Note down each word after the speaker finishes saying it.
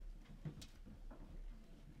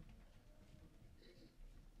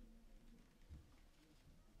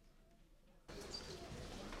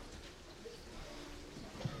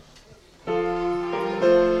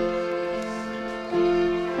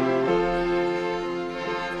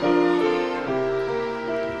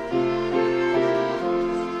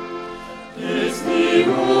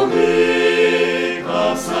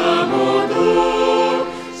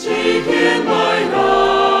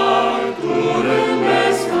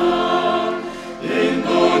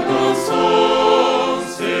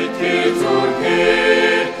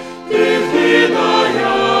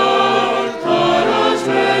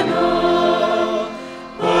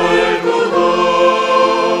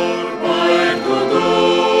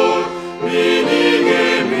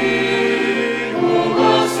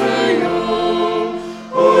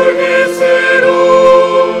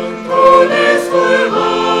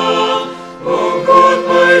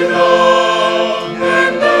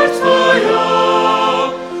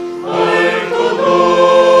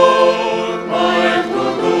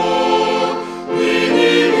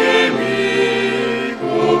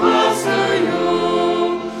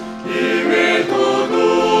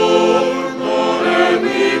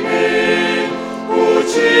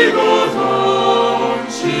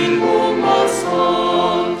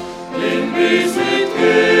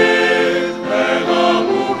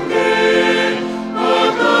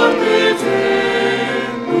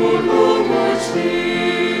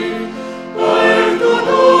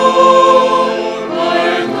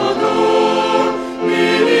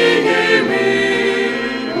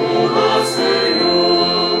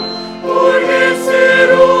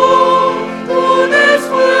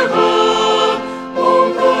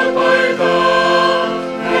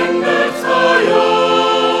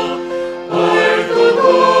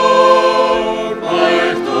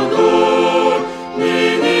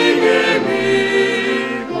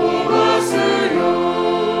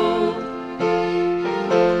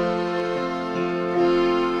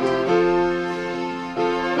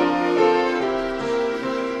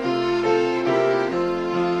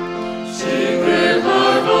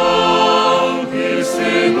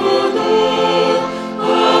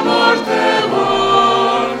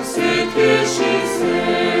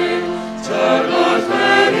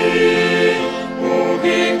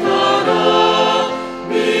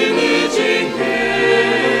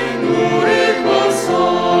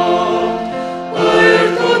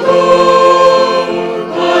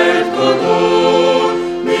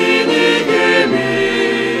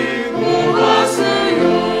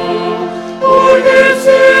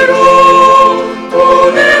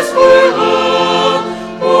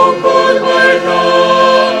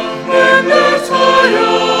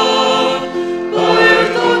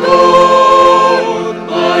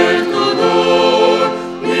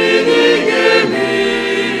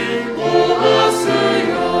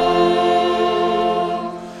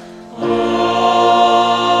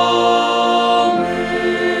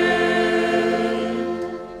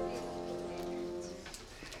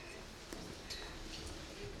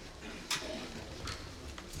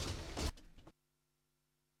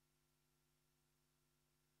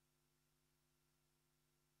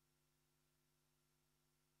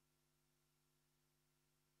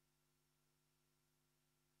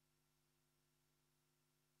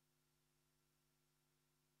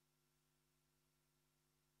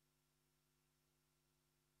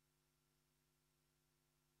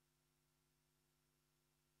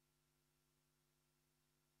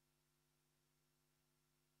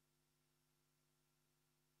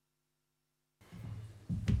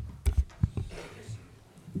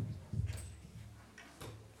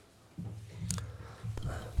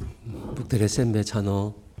드레센베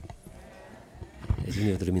찬호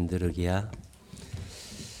에즈니 өдрийн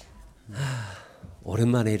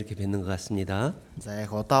오랜만에 이렇게 뵙는 것 같습니다. За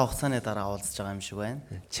яг удаан хугацааны дараа уулзж байгаа юм шиг байна.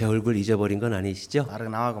 제 얼굴 잊어버린 건 아니시죠? Бараг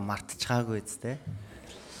навааг мартчихаагүй үстэй.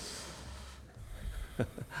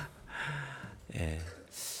 예.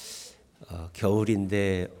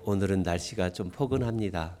 겨울인데 오늘은 날씨가 좀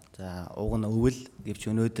포근합니다. За уг нь өвөл гэвч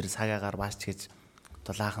өнөөдөр цагаагаар баач гэж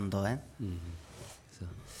дулаахан дуу байна.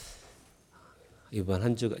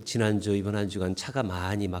 지난주 이번 한 주간 차가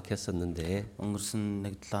많이 막혔었는데 Өнгөрсөн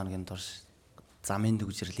 1-7 хоногийн турш замын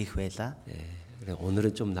төгжрөл их байлаа. 그래,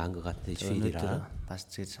 오늘은 좀 나은 것 같아요. 주일이라.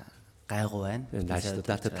 баач гэж гайгүй байна. 날씨도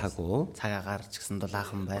따뜻하고 цагаагаар ч гэсэн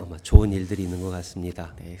дулаахан байна. 좋은 일들이 있는 것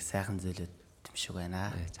같습니다. Их сайхан зүйлүүд тэмшиг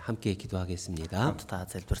байна. 함께 기도하겠습니다. хамтдаа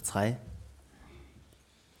залбирцгаая.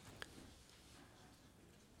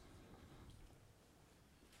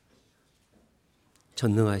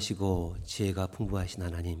 전능하시고 지혜가 풍부하신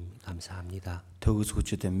하나님 감사합니다. Төгс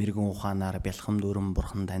хүчтэй мэрэгэн ухаанаар бэлхэм дүүрэн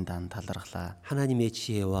бурхан танд талархлаа. 하나님의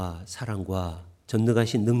지혜와 사랑과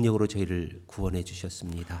전능하신 능력으로 저희를 구원해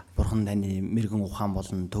주셨습니다. Бурхан таны мэрэгэн ухаан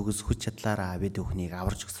болон төгс хүч чадлаараа бид бүхнийг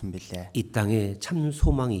аварж өгсөн билээ. 이 땅에 참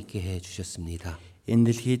소망이 있게 해 주셨습니다. Энэ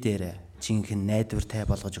дэлхий дээр жинхэнэ найдвартай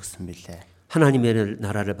болгож өгсөн билээ. 하나님의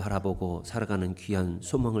나라를 바라보고 살아가는 귀한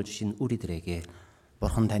소망을 주신 우리들에게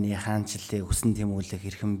Бурхан таны хаанчлалыг хүсэн тэмүүлэх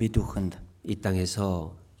эрхэм бид бүхэнд 이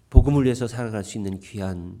땅에서 복음을 위해서 살아갈 수 있는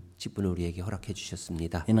귀한 직분을 우리에게 허락해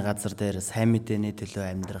주셨습니다. энэ газар дээр сайн мэдээний төлөө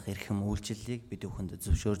амьдрах эрхэм үйлчлэлийг бид бүхэнд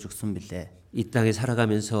зөвшөөрж өгсөн билээ. 이 땅에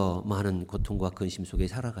살아가면서 많은 고통과 근심 속에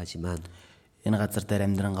살아가지만 Энэ газар дээр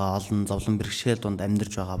амьдрангаа олон зовлон бэрхшээл донд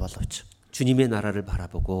амьдарч байгаа боловч 주님의 나라를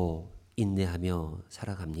바라보고 인내하며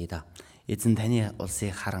살아갑니다. эзэн таны улсыг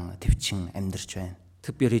харан төвчин амьдарч байна.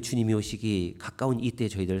 특별히 주님이 오시기 가까운 이때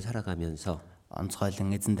저희들 살아가면서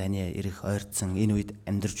онцгойлон эзэн таны ирэх ойрцсон энэ үед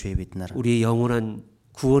амьдарч буй бид нар 우리의 영원한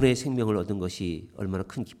구원의 생명을 얻은 것이 얼마나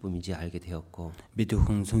큰 기쁨인지 알게 되었고 бид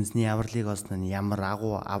бүхэн сүнсний авралыг олсон нь ямар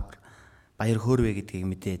агуу баяр хөөрвэ гэдгийг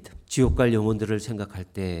мэдээд 지옥 갈 영혼들을 생각할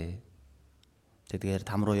때 тэдгээр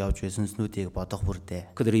там руу явж буй сүнснүүдийг бодох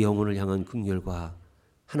бүрдээ 그들의 영혼을 향한 긍휼과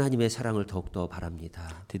하나님의 사랑을 더욱더 바랍니다.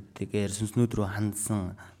 тэдгээр сүнснүүд рүү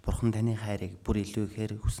хандсан бурхан таны хайрыг бүр илүү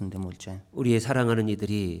ихээр хүсэн тэмүүлж байна. 우리의 사랑하는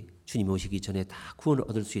이들이 주님 오시기 전에 다 구원을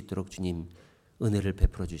얻을 수 있도록 주님 은혜를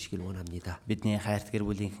베풀어 주시길 원합니다. Бидний хайрт гэр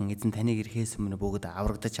бүлийнхэн эзэн таныг ирэхээс өмнө бүгд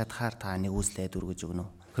аврагдаж чадхаар та нэгүслээд үргэж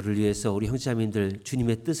өгнө. 그를 위해서 우리 형제자매님들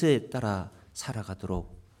주님의 뜻에 따라 살아가도록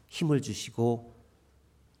힘을 주시고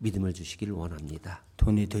믿음을 주시길 원합니다.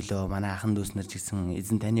 Түүний төлөө манай ахын дүүснэр ч гэсэн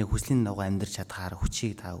эзэн таны хүслийн дагуу амьдрч чадхаар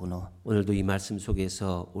хүчийг та өгнө. 오늘도 이 말씀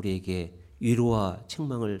속에서 우리에게 위로와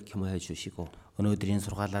책망을 겸하여 주시고 Өнөөдрийн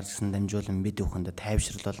сургаалаар гэсэн дамжуулан бид бүхэнд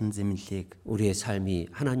тайвшрал болон зэмлэлийг 우리의 삶이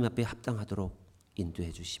하나님 앞에 합당하도록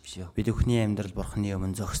인도해 주십시오. бид бүхний амьдрал бурхны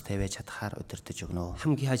өмнө зохис тавиаж чадхаар удирдах өгнө.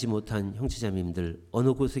 함께하지 못한 형제자매님들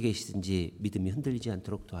어느 곳에 계시든지 믿음이 흔들리지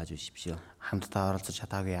않도록 도와주십시오. Хамтдаа оролцож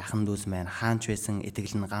чадаагүй ахын дүүс маань хаанч байсан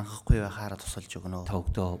итгэл нь ганхахгүй байхаар тусалж өгнө.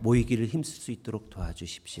 더욱더 모이기를 힘쓸 수 있도록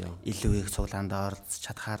도와주십시오. илүү их цуглаандаа оролцож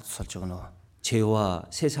чадхаар тусалж өгнө.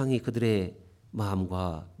 죄와 세상이 그들의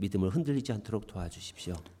마음과 믿음을 흔들리지 않도록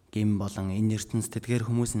도와주십시오. Гим болон энэ ертөнцийн тэтгэр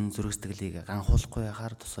хүмүүсийн зүрх сэтгэлийг ганхуулахгүй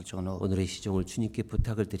байхаар тусалж өгнө. 오늘의 시종을 주님께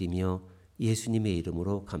부탁을 드리며 예수님의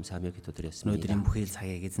이름으로 감사하며 기도드렸습니다. Өнөөдрийн бүхий л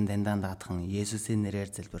цагийг эзэн таньдаа даатхан Есүсийн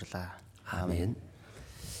нэрээр залбирлаа. 아멘.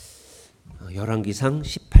 열왕기상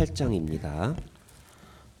 18장입니다.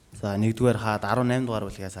 За 1-р хаад 18 дугаар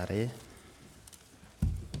бүлгээс харъя.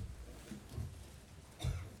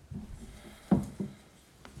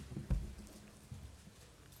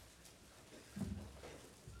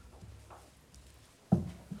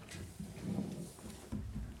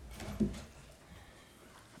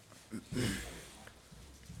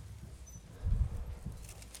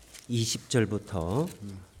 (20절부터)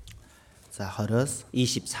 За 20-с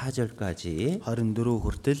 24절까지 24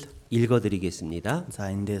 хүртэл 읽어드리겠습니다. за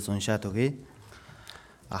эндээс уншаад өгье.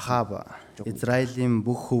 Ахав Израилийн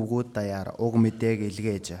бүх хөвгүүд даяар уг мэдээг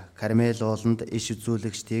илгээж Кармел ууланд иш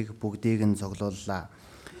үзүүлэгчдийг бүгдийг нь цуглууллаа.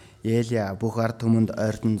 Елия бүх ард түмэнд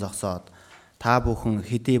ойртон зогсоод та бүхэн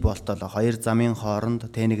Хэдий болтол хоёр замын хооронд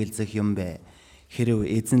тээнэгэлзэх юм бэ. Хэрв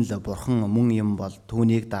эзэн л бурхан мөн юм бол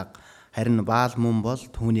түүнийг даг, харин Баал мөн бол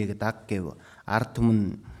түүнийг даг гэв. Ард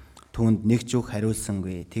түмэн түүнд нэг ч үг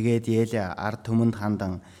хариулсангүй. Тэгээд Елия ард түмэнд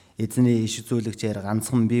хандан эзний иш үзүүлэгчээр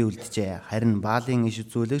ганцхан би үлджээ. Харин Баалын иш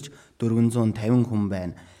үзүүлэгч 450 хүн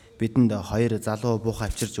байна. Бидэнд хоёр залуу бух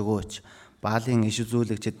авчирч өгөөч. Баалын иш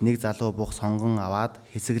үзүүлэгчид нэг залуу бух сонгон аваад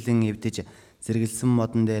хэсэглэн эвдэж зэрэглэсэн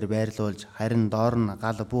модон дээр байрлуулж харин доор нь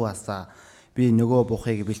гал бүү асаа. Би нөгөө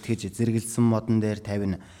бухыг бэлтгэж зэрэгэлсэн модон дээр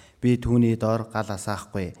тавина. Би түүний доор гал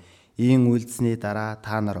асаахгүй. Ийм үйлдсэний дараа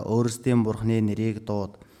та нар өөрсдийн бурхны нэрийг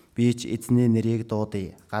дууд. Би ч эзний нэрийг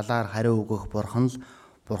дуудъя. Галаар хариу өгөх бурхан л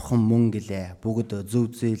бурхан мөн гэлээ. Бүгд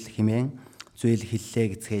зөв зүйл хэмээн зүйл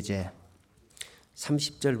хэллээ гэцгээжээ.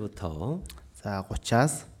 30절부터 자,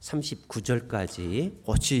 30-аас 39절까지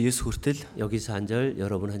 39 хүртэл 여기서 한 절,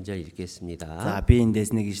 여러분 한 절 за 읽겠습니다. би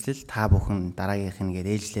эндээс нэг ишлэл та бүхэн дараагийнх нь гээд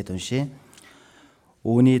ээлжлээд уншия.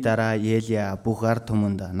 Үүний дараа Елия бүх ард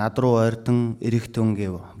түмэнд над руу ойртон эрэхтэн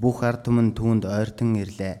гэв. Бүх ард түмэн түүнд ойртон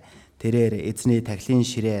ирлээ. Тэрээр эзний тахилын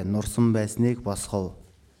ширээ нурсан байсныг босгов.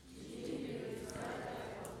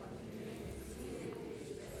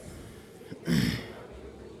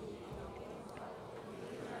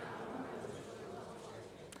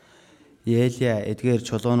 Елия эдгээр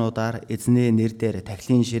чулуунуудаар эзний нэр дээр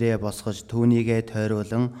тахилын ширээ босгож түүнийгээ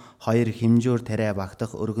тойруулан 2 хэмжүүр тариа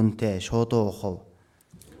багтах өргөнтэй шуудуу ухав.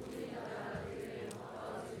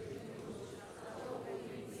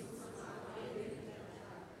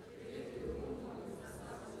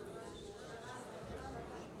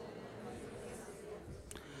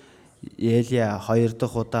 Елия 2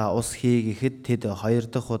 дахь удаа ус хий гэхэд тэд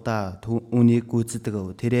 2 дахь удаа үүнийг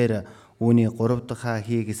гүйцэтгэв. Тэрээр үүний 3 дахь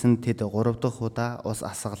хий гэсэн тэд 3 дахь удаа ус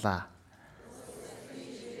асгалаа.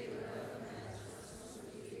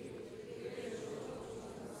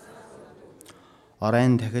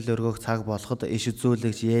 Оройн тахил өргөх цаг болоход иш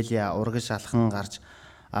үзүүлэгч Елия урагш алхан гарч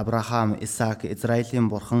Авраам, Исаак, Израилийн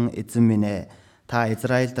бурхан эзэн минь ээ. Та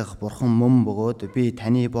Израиль дахь бурхан мөн бөгөөд би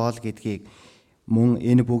таны боол гэдгийг мөн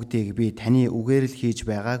энэ бүгдийг би таны үгээр л хийж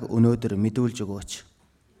байгааг өнөөдөр мэдүүлж өгөөч.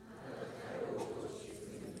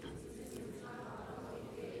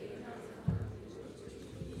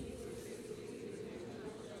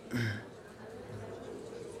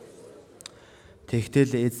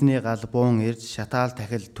 Тэгтэл эзний гал буун ирж шатаал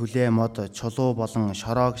тахил түлээ мод чулуу болон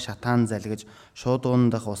шороог шатаан залгиж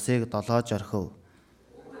шуудуун дах усыг долоож орхив.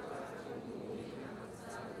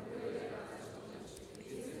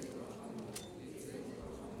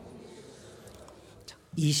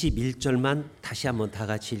 21절만 다시 한번 다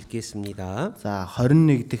같이 읽겠습니다. За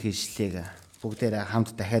 21 дэх ишлэгийг бүгдээрээ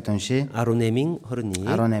хамт дахиад уншия. 아로네밍 허르니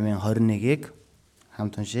 18-ын 21-ийг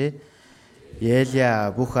хамт уншия.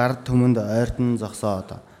 Елия бүх ард түмэнд ойртон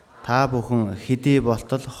зогсоод та бүхэн хэдий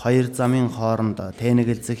болтол 2 замын хооронд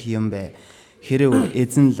тээнэгэлзэх юм бэ. Хэрв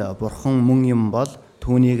эзэн л бурхан мөн юм бол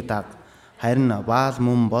түүнийг даг. Харин Баал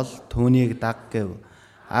мөн бол түүнийг даг гэв.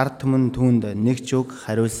 Ард түмэн түүнд нэг ч үг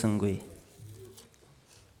хариулсангүй.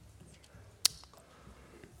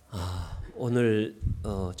 오늘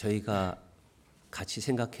저희가 같이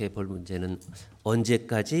생각해 볼 문제는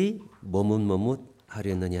언제까지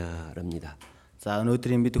머뭇머뭇하려느냐랍니다. За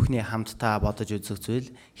өнөөдрийн бид бүхний хамтдаа бодож үзэх зүйл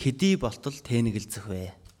хэдий болтол тээнэгэлзэх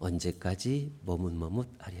вэ? 언제까지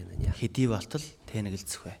머뭇머뭇하려느냐. хэдий болтол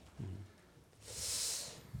тээнэгэлзэх вэ?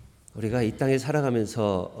 우리가 이 땅에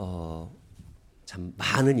살아가면서 참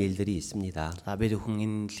많은 일들이 있습니다. За бид бүхэн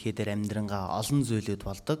энэ дэлхий дээр амьдрангаа олон зүйлүүд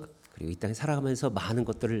болдог. 그리고 이 땅에 살아가면서 많은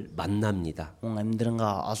것들을 만납니다. Мөн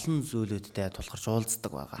амьдрангаа олон зүйлүүдтэй тулгарч уулздаг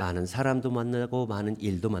байгаа. 많은 사람도 만나고 많은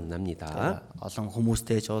일도 만납니다. Олон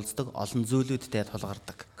хүмүүстэй ч уулздаг, олон зүйлүүдтэй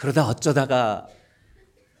тулгардаг. 그러다 어쩌다가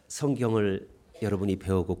성경을 여러분이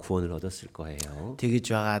배우고 구원을 얻었을 거예요. Тэгэж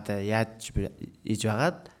байгаад яаж иж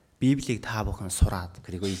байгаад Библийг та бүхэн сураад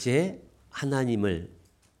그리고 이제 하나님을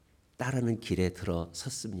따르는 길에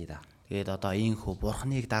들어섰습니다. тэгээд одоо ийхүү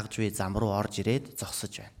бурхныг дагж буй зам руу орж ирээд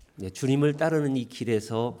зогсож байна. 네, 주님을 따르는 이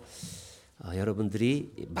길에서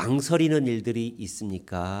여러분들이 망설이는 일들이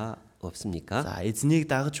있습니까? 없습니까? За эзнийг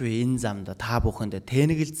дагж буй энэ замд та бүхэнд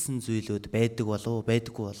тээнэгэлзсэн зүйлүүд байдаг болов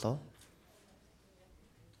байдаггүй болов?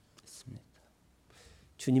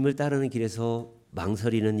 주님을 따르는 길에서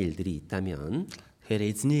망설이는 일들이 있다면 Тэгэхээр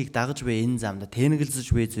эзнийг дагж буй энэ замд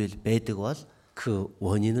тээнэгэлзэж буй зүйл байдаг бол 그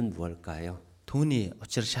원인은 무엇일까요? түүний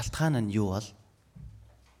учир шалтгаан нь юу бол?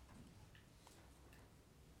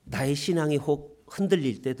 나의 신앙이 혹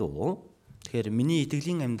흔들릴 때도 Тэгэхээр миний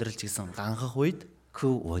итгэлийн амьдрал ч гэсэн ганхах үед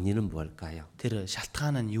그 원인은 무엇일까요? тэр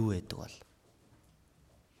шалтгаан нь юу байдаг бол?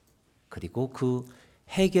 그리고 그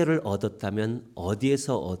해결을 얻었다면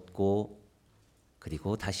어디에서 얻고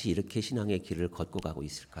그리고 다시 이렇게 신앙의 길을 걷고 가고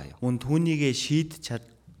있을까요? Мөн түүнийгээ шийдэж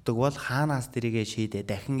чаддаг бол хаанаас тэрийгээ шийдээ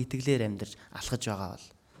дахин итгэлээр амьдарч алхаж байгаа бол?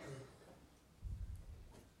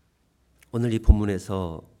 오늘 이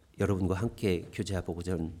본문에서 여러분과 함께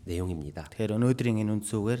교제해보고자 하는 내용입니다. Тэгэхээр өнөөдрийн энэ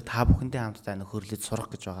үндсүүгээр та бүхэндээ хамтдаа нөхөрлөж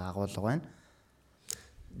сурах гэж байгаа агуулга байна.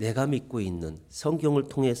 내가 믿고 있는 성경을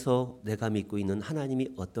통해서 내가 믿고 있는 하나님이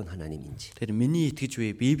어떤 하나님인지. Тэр миний итгэж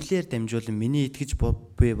буй Библиэр дамжуулан миний итгэж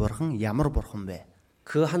буй бурхан ямар бурхан бэ?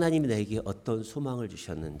 그 하나님이 내게 어떤 소망을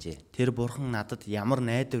주셨는지. Тэр бурхан надад ямар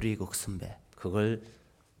найдварыг өгсөн бэ? 그걸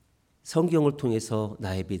성경을 통해서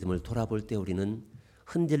나의 믿음을 돌아볼 때 우리는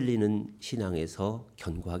흔들리는 신앙에서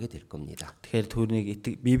견고하게 될 겁니다. Тэгэхээр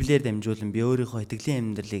түүнийг Библиэр дамжуулан би өөрийнхөө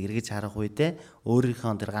итгэлийн амьдралыг эргэж харах үедээ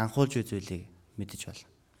өөрийнхөө тэр ганхуулж буй зүйлийг мэдэж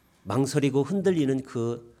болно. 망설이고 흔들리는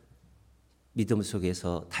그 믿음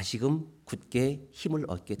속에서 다시금 굳게 힘을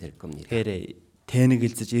얻게 될 겁니다. Тэгэхээр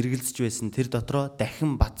тээнэгэлзэж эргэлзэж байсан тэр дотроо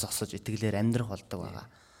дахин бат зогсож итгэлээр амьдрах болдог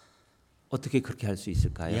байгаа. 어떻게 그렇게 할 수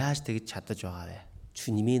있을까요? Яаж тэгж чадаж байгаа вэ?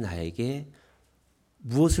 주님이 나에게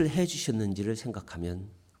무엇을 해주셨는지를 생각하면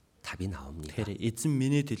답이 나옵니다. Тэгэхээр эзэн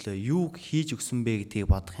миний төлөө юу хийж өгсөн бэ гэдгийг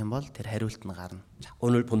бодох юм бол тэр хариулт нь гарна. 자,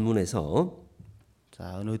 오늘 본문에서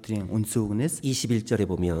За өнөөдрийн үндсэн үгнээс 21절에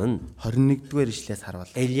보면 21-р ишлээс харвал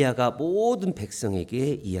엘리야가 모든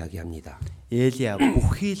백성에게 이야기합니다. Элиа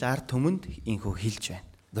бүхий л ард түмэнд инхүү хэлж байна.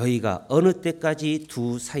 너희가 어느 때까지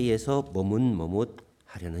두 사이에서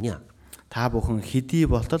머뭇머뭇하려느냐? Та бүхэн хэдий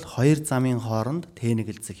болтол хоёр замын хооронд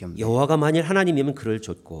тээнэгэлзэх юм. 여호와가 만일 하나님이면 그를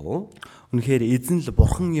좇고 Үнэхээр эзэн л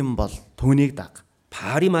бурхан юм бол түүнийг даг.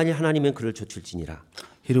 바알이 만일 하나님이면 그를 좇을지니라.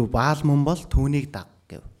 Хэрв Баал мөн бол түүнийг даг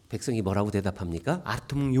гэв. 백성이 뭐라고 대답합니까? Ард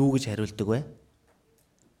түмэн юу гэж хариулдаг вэ?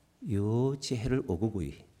 요 지혜를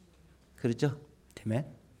오구구이. 그렇죠? Тийм ээ.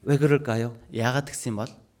 왜 그럴까요? Яагаад гэсэн бол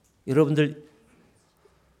여러분들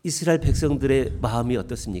이스라엘 백성들의 마음이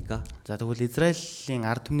어떻습니까? за тэгвэл Израилийн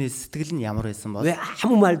ард түмний сэтгэл нь ямар байсан бол 왜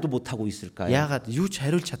아무 말도 못 하고 있을까요? яагаад юу ч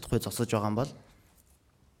хариулж чадахгүй зогсож байгаа юм бол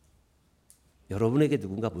여러분에게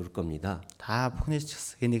누군가 물을 겁니다. та бүхнээс ч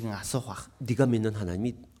гэсэн нэгэн асуух бах. 네가 믿는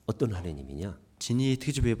하나님이 어떤 하나님이냐? Чиний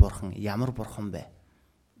итгэж буй бурхан ямар бурхан бэ?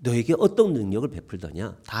 너에게 어떤 능력을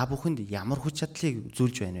베풀더냐? Та бүхэнд ямар хүч чадлыг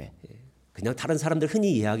үзүүлж байна вэ? 그냥 다른 사람들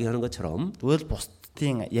흔히 이야기하는 것처럼 Тэгвэл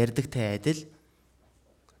бусдын ярьдагтай адил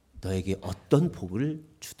너에게 어떤 복을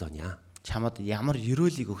주더냐? чамд ямар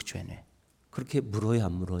ёроолыг өгч байна вэ? 그렇게 물어요,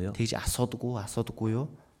 안 물어요? Тэгж асуудаггүй юу?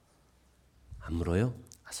 안 물어요?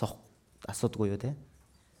 Асуудаггүй юу те?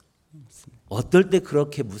 어떨 때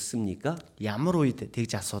그렇게 묻습니까? Ямар үед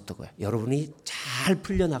тэгж асуудаг вэ? 여러분이 잘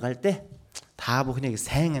풀려 나갈 때? Та бүхнийг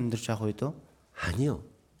сайн амьдрч явах үед үү? 아니요.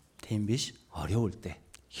 Тийм биш. 어려울 때.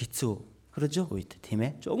 Хэцүү 그렇죠? үед тийм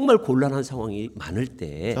ээ. 정말 곤란한 상황이 많을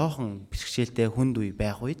때 Жохон бэрхшээлтэй хүнд үе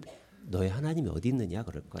байх үед 너의 하나님이 어디 있느냐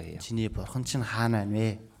그럴 거예요. чиний бурхан чинь хаана байна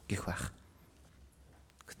вэ гэх байх.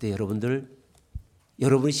 그때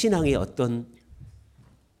여러분 신앙에 어떤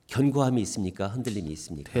견고함이 있습니까? 흔들림이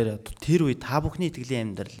있습니까? Тэр үе та бүхний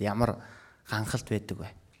итгэлийн амьдрал ямар ганхалт байдаг вэ?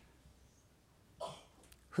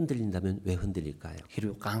 흔들린다면 왜 흔들릴까요?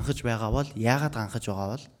 Хэрвээ ганхаж байгаа бол яагаад ганхаж байгаа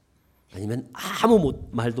бол 아니면 아무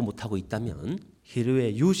말도 못 하고 있다면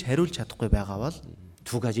хэрвээ юу ч хариулж чадахгүй байгаа бол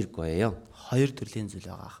두 가지일 거예요. хоёр төрлийн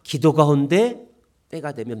зүйл байгаа. 기도 가운데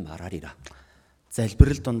때가 되면 말하리라.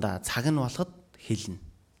 Залбирал дундаа цаг нь болоход хэлнэ.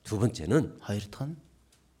 두 번째는 Хоёр дахь нь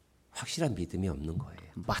확실한 믿음이 없는 거예요.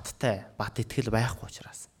 бат итгэл байхгүй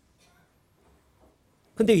учраас.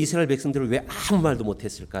 근데 이스라엘 백성들은 왜 아무 말도 못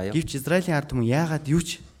했을까요? Гэвч Израилийн ард түмэн яагаад юу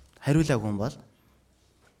ч хариулаагүй юм бол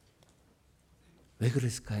왜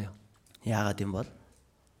그랬을까요? яагаад юм бол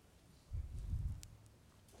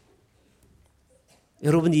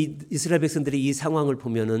여러분 이 이스라엘 백성들이 이 상황을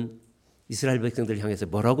보면은 이스라엘 백성들을 향해서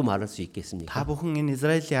뭐라고 말할 수 있겠습니까? та бүхэн энэ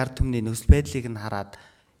Израилийн ард түмний нөхцөл байдлыг нь хараад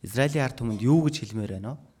Израилийн ард түмэнд юу гэж хэлмээр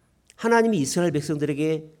байна вэ? 하나님이 이스라엘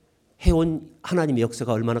백성들에게 해온 하나님의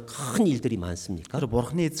역사가 얼마나 큰 일들이 많습니까? Тэр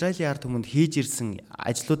бурхны Израилийн ард түмэнд хийж ирсэн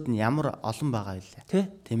ажлууд нь ямар олон байгаа вэ?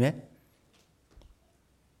 Тийм ээ.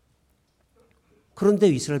 그런데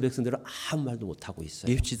이스라엘 백성들은 아무 말도 못 하고 있어요.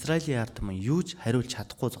 Гэвч Израилийн ард түмэн юу ч хариулж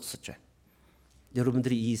чадахгүй зогсож байна.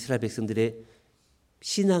 여러분들이 이 이스라엘 백성들의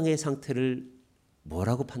신앙의 상태를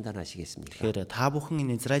뭐라고 판단하시겠습니까? Тэгэхээр та бүхэн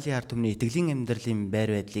энэ Израилийн ард түмний итгэлийн амьдралын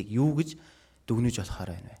байр байдлыг юу гэж дүгнэж болохоор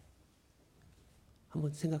байна вэ?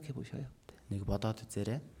 한번 생각해 보셔요. Нэг бодоод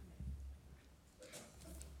үзээрэй.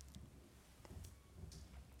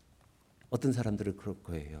 어떤 사람들은 그럴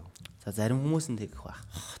거예요. За зарим хүмүүс нь тэгэх байх.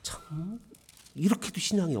 참 이렇게도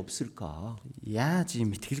신앙이 없을까? Яаж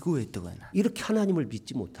ийм итгэлгүй байдаг байна? 이렇게 하나님을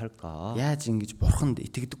믿지 못할까? Яаж ингэж бурханд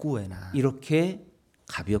итгэдэггүй байна? 이렇게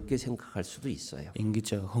가볍게 생각할 수도 있어요.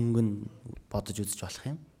 Ингэж хөнгөн бодож үзэж болох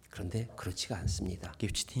юм. 그런데 그렇지가 않습니다.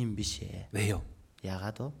 Гэвч тийм биш ээ. 왜요?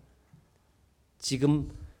 Яагаад вэ? 지금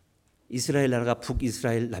이스라엘 나라가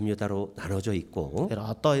북이스라엘 남유다로 나눠져 있고 Тэгэхээр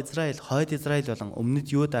одоо Израиль, хойд Израиль болон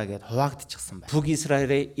өмнөд Юда гэдээ хуваагдчихсан байна.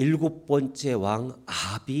 북이스라엘의 7번째 왕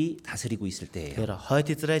아합이 다스리고 있을 때예요. Тэгэхээр хойд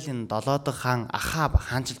Израилийн 7 дахь хаан Ахаб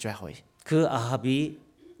хаанчилж байх үе. 그 아합이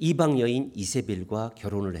이방 여인 이세벨과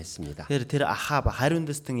결혼을 했습니다. Тэгэхээр тэр Ахаб хариун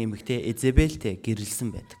дэстэн эмэгтэй Эзебелтэй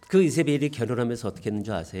гэрлсэн байдаг. 그 이세벨이 결혼하면서 어떻게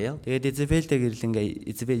했는지 아세요? Тэгээд Эзебелтэй гэрлэнгээ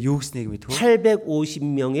Эзебел юу гэснийг мэдв үү?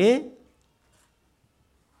 850명의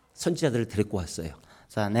선지자들을 데리고 왔어요.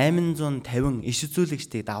 За 850 иш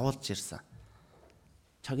үзүүлэгчдийг дагуулж ирсэн.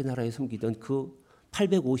 자기 나라에 섬기던 그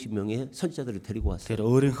 850명의 선지자들을 데리고 왔어요. Тэр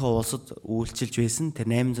өөрийнхөө улсад үйлчилж байсан тэр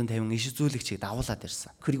 850 иш үзүүлэгчийг дагуулад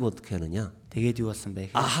ирсэн. 그리고 어떻게 하느냐? Тэгээд юу болсон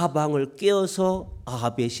бэ? 아합 왕을 깨어서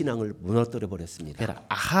아합의 신앙을 무너뜨려 버렸습니다. Тэр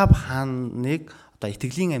Ахаб хааныг одоо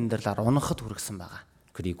итгэлийн амьдралаар унахад хүргэсэн байгаа.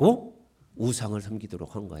 그리고 우상을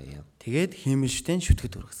섬기도록 한 거예요. Тэгээд хиймэлшвтэн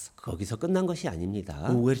шүтгэд хүргэсэн. 거기서 끝난 것이 아닙니다.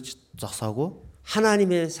 Үүгээрч зогсоогүй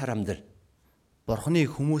하나님의 사람들, Бурхны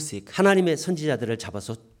хүмүүсийг, 하나님의 선지자들을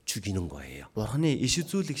잡아서 죽이는 거예요. Бурхны иш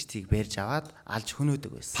үзүүлэгчдийг барьж аваад алж хөнөөдөг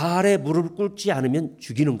байсан. 바알에 무릎 꿇지 않으면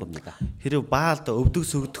죽이는 겁니다. Хэрэг Баалд өвдөг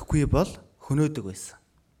сөгдөхгүй бол хөнөөдөг байсан.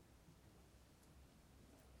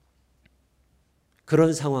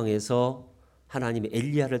 그런 상황에서 하나님의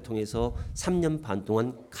엘리야를 통해서 3년 반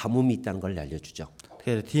동안 가뭄이 있다는 걸 알려주죠.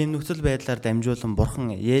 Тэгэхээр тийм нөхцөл байдлаар дамжуулан Бурхан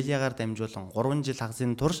Елиягаар дамжуулан 3 жил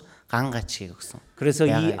хагасны турш ган гачгийг өгсөн. 그래서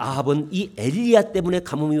이 아합은 이 엘리야 때문에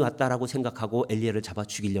가뭄이 왔다라고 생각하고 엘리야를 잡아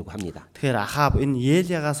죽이려고 합니다. Тэгэхээр Ахаб энэ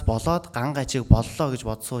Елиягаас болоод ган гачийг боллоо гэж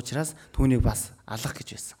бодсон учраас түүнийг бас алах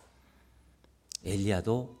гэж байсан.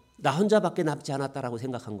 엘리야도 나 혼자밖에 남지 않았다라고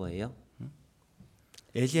생각한 거예요.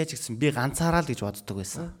 Элияч гэсэн би ганцаараа л гэж боддог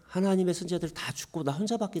байсан. 하나님의 선지자들 다 죽고 나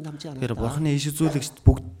혼자밖에 남지 Тэгэхээр 않았다. Бурханы иш үзүүлэгч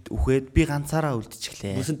бүгд үхээд би ганцаараа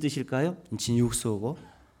үлдчихлээ. 무슨 뜻일까요? Эн чинь юу гэсэн үг вэ?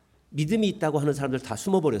 믿음이 있다고 하는 사람들 다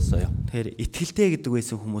숨어버렸어요. Тэгэхээр итгэлтэй гэдэг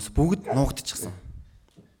байсан хүмүүс бүгд нуугдчихсан.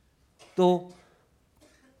 또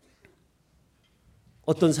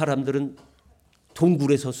어떤 사람들은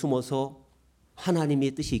동굴에서 숨어서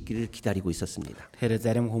하나님의 뜻이 있기를 기다리고 있었습니다. Тэгэхээр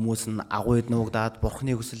зарим хүмүүс нь агуйд нуугдаад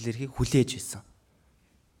Бурханы хүсэл эрхийг хүлээж байсан.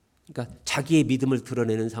 그러니까 자기의 믿음을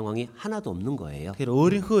드러내는 상황이 하나도 없는 거예요. Тэгэхээр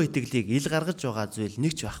өөрийнхөө итгэлийг ил гаргаж байгаа зүйл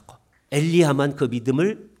нэг ч байхгүй. 엘리야만 그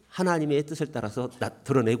믿음을 하나님의 뜻을 따라서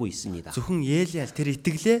드러내고 있습니다. Зөвхөн Елиал тэр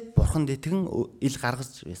итгэлээ Бурханд итгэн ил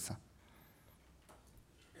гаргаж байсан.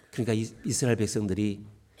 그러니까 이스라엘 백성들이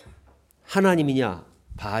하나님이냐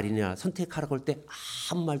바알이냐 선택하라고 할 때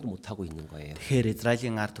아무 말도 못 하고 있는 거예요. Тэгэхээр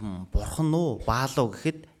Израилийн ард түмэн Бурхан уу, Баал уу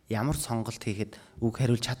гэхэд ямар сонголт хийхэд үг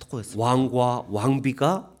хариулж чадахгүй байсан. 왕과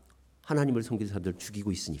왕비가 하나님을 섬기는 사람들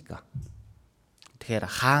죽이고 있으니까. Тэгэхээр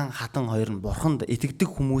хаан хатан хоёр нь Бурханд итгэдэг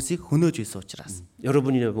хүмүүсийг хөнөөж исэн учраас.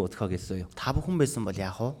 여러분이라면 어떻게 하겠어요? Та бүхэн байсан бол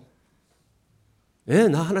яах вэ? 예,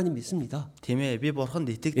 나 하나님 믿습니다. Тийм ээ, би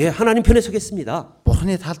Бурханд итгэдэг. 예, 하나님 편에 서겠습니다.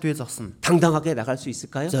 Бурханы талд би зогсно. 당당하게 나갈 수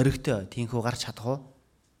있을까요? Зоригтой тийхүү гарч чадах уу?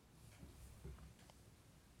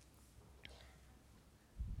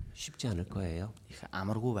 쉽지 않을 거예요. Их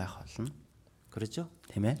амаргүй байх болно. 그렇죠?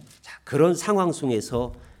 Тийм ээ. 자, 그런 상황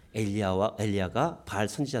속에서 엘리야가 바알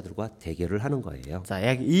선지자들과 대결을 하는 거예요. За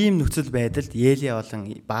яг ийм нөхцөл байдалд Елия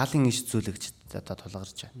болон Баалын иш зүйлэгч одоо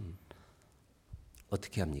тулгарч байна.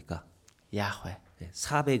 어떻게 합니까? Яах вэ?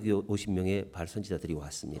 450명의 바알 선지자들이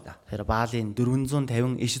왔습니다. Тэр Баалын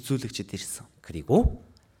 450 иш зүйлэгчд ирсэн. 그리고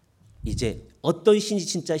이제 어떤 신이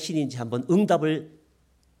진짜 신인지 한번 응답을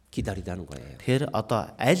기다리다는 거예요. Тэгэхээр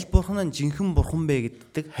одоо аль бурхан нь жинхэнэ бурхан бэ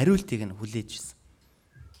гэдэг хариултыг нь хүлээж ирсэн.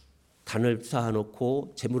 단을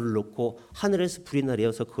쌓아놓고 재물을 놓고 하늘에서 불이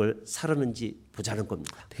내려서 그걸 사르는지 보자는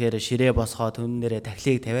겁니다. Тэгэхээр ширээ босгоо түннэрээ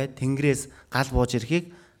тахлыг тавиад тэнгэрээс гал бууж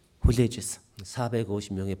ирэхийг хүлээж ирсэн.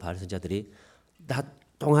 450명의 바알 선지자들이 낮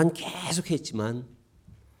동안 계속 했지만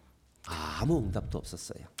아무 응답도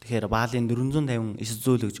없었어요. Тэгэхээр Баалын 450 иш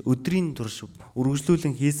зүйлэгч өдрийн турш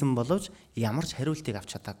үргэлжлүүлэн хийсэн боловч ямар ч хариултыг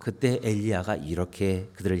авч чадаагүй. 그때 엘리야가 이렇게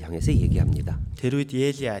그들을 향해서 얘기합니다. Тэр үед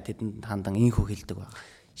Елия тэдэнд хандан инхүү хэлдэг байна.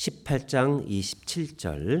 18장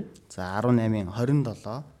 27절 За 18-ын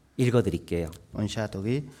 27 읽어드릴게요. уншаад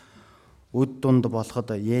өгье. Үд дунд болоход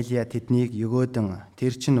Елия тэднийг өгөөдөн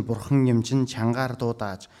тэр чин бурхан юм чин чангаар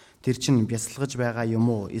дуудааж тэр чин бясалгаж байгаа юм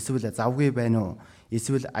уу? Эсвэл завгүй байна уу?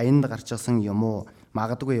 Эсвэл аянд гарчихсан юм уу?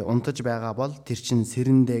 Магадгүй унтаж байгаа бол тэр чин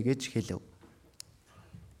сэрэндэ гэж хэлв.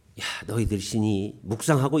 야, 너희들 신이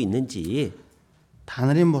묵상하고 있는지 Та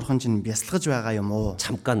нарын бурхан чин бясалгаж байгаа юм уу?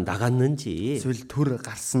 잠깐 나갔는지 Эсвэл түр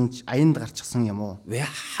гарсан ч аянд гарчихсан юм уу? 왜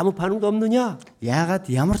아무 반응도 없느냐? Яагаад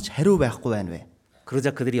ямар ч хариу байхгүй байна вэ?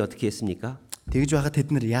 그러자 그들이 어떻게 했습니까? Тэгж байхад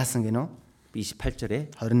тэд нар яасан гинөө?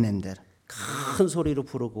 28절에 28 дээр 큰 소리로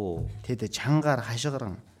부르고 тэд чангаар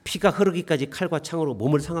хашгиран 피가 흐르기까지 칼과 창으로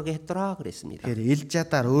몸을 상하게 했더라 그랬습니다. тэр ил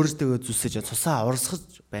жадаар өөрсдөө зүсэж цусаа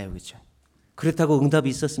урсгаж байв гэж. 그렇다고 응답이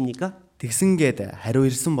있었습니까? Тэгсэнгээд хариу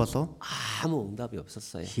ирсэн болов? 아무 응답이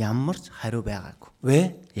없었어요. Ямар ч хариу байгаагүй.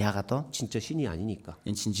 왜? Яагаад вэ? 진짜 신이 아니니까.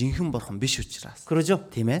 Энд чинь жинхэнэ бурхан биш учраас. 그러죠?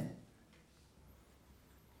 Тийм ээ?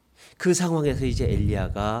 그 상황에서 이제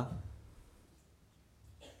엘리야가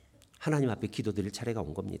하나님 앞에 기도드릴 차례가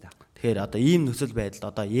온 겁니다. Тэгэхээр одоо ийм нөхцөл байдалд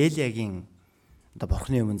одоо Елиягийн одоо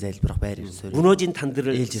бурхны өмнө залбирах байр ирсээр 무너진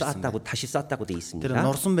단들을 일질습니다. 쌓았다고 다시 쌓았다고 돼 тэр 있습니다.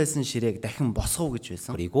 нурсан байсан ширээг дахин босгов гэж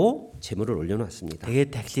байсан. 그리고 재물을 올려놨습니다.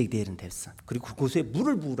 Тэгээд тахлыг дээр нь тавьсан. 그리고 그곳에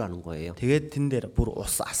물을 부으라는 거예요. Тэгээд тэн дээр бүр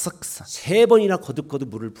ус асах гэсэн. 세 번이나 거듭거듭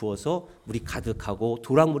물을 부어서 물이 가득하고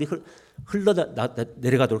도랑물이 흘러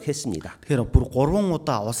내려가도록 했습니다. Тэгэхээр бүр 3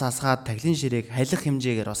 удаа ус асгаад тахлын ширээг халих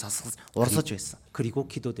хэмжээгээр ус асгаж урсаж байсан. 그리고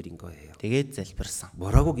기도드린 거예요. Тэгээд залбирсан.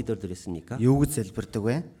 뭐라고 기도드렸습니까? Юу гэж залбирдаг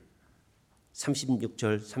вэ?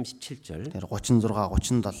 36절, 37절 Тэр 36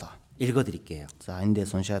 37. 읽어드릴게요. За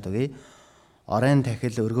эндээс уншаад өгье. Оройн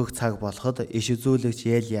тахил өргөх цаг болоход иш үзүүлэгч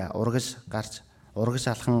Елия урагш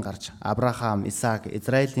алхан гарч Авраам, Исаак,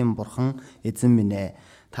 Израилийн бурхан эзэн минь ээ.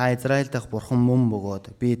 Та Израиль дахь бурхан мөн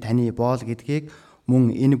бөгөөд би таны боол гэдгийг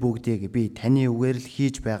мөн энэ бүгдийг би таны үгээр л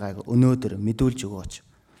хийж байгааг өнөөдөр мэдүүлж өгөөч.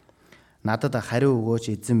 Надад хариу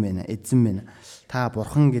өгөөч эзэн минь. Та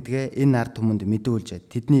бурхан гэдгээ энэ ард түмэнд мэдүүлж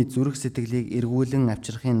тэдний зүрх сэтгэлийг эргүүлэн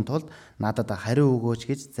авчрахын тулд надад хариу өгөөч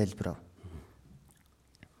гэж залбирав.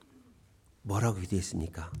 뭐라고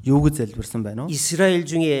기도했습니까? Юу гэж залбирсан байна вэ? 이스라엘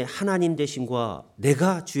중에 하나님 되심과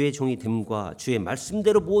내가 주의 종이 됨과 주의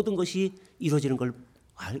말씀대로 모든 것이 이루어지는 걸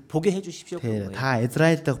보게 해주십시오. Тэгэхээр та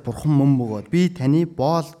Израиль дахь бурхан мөн бөгөөд би таны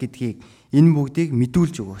боол гэдгийг энэ бүгдийг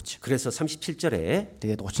мэдүүлж өгөөч. 그래서 37절에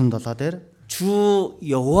Тэгээд 37 дээр 주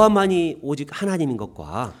여호와만이 오직 하나님인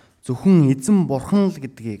것과 зөвхөн эзэн бурхан л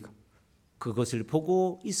гэдгийг 그것을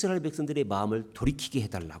보고 이스라엘 백성들의 마음을 돌이키게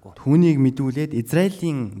해달라고. түүнийг мэдүүлээд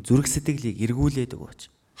Израилийн зүрх сэтгэлийг эргүүлээд өгөөч.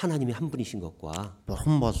 하나님이 한 분이신 것과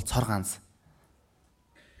Бурхан бол цор ганц.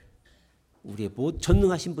 우리의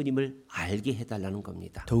전능하신 분임을 알게 해달라는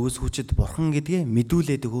겁니다. Төгс хүчит бурхан гэдгээ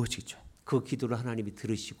мэдүүлээд өгөөч гэж байна. 그 기도를 하나님이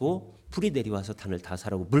들으시고 불이 내려와서 단을 다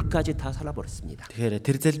살아고 물까지 다 살아버렸습니다. Тэгэхээр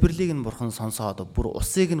тэр залбирлыг нь бурхан сонсоод бүр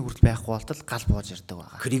усыг нь хүртэл байхгүй болтол гал бууж ирдэг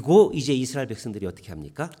байгаа. 그리고 이제 이스라엘 백성들이 어떻게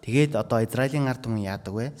합니까? Тэгээд одоо Израилийн ард түмэн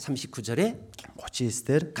яадаг вэ? 39절에 39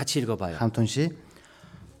 дээр 같이 읽어봐요. хамт уншия.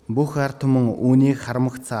 Бүх ард түмэн үүнийг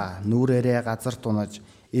харамгцаа нүрээрээ газар тунаж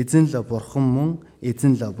эзэн л бурхан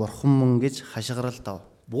мөн гэж хашгиралдав.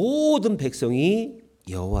 모든 백성이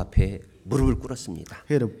여호와 앞에 무릎을 꿇었습니다.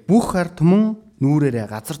 Тэгэхээр бүх ард түмэн нүрээрээ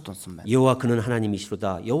газар тунсан байна. 여호와 그는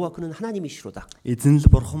하나님이시로다. 여호와 그는 하나님이시로다. Эзэн л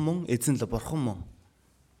бурхан мөн.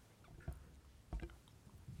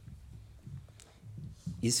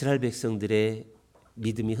 이스라엘 백성들의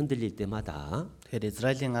믿음이 흔들릴 때마다 Тэгэхээр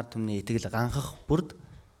Израилийн ард түмний итгэл ганхах бүрд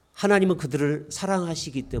하나님은 그들을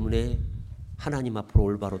사랑하시기 때문에 하나님 앞으로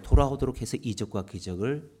올바로 돌아오도록 해서 이적과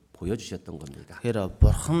기적을 보여주셨던 겁니다. Тэгэхээр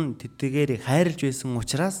бурхан тэдгээрийг хайрлж байсан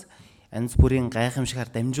учраас янз бүрийн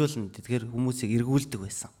гайхамшигар дамжуулан тэдгээр хүмүүсийг эргүүлдэг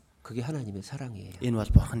байсан. 그게 하나님의 사랑이에요. Энэ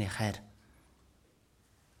бол бурханы хайр.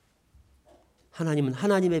 하나님은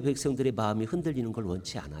하나님의 백성들의 마음이 흔들리는 걸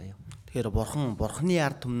원치 않아요. Тэгэхээр бурханы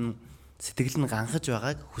ард түмэн сэтгэл нь ганхаж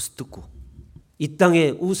байгааг хүсдэггүй. 이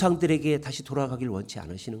땅의 우상들에게 다시 돌아가길 원치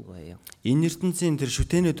않으시는 거예요. Энэ ертөнцийн тэр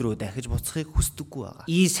шүтэнүүд рүү дахиж буцахыг хүсдэггүй байгаа.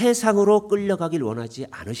 이 세상으로 끌려가길 원하지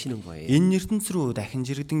않으시는 거예요. Энэ ертөнц рүү дахин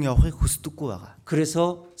жиргдэн явахыг хүсдэггүй байгаа.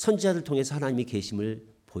 그래서 선지자들 통해서 하나님의 계심을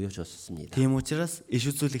보여줬습니다. Тийм учраас иш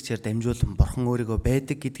үзүүлэгчээр дамжуулан бурхан өөрийгөө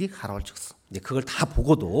байдаг гэдгийг харуулж өгсөн. 근데 그걸 다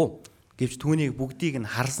보고도 Гэвч түүнийг бүгдийг нь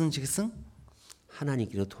харсан ч гэсэн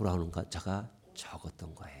하나님께로 돌아오는 자가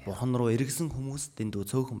적었던 거예요. бурхан руу эргэсэн хүмүүс дэндүү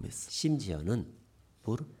цөөхөн байсан. 심지어는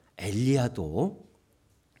엘리야도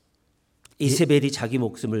이세벨이 자기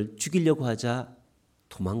목숨을 죽이려고 하자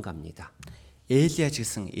도망갑니다. Элия ч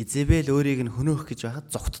гэсэн Изебел өөрийг нь хөнөөх гэж байхад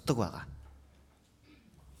зогтдог байгаа.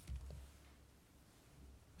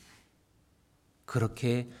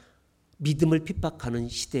 그렇게 믿음을 핍박하는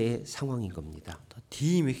시대의 상황인 겁니다.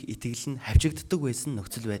 Тийм их итгэл нь хавчигддаг байсан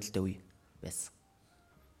нөхцөл байдалтай үе байсан.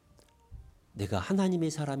 내가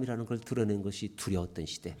하나님의 사람이라는 걸 드러낸 것이 두려웠던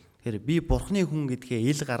시대. Тэгэхээр би бурхны хүн гэдгээ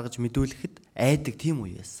ил гаргаж мэдүүлэхэд айдаг тийм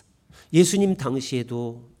үе байсан. 예수님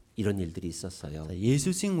당시에도 이런 일들이 있었어요.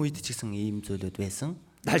 Есүсийн үед ч гэсэн ийм зүйлүүд байсан.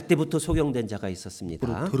 날 때부터 소경된 자가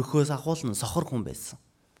있었습니다. Төрхөөс ахуулна сохор хүн байсан.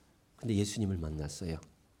 근데 예수님을 만났어요.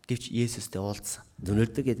 Гэвч Есүстэй уулзсан.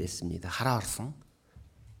 눈을 뜨게 됐습니다. Хараа орсон.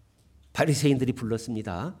 바리새인들이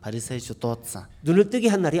불렀습니다. Фарисеучуд дуудсан. 눈을 뜨게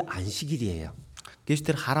한 날이 안식일이에요. Гэвч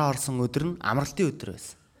тэр хараа орсон өдөр нь амралтын өдөр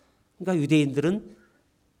байсан. 그러니까 유대인들은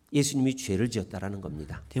예수님이 죄를 지었다라는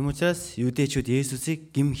겁니다. Тийм учраас юудэчүүд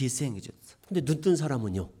Есүсийг гим хийсэн гэж үзсэн. 근데 눈 뜬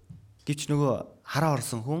사람은요. Гэвч нөгөө хараа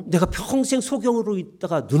орсон хүн 내가 평생 소경으로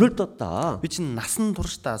있다가 눈을 떴다. би чинь насан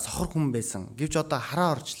туршдаа сохор хүн байсан. Гэвч одоо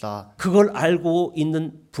хараа орчлоо. 그걸 알고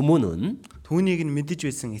있는 부모는 Түүнийг нь мэдэж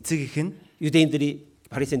байсан эцэг их нь 유대인들이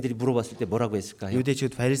바리새인들이 물어봤을 때 뭐라고 했을까요?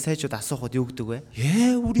 юудэчүүд фарисеучуд асуухад юу гэдэг вэ?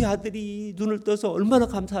 예, 우리 아들이 눈을 떠서 얼마나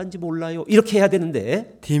감사한지 몰라요. 이렇게 해야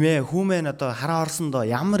되는데 Тийм ээ, хүмэн одоо хараа орсондоо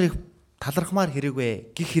ямар их талархмаар хэрэг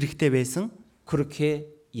вэ гэх хэрэгтэй байсан.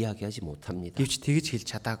 그렇게 이야기하지 못합니다. Гэвч тэгж хэлж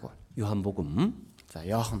чадаагүй. 요한복음 За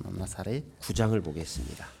Иохан номноос харъя. 9장을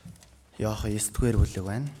보겠습니다. Иохан 9-р бүлэг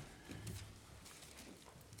байна.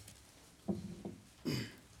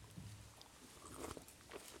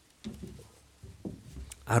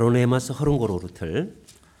 아로네마스 허릉고로 루틀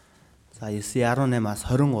За 9:18-аас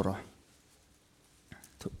 23.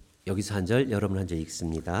 여기서 한 절, 여러분 한 절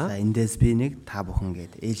읽습니다. За эндээс би нэг та бүхэн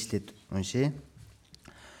гээд ээлжлээд уншия.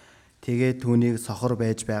 Тэгээ түүнийг сохор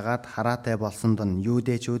байж байгаад хараатай болсонд нь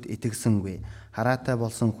юудэчүүд итгэсэнгүй. Хараатай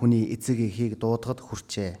болсон хүний эцэг эхийг дуудахад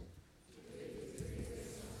хүрчээ.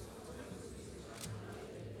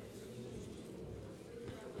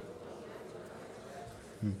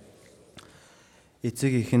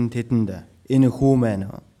 Эцэг их нь тэдэнд энэ хүү маань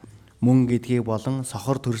мөн гэдгийг болон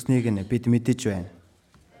сохор төрснийг нь бид мэдэж байна.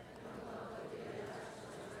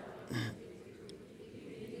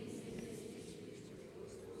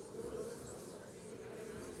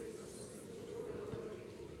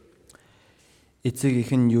 Эцэг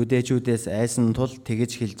их нь юудэчүүдээс айсан тул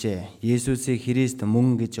тэгж хэлжээ. Есүсийг Христ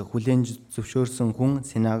мөн гэж хүлээн зөвшөөрсөн хүн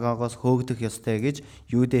синагогоос хөөгдөх ёстой гэж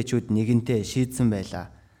юудэчүүд нэгэнтээ шийдсэн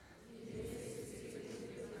байлаа.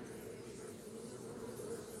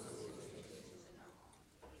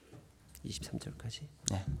 23절까지.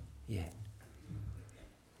 네. 예.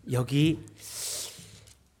 여기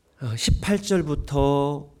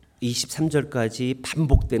 18절부터 23절까지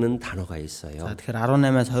반복되는 단어가 있어요. За тэгэхээр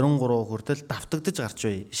 18-аас 23 хүртэл давтагдаж гарч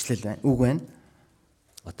буй ишлэл байна. Үг байна.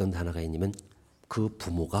 어떤 단어가 있냐면 그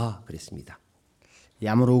부모가 그랬습니다.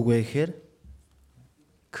 Ямар үг вэ гэхээр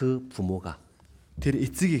그 부모가 тэр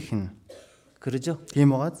эцэг их нь 그러죠?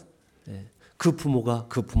 тийм байгааз. 예. 그 부모가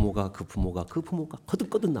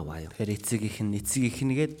거듭거듭 나와요. Тэгэхээр эцэг их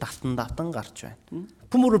нэгээд давтан гарч байна.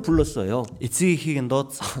 부모를 불렀어요. Эцэг ихийг нь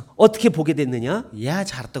дуудсан. 어떻게 보게 됐느냐?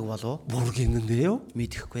 Яаж хардаг болов? 모르겠는데요.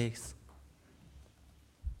 Мэдэхгүй гэсэн.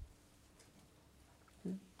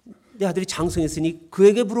 내 아들이 장성했으니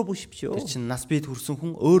그에게 물어보십시오. Тэр чинь нас бий төрсөн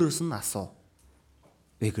хүн өөрөөс нь асуу.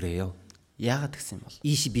 왜 그래요? Яагаад гэсэн юм бол?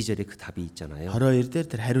 22절에 그 답이 있잖아요. 22 дээр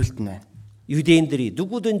тэр хариулт нь байна. 유대인들이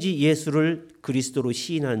누구든지 예수를 그리스도로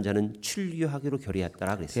시인하는 자는 출교하기로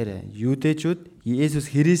결의했다라 그랬어요. Тэгэхээр юудэчүүд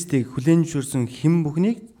Есүс Христийг хүлээн зөвшөөрсөн хэн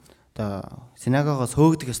бүхнийг одоо синагогоос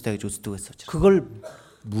хөөгдөх ёстой гэж үздэг байсан учраас. 그걸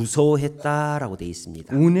무서워했다라고 돼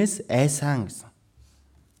있습니다. Үүнээс айсан гэсэн.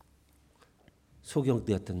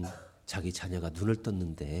 소경되었던 자기 자녀가 눈을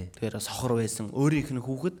떴는데 Тэгэхээр сохор байсан өөрийнх нь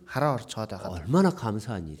хүүхэд хараа орчоод байгаад 얼마나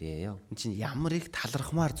감사한 일이에요. энэ чинь ямар их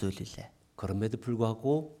талархмаар зүйл илээ. 그럼에도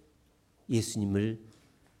불구하고 예수님을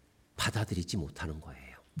받아들이지 못하는 거예요.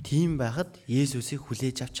 Тийм байхад Есүсийг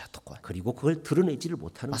хүлээж авч чадахгүй. 그리고 그걸 드러내지를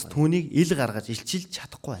못하는 Бас 거예요. түүнийг ил гаргаж илчилж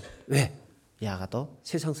чадахгүй байна. 왜? Яагаад вэ?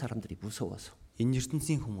 세상 사람들이 무서워서. Энэ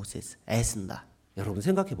ертөнцийн хүмүүсээс айсандаа. 여러분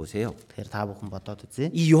생각해 보세요. Тэгэхээр та бүхэн бодоод үзье.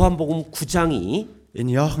 이 요한복음 9장이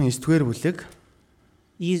Энэ Иохан 9-р бүлэг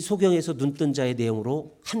이 소경에서 눈뜬 자의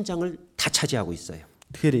내용으로 한 장을 다 차지하고 있어요.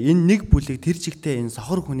 тэгэхээр энэ нэг бүлэг тэр чигтээ энэ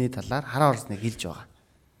сохор хүний талаар хараа орсныг хэлж байгаа.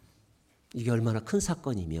 이게 얼마나 큰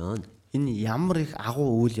사건이면 Энэ ямар их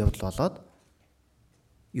агуу үйл явдал болоод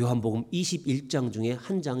요한복음 21장 중에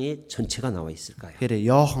한 장에 전체가 나와 있을까요? тэгэхээр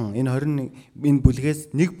Иохан энэ 21 энэ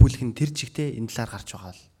бүлгээс нэг бүлэг нь тэр чигтээ энэ талаар гарч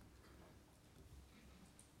байгаа л.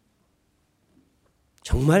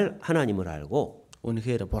 정말 하나님을 알고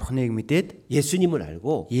Үнэхээр Бурхныг мэдээд 예수님을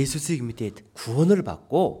알고 Есүсийг мэдээд 구원을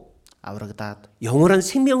받고 аврагдаад 영원한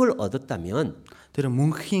생명을 얻었다면 тэр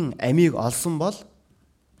мөнхийн амийг олсон бол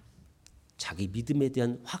자기 믿음에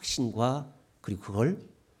대한 확신과 그리고 그걸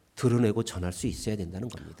드러내고 전할 수 있어야 된다는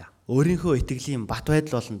겁니다. өөрийнхөө итгэлийн бат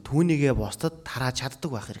байдал болон түүнийгээ бусдад тарааж чаддаг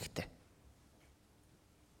байх хэрэгтэй.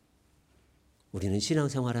 우리는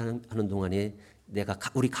신앙생활하는 동안에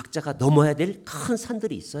우리 각자가 넘어야 될 큰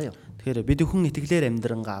산들이 있어요. Тэгэхээр бид хүн итгэлээр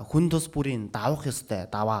амьдрангаа хүн тус бүрийн давах ёстой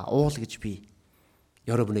даваа уул гэж би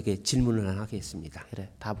여러분에게 질문을 하나 하겠습니다.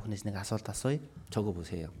 тэгэхээр та бүхнээс нэг асуулт асууя. 적어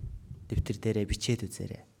보세요. Дэвтэр дээрээ бичээд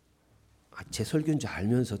үзээрэй. 제 설교인 줄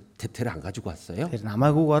알면서 дэвтэр을 안 가지고 왔어요? Тэгэхээр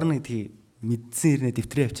намайг үг орно гэдгийг мэдсэн ирнэ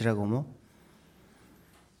дэвтрээ авчираагүй юм уу?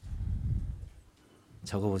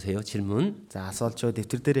 적어보세요. 질문. За асуултчуу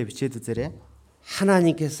дэвтэр дээрээ бичээд үзээрэй.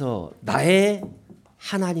 하나님께서 나의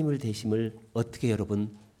하나님을 되심을 어떻게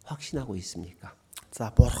여러분 확신하고 있습니까? За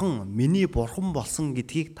бурхан миний бурхан болсон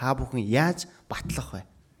гэдгийг та бүхэн яаж батлах вэ?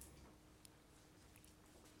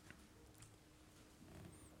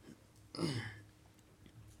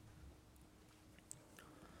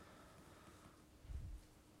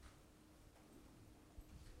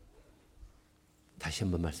 다시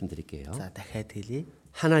한번 말씀드릴게요. За дахиад хэлье.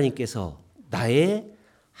 하나님께서 나의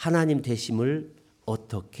하나님 되심을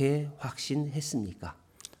어떻게 확신했습니까?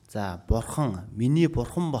 За бурхан миний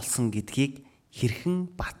бурхан болсон гэдгийг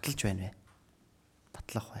хэрхэн баталж байна вэ?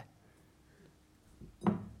 Батлах вэ?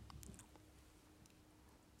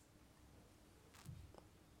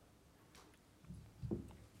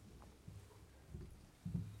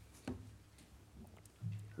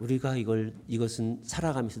 우리가 이것은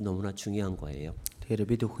살아가면서 너무나 중요한 거예요. Тэгэхээр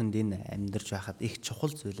бид бүхэнд энэ амьдрж байхад их чухал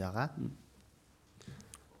зүйл байгаа.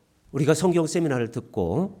 우리가 성경 세미나를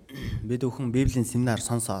듣고 Бид бүхэн Библийн семинар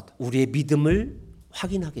сонсоод 우리의 믿음을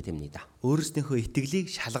확인하게 됩니다. өөрсдийнхөө итгэлийг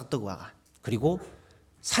шалгадаг байгаа. 그리고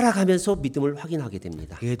살아가면서 믿음을 확인하게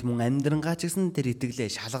됩니다. Тэгээд мөн амьдрангаа ч гэсэн тэр итгэлээ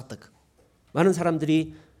шалгадаг. 많은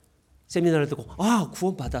사람들이 세미나를 듣고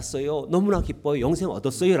구원 받았어요. 너무나 기뻐요. 영생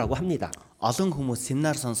얻었어요라고 합니다. Олон хүмүүс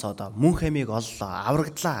семинар сонсоод мөн хэмийг оллоо,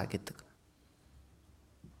 аврагдлаа гэдэг.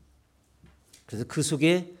 그래서 그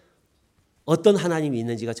속에 어떤 하나님이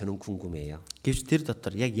있는지가 저는 궁금해요. Гэвч тэр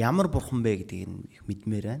дотор яг ямар бурхан бэ гэдгийг их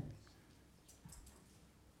мэдмээр байна.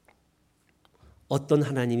 어떤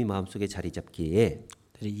하나님이 마음속에 자리 잡기에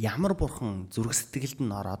Тэр ямар бурхан зүрх сэтгэлд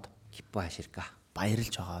нь ороод 기뻐하실까?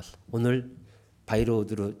 баярлж байгаа бол 오늘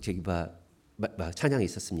바이로드로 찬양이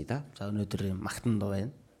있었습니다. за өнөөдөр магтан дуу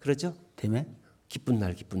байна. 그렇죠? Тийм ээ? 기쁜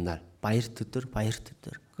날, 기쁜 날. Баярт өдөр, баярт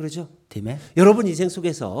өдөр. 그렇죠? Тийм ээ? 여러분 인생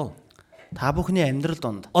속에서 Та бүхний амьдрал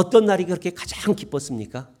донд 어떤 날이 그렇게 가장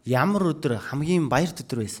기뻤습니까? ямар өдөр хамгийн баярт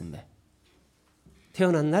өдөр байсан бэ?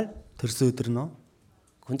 태어난 날? Төрсөн өдөр нөө?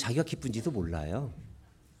 그건 자기가 기쁜지도 몰라요.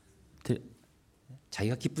 Тэр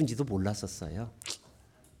자기가 기쁜지도 몰랐었어요.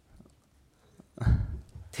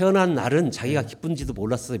 태어난 날은 자기가 기쁜지도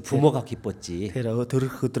몰랐어요. 부모가 기뻤지. тэр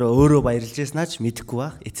төрөх өдрөө өөрөө баярлж яснаа ч мэдэхгүй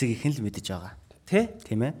баг. Эцэг ихэн л мэдэж байгаа. 돼?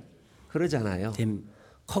 Тийм ээ? 그러잖아요. Тийм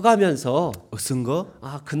커가면서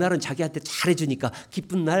өсөнгөө 그날은 자기한테 잘해주니까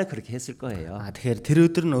기쁜 날 그렇게 했을 거예요. тэгэхээр тэр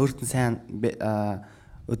өдөр нь өөрт нь сайн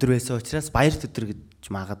өдөр байсан учраас баярт өдөр гэж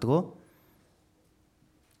магадгүй.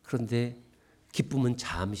 그런데 기쁨은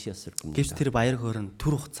잠시였을 Гэвч 겁니다. тэр баяр хөөрн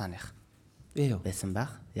түр хугацааных 왜요? байсан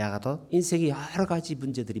байх. Яагаад вэ? 인생에 여러 가지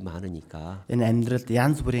문제들이 많으니까 Энэ амьдралд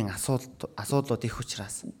янз бүрийн асуудлууд их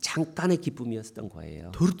учраас 잠깐의 기쁨이었던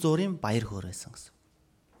거예요. төр зургийн баяр хөөр байсан гэсэн.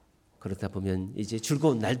 그러다 보면 이제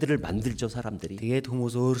즐거운 날들을 만들죠 사람들이. Тэгээд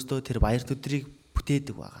хүмүүс өөрсдөө тэр баярт өдрийг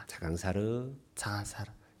бүтээдэг байгаа. 자강사르, Цагаан сар,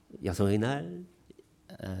 여성의 날,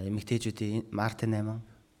 эмэгтэйчүүдийн Мартин 8,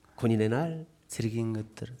 군인의 날, цэргийн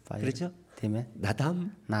өдөр баяр. 그렇죠? Тийм ээ?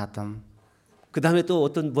 나담. Наадам. 그 다음에 또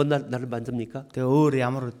어떤 뭔 날을 만듭니까? Тэгээ өөр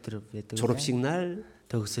ямар өдөр байдаг вэ? 졸업식 날.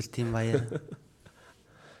 Төгсөлтийн баяр.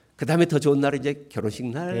 그 다음에 더 좋은 날은 이제 결혼식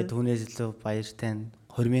날. Тэгээд түүнээс илүү баяртай нь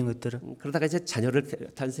хормын өдөр. 그러다가 이제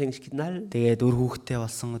자녀를 탄생시킨 날. Тэгээд өр хүүхэдтэй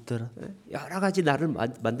болсон өдөр. 여러 가지 날을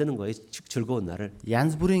만드는 거예요. 즐거운 날을.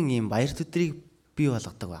 Янз бүрийн ийм баярт өдрийг бий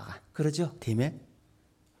болгодог байгаа. 그러죠? Тийм ээ?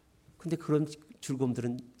 근데 그런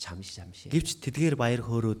즐거움들은 잠시예요. Гэвч тэдгээр баяр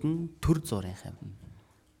хөөрүүд нь төр зургийнх юм.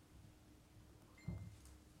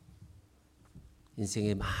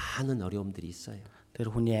 인생에 많은 어려움들이 있어요.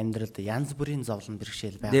 Тэр хүний амьдралд янз бүрийн зовлон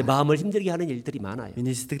бэрхшээл 내 байгаа. 마음을 힘들게 하는 일들이 많아요.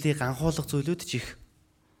 Миний сэтгэлийг ганхуулах зүйлүүд ч их.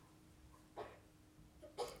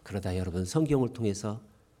 그러다 여러분 성경을 통해서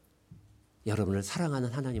여러분을 사랑하는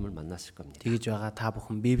하나님을 만났을 겁니다. Тэгж байгаа та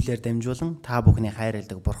бүхэн Библиэр дамжуулан та бүхний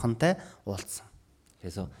хайрладаг бурхантай уулзсан.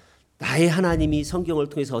 그래서 나의 하나님이 성경을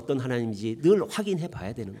통해서 어떤 하나님인지 늘 확인해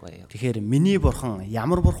봐야 되는 거예요. Тэгэхээр миний бурхан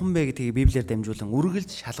ямар бурхан бэ гэдгийг Библиэр дамжуулан үргэлж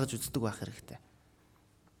шалгаж үздэг байх хэрэгтэй.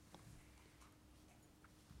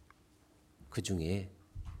 그 중에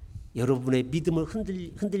여러분의 믿음을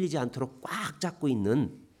흔들리지 않도록 꽉 잡고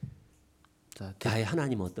있는 За 나의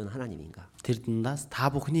하나님은 어떤 하나님인가? тэр дундаас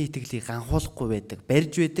та бүхний итгэлийг ганхуулахгүй байдаг,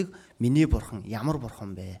 барьж байдаг миний бурхан ямар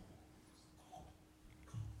бурхан бэ?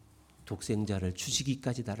 독생자를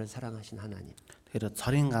주시기까지 나를 사랑하신 하나님. Тэгэхээр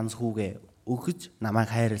цорын ганц хүүгээ өгөж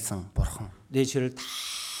намайг хайрлсан бурхан. 내 죄를 다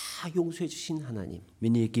용서해 주신 하나님.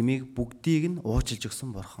 Миний гмийг бүгдийг нь уучлж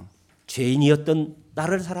өгсөн бурхан. 죄인이었던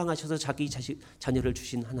나를 사랑하셔서 자기 자녀를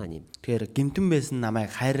주신 하나님. Тэгэхээр гэмтэн байсан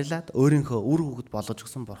намайг хайрлаад өөрийнхөө үр хүүхэд болгож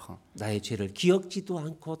өгсөн бурхан. 나의 죄를 기억지도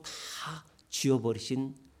않고 다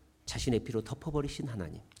지워버리신 자신의 피로 덮어버리신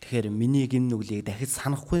하나님. Тэгэхээр миний гим нүглийг дахиж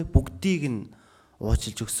санахгүй бүгдийг нь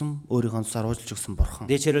уучлж өгсөн, өөрийнхөө цусаар уучлж өгсөн бурхан.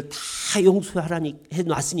 내 죄를 다 용서하라니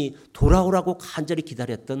해놨으니 돌아오라고 간절히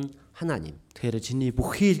기다렸던 하나님. Тэгэхээр чиний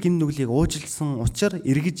бүхий л гим нүглийг уучлсан учраас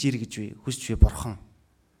эргэж хүсч буй бурхан.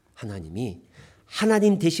 하나님이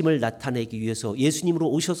하나님 되심을 나타내기 위해서 예수님으로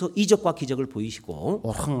오셔서 이적과 기적을 보이시고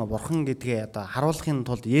бурхан гэдгээ одоо харуулахын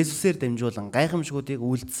тулд Есүсээр дамжуулан гайхамшгуудыг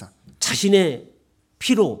үйлдсэн. 자신의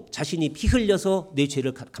피로 자신이 피 흘려서 내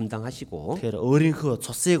죄를 감당하시고 Тэгэхээр өөрийнхөө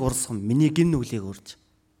цусыг урсган миний гим нүглийг өрж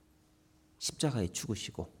십자가에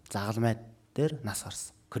죽으시고 загалмай дээр нас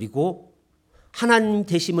орсон. 그리고 하나님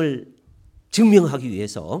되심을 증명하기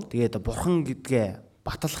위해서 Тэгээд бурхан гэдгээ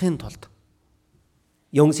батлахын тулд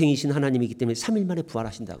영생이신 하나님이기 때문에 3일 만에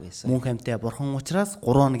부활하신다고 했어요. мөнх амьтаа бурхан учраас 3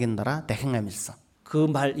 хоногийн дараа дахин амьлсан. 그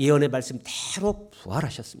말 예언의 말씀대로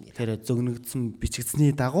부활하셨습니다. Тэр зөвнөгдсөн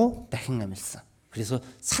бичигдсэний дагуу дахин амьлсан. 그래서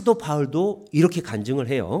사도 바울도 이렇게 간증을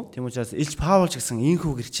해요. Тийм учраас Илч Паул ч гэсэн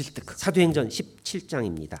ийхүү гэрчилдэг. 사도행전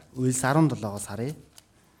 17장입니다. Үйлс 17-оос харъя.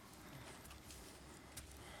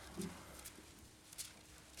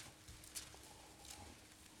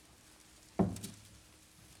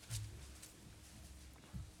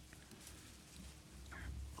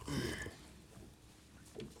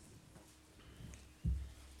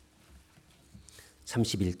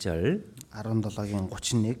 (31절) 17-гийн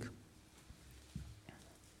 31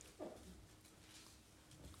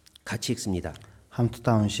 같이 읽습니다.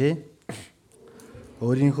 хамтдаа уншия.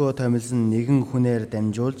 Өөрийнхөө томилсон нэгэн хүнээр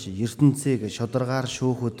дамжуулж ертөнцийг шударгаар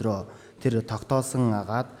шүүх өдрөө тэр тогтоосон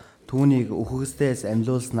агаад түүнийг үхэгсдээс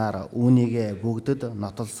амьлуулснаар үүнийгээ бүгдэд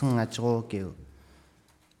нотолсон ажгуу гэв.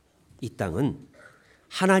 이 땅은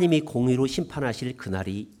하나님이 공의로 심판하실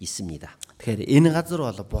그날이 있습니다. Тэгэхээр энэ газар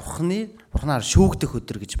бол бурхнаар шүүгдэх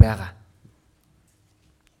өдөр гэж байгаа.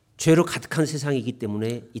 죄로 가득한 세상이기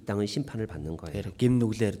때문에 이 땅은 심판을 받는 거예요. Тэгэхээр гим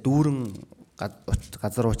нүглэр дүүрэн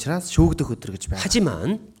газар учраас шүүгдэх өдөр гэж байгаа.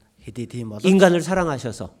 하지만 Хэдий тийм бол 인간을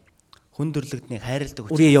사랑하셔서 хүндрэлтнийг хайрладаг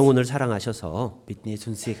учраас 우리의 영혼을 사랑하셔서 бидний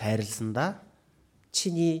сүнсийг хайрласандаа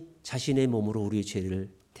친히 자신의 몸으로 우리의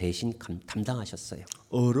죄를 대신 담당하셨어요.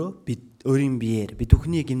 өөрийн биеэр бид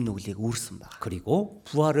бүхний гим нүглийг үүрсэн байна. 그리고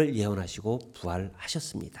부활을 예언하시고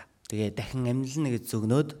부활하셨습니다. Тэгээ дахин амьлна гэж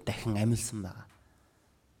зөвгнөөд дахин амьлсан байна.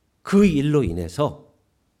 그 일로 인해서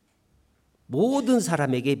모든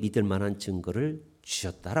사람에게 믿을 만한 증거를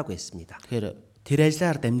주셨다라고 했습니다. Тэгэхээр тэр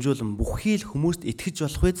ажлаар дамжуулан бүхий л хүмүүст итгэж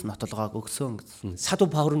болох үз нотолгоог өгсөн гэсэн. 사도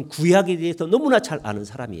바울은 구약에 대해서 너무나 잘 아는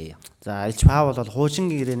사람이에요. За Илч Паул бол хуучин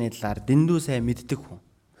гэрээний талаар дэндүү сайн мэддэг хүн.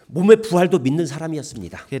 몸의 부활도 믿는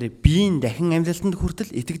사람이었습니다. Тэгэхээр биеийн дахин амьлалтанд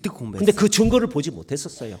хүртэл итгэдэг хүн 근데 байсан. 그 증거를 보지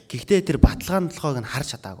못했었어요. Гэхдээ тэр баталгааны толгойг нь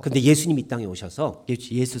харж чадаагүй. 근데 예수님 이 땅에 오셔서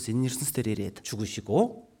Гэвч Есүс энэ ертөнцийн дээр ирээд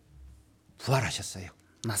죽으시고 부활하셨어요.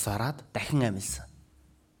 нас ороод дахин амьлсан.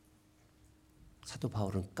 사도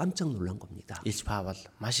바울은 깜짝 놀란 겁니다. Илч Паул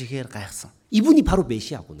маш ихээр гайхсан. 이분이 바로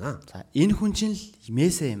메시아구나. За энэ хүн чинь л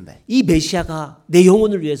Месиа юм байна. 이 메시아가 내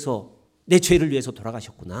영혼을 위해서 내 죄를 위해서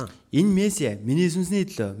돌아가셨구나. Энэ Месиа миний сүнсний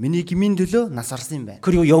төлөө, миний гмийн төлөө нас орсон юм байна.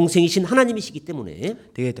 그리고 영생이신 하나님이시기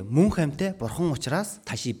때문에 Тэгээд мөнх амьтаа бурхан учраас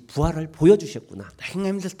다시 부활을 보여주셨구나. дахин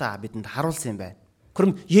амьлалтаа бидэнд харуулсан юм байна.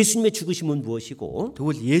 그럼 예수님의 죽으심은 무엇이고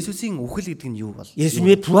Тэгвэл Есүсийн үхэл гэдэг нь юу бол?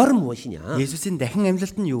 예수님의 부활은 무엇이냐? Есүсийн дахин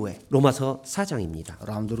амьлалт нь юу вэ? 로마서 4장입니다.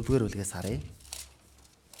 Ром 4-р бүлгээс харъя.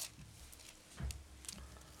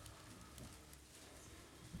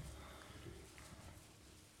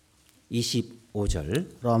 25절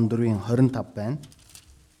Ром 4-ийн 25 байна.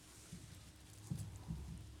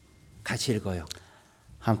 같이 읽어요.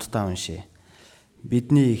 Хамтдаа уншия.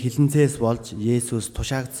 Бидний хилэнцээс болж Есүс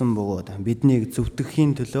тушаагдсан бөгөөд биднийг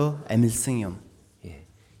зөвтгөхийн төлөө амьлсан юм.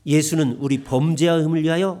 예수는 우리 범죄함을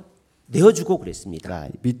위하여 내어주고 그랬습니다. За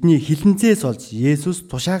бидний хилэнцээс болж Есүс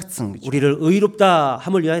тушаагдсан гэж. 우리를 의롭다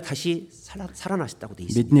함을 위하여 다시 살아나셨다고 돼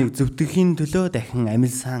있습니다. Биднийг зөвтгөхийн төлөө дахин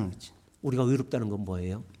амьлсан гэж. 우리가 의롭다는 건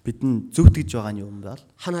뭐예요? Бидэн зөвтгөж байгаа нь юу юм бол?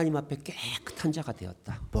 하나님 앞에 깨끗한 자가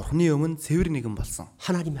되었다. Бурхны өмнө цэвэр нэгэн болсон.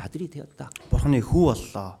 하나님의 아들이 되었다. Бурхны хүү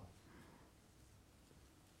боллоо.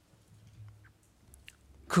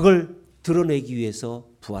 그걸 드러내기 위해서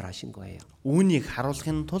부활하신 거예요. Үүнийг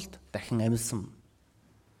харуулахын тулд дахин амьлсан.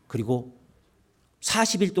 그리고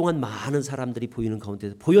 40일 동안 많은 사람들이 보이는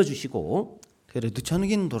가운데서 보여주시고 Тэгэхээр 40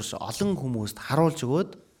 хоногийн турш олон хүмүүст харуулж өгөөд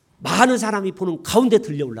많은 사람이 보는 가운데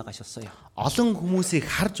들려 올라가셨어요. олон хүмүүсийг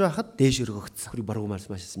харж байхад дээш өргөгдсөн. 그리고 뭐라고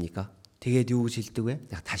말씀하셨습니까? Тэгээд юу гэж хэлдэг вэ?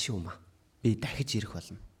 내가 다시 오마. Би дахиж ирэх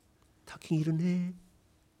болно. 타킹 이르네.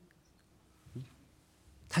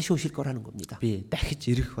 다시 오실 거라는 겁니다. Би дахиж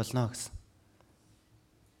ирэх болно гэсэн.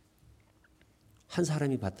 한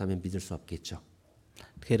사람이 봤다면 믿을 수 없겠죠.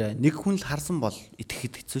 Тэгэхээр нэг хүн л харсан бол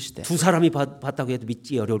итгэхэд хэцүү шүү дээ. 두 사람이 봤다고 해도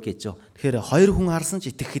믿기 어려웠겠죠. Тэгэхээр хоёр хүн харсан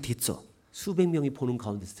ч итгэхэд хэцүү. 수백 명이 보는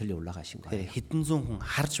가운데서 들려 올라가신 거예요. Тэгэхээр хэдэн зуун хүн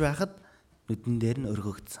харж байхад нүдэн дээр нь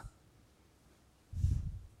өргөгдсөн.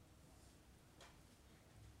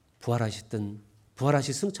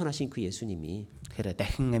 부활하시 승천하신 그 예수님이 Тэгэхээр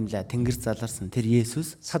дахин амьлаа тэнгэр заларсан тэр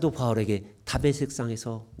Есүс 사도 바울에게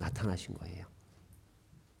다메섹상에서 나타나신 거예요.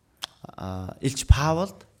 Илч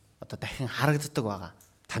Паулд одоо дахин харагддаг байгаа.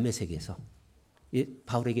 다메섹에서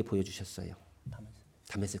바울에게 보여주셨어요.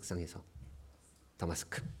 다메섹상에서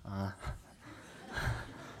다마스크.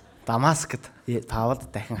 Дамаскт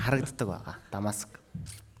Паулд дахин харагддаг байгаа. Дамаск.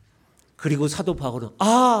 그리고 사도 바울은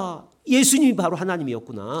예수님이 바로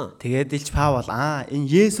하나님이었구나. Тэгээд Илч Паул энэ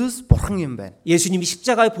Есүс бурхан юм байна. 예수님이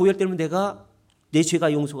십자가에 보혈 때문에 내가 내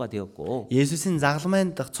죄가 용서가 되었고 Есүсийн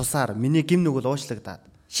загалмайн дах цусаар миний гим нүгэл уучлагдаад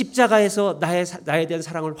십자가에서 나에 대한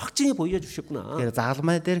사랑을 확증히 보여주셨구나. тэгээд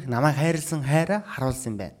загалмай дээр намайг хайрлсан хайраа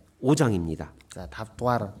харуулсан байна. 5장입니다. За 5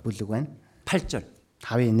 дугаар бүлэг байна. 8절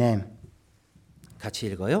 5:8 같이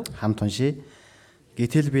읽어요. хамт уншия.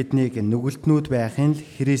 Гэтэл биднийг нүгэлтнүүд байхын л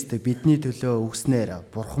Христ бидний төлөө өгснээр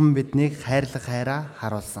бурхан биднийг хайрлах хайраа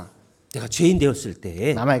харуулсан. 내가 죄인 되었을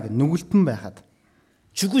때 Намайг нүгэлтэн байхад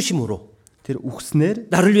죽으심으로 тэр өгснээр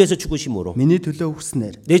나를 위해서 죽으심으로 миний төлөө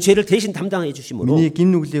өгснээр 내 죄를 대신 담당해 주심으로 миний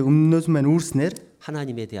гин нүглийг өмнөөс мань үүрснээр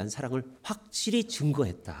하나님에 대한 사랑을 확실히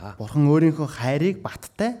증거했다. бурхан өөрийнхөө хайрыг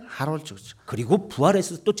баттай харуулж өгч. 그리고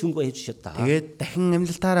부활해서 또 증거해 주셨다. Тэгээд дахин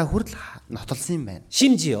амьлалтаараа хүртэл нотолсон юм байна.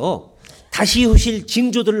 심지어 다시 오실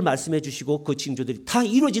징조들을 말씀해 주시고 그 징조들이 다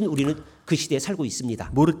이루어진 우리는 그 시대에 살고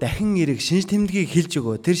있습니다. Бүр дахин ирэх шинж тэмдгийг хэлж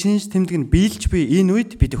өгөө. Тэр шинж тэмдэг нь биелж буй энэ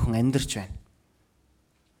үед бид өхөн амьдарч байна.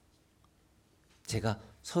 제가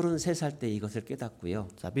 33살 때 이것을 깨닫고요.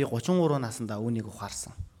 За би 33 наснда үүнийг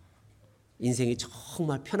ухаарсан. 인생이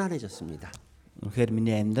정말 편안해졌습니다. Үнэхээр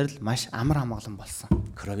миний амьдрал маш амар амгалан болсон.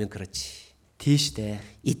 그러면 그렇지. Тийштэй.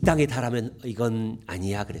 이 땅에 달하면 이건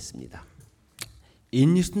아니야 그랬습니다.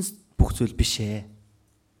 Энэ ертөнцид бүх зүйл биш ээ.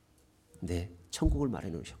 네, 천국을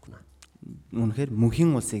마련해 놓으셨구나. Үнэхээр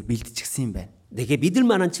мөнхийн улсыг бэлдчихсэн юм байна. 내게 믿을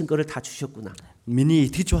만한 증거를 다 주셨구나. Миний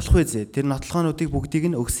итгэж болох үе тэр нотлохоонуудыг бүгдийг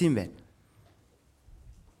нь өгсөн юм байна.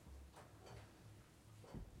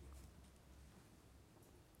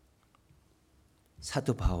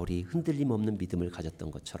 사도 바울이 흔들림 없는 믿음을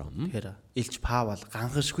가졌던 것처럼 Тэгэхээр Илч Паул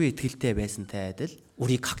ганхашгүй итгэлтэй байсантай адил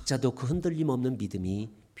우리 각자도 그 흔들림 없는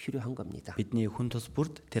믿음이 필요한 겁니다. бидний хүн тус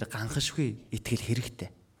бүрд тэр ганхашгүй итгэл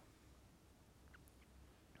хэрэгтэй.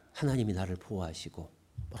 하나님이 나를 보호하시고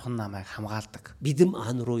Бурхан намайг хамгаалдаг. 믿음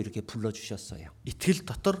안으로 이렇게 불러주셨어요. Итгэл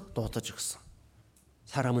дотор дуудаж өгсөн.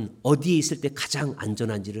 사람은 어디에 있을 때 가장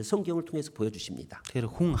안전한지를 성경을 통해서 보여주십니다. Тэр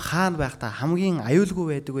хүн хаана байхдаа хамгийн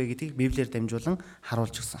аюулгүй байдаг вэ гэдгийг Библиэр дамжуулан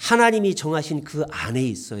харуулж өгсөн. 하나님이 정하신 그 안에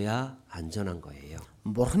있어야 안전한 거예요.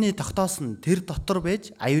 Бурханы тогтоосон тэр дотор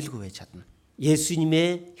байж аюулгүй байж чадна.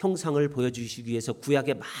 예수님의 형상을 보여주시기 위해서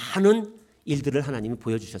구약의 많은 일들을 하나님이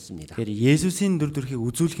보여주셨습니다. Тэгэхээр Есүсийн дүр төрхийг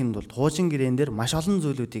үзүүлэхэд бол туужин гэрээн дээр маш олон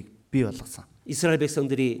зүйлүүдийг бий болгосон. 이스라엘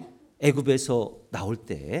백성들이 애굽에서 나올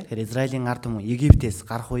때 Тэгэхээр Израилийн ард түмэн Египтээс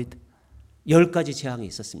гарах үед 10가지 재앙이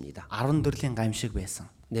있었습니다. 10 төрлийн гамшиг байсан.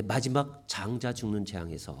 근데 마지막 장자 죽는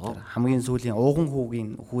재앙에서 хамгийн сүүлийн ууган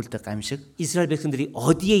хүүгийн хүлдэг гамшиг 이스라엘 백성들이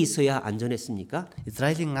어디에 있어야 안전했습니까?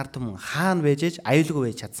 Израилийн ард түмэн хаана байж аюулгүй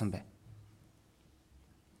байж чадсан бэ?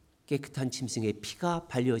 깨끗한 짐승의 피가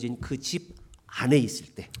발려진 그 집 안에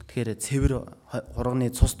있을 때. Тэгэхээр цэвэр хурганы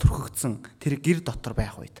цус түрхэгдсэн тэр гэр дотор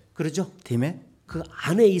байх үед. 그렇죠? Тийм ээ? 그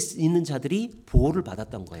안에 있는 자들이 보호를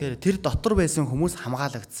받았던 거예요. Тэгэхээр тэр дотор байсан хүмүүс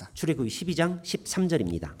хамгаалагдсан. 출애굽기 12장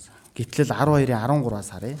 13절입니다. Гэтэл 12-ийн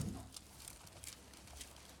 13-аас харъя.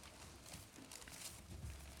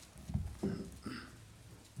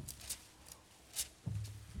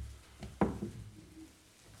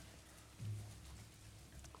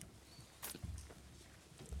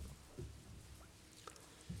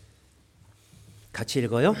 같이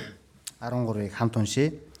읽어요. 13-ыг хамт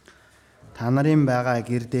уншия. Та нарын байгаа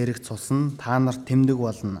гэр дээрх цус нь та нарт тэмдэг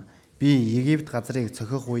болно. Би Египт газрыг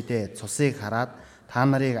цохих үедээ цусыг хараад та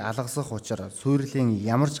нарыг алгасах учраа сүрлийн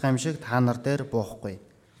ямар ч гамшиг та нар дээр буухгүй.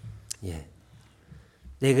 예.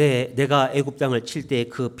 내가 애굽 땅을 칠 때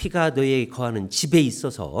그 피가 너희에게 거하는 집에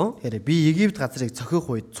있어서 Тэгэхээр би Египт газрыг цохих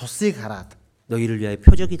үед цусыг хараад 너희를 위하여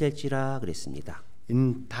표적이 될지라 그랬습니다.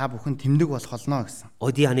 энэ та бүхэн тэмдэг болох болно гэсэн.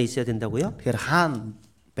 어디 안에 있어야 된다고요? Тэгэхээр хаана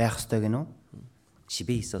байх ёстой гэнэ үү?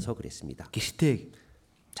 집에 있어서 그랬습니다. Гэртээ.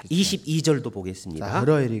 22절도 За 보겠습니다.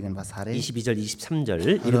 22-ыг нь бас харъя. 22절,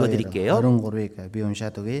 23절 읽어드릴게요. 23-ыг би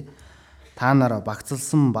уншаад өгье. Та нар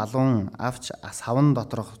багцлсан балуун авч савн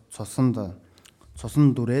доторх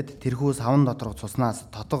цусан дүрээд тэрхүү савн доторх цуснаас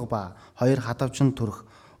тотго ба 2 хатавчин төрөх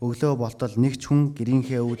өглөө болтол нэг ч хүн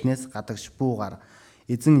гэрийнхээ үүднээс гадагш буугаар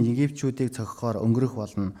эзэн египчүүдийг цогхоор өнгөрөх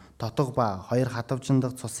болно. Тотго ба 2 хатавчин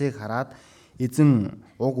дахь цусыг хараад эзэн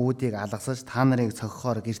уг үүдийг алгасаж та нарыг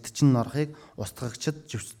цогхоор гэрт чинь орохыг устгагчд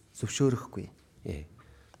зөвшөөрөхгүй. 예.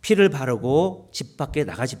 피를 바르고 집 밖에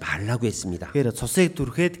나가지 말라고 했습니다. Тэгэхээр цусыг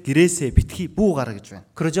дүрхээд гэрээсээ битгий буугаар гэж байна.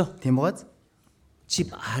 그러죠? Тийм бааз? 집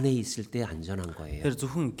안에 있을 때 안전한 거예요. Тэгэхээр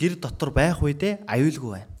зөвхөн гэр дотор байх үедээ аюулгүй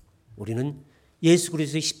байна. 우리는 예수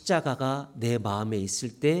그리스도의 십자가가 내 마음에 있을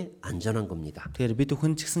때 안전한 겁니다. Тэгэхээр бид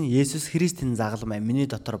бүхэн ч гэсэн Есүс Христийн загалмай миний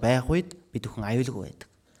дотор байх үед бид бүхэн аюулгүй байдаг.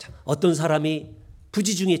 자, 어떤 사람이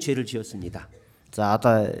부지중에 죄를 지었습니다. За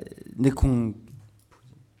одоо нэг хүн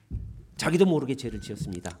자기도 모르게 죄를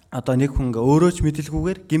지었습니다. нэг хүн өөрөө ч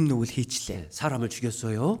мэдэлгүйгээр гим нүгэл хийчлээ. 사람을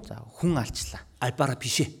죽였어요. За хүн алчлаа. 알바라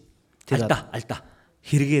비시. тэр 알다.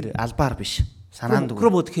 хэрэгээр албаар биш. санаанд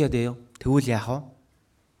그럼 어떻게 해야 돼요? тэгвэл яах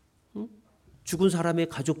вэ? 죽은 사람의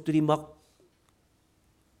가족들이 막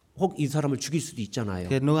혹 이 사람을 죽일 수도 있잖아요.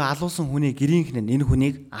 Тэгэхээр нөгөө алуусан хүний гэрийнх нь энэ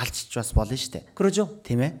хүнийг алчж бас болно штэ. 그러죠?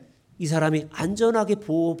 Тийм ээ. 이 사람이 안전하게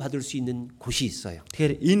보호받을 수 있는 곳이 있어요.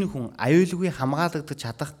 Тэгэхээр энэ хүн аюулгүй хамгаалагдаж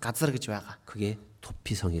чадах газар гэж байгаа. 그게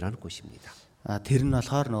도피성이라는 곳입니다. Тэр нь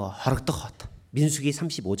болохоор нөгөө хорогдох хот. 민수기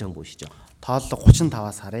 35장 보시죠. тооллого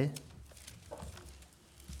 35-аас харъя.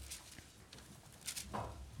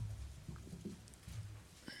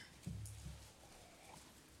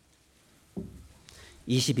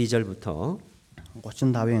 22절부터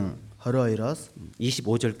 35-ын 22-оос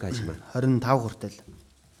 25절까지만 25 хүртэл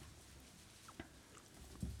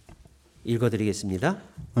읽어드리겠습니다.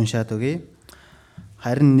 уншаад өгье.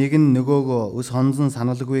 Харин нэг нь нөгөөгөө өс хонзон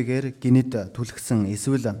саналгүйгээр гинэд түлхсэн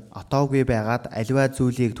эсвэл отоогүй байгаад аливаа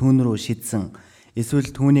зүйлийг түүн рүү шидсэн эсвэл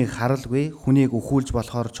түүнийг харалгүй хүнийг өхүүлж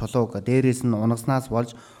болохоор чулууг дээрээс нь унаснаас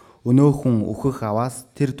болж өнөөхөн өөхөх аваас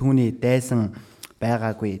тэр түүний дайсан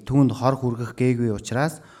байгаагүй түүнд хор хүргэх гээгүй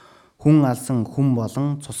учраас хүн алсан хүн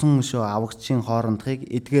болон цусан өшөө авагчийн хоорондхыг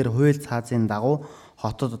эдгээр хууль цаазын дагуу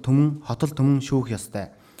хотол түмэн шүүх ёстой.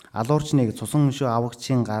 Алуурчныг цусан өшөө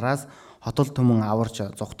авагчийн гараас хотол түмэн аварч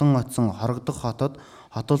зүхтэн очсон хорогдох хотод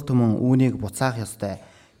хотол түмэн үүнийг буцаах ёстой.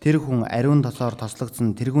 Тэр хүн ариун тосоор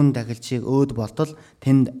тослогдсон тэргүүн дахилчийг өөд болтол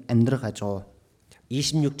тэнд амьдрах ажуу.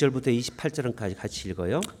 26절부터 28절까지 같이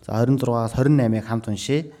읽어요. За 26-аас 28-ыг хамт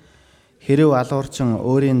уншъя. Хэрэв алуурчин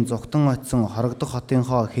өөрийн зүхтэн очсон хорогдох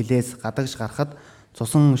хотынхоо хилээс гадагш гарахад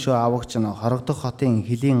цусан өшөө авагч нь хорогдох хотын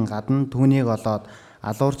хилийн гадна түүнийг олоод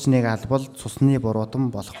алуурчныг албал цусны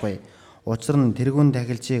буруутан болохгүй. Учир нь тэргүүн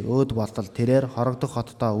дахилчийг өөд болтол тэрээр хорогдох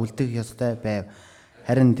хотдоо үлдэх ёстой байв.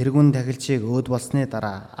 Харин тэргүүн дахилчийг өөд болсны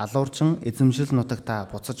дараа алуурчин эзэмшил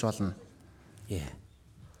нутагтаа буцаж болно. 예.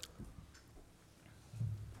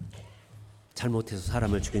 잘못해서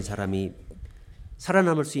사람을 죽인 사람이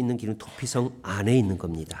살아남을 수 있는 길은 도피성 안에 있는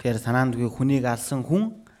겁니다. Тэгэхээр санаандгүй хүнийг алсан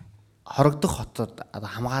хүн хорогдох хотод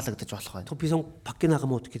хамгаалагдаж болох байна. 도피성 밖에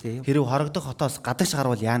나가면 어떻게 돼요? Хэрэг хорогдох хотоос гадагш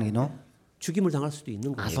гарвал яана гинөө? 죽임을 당할 수도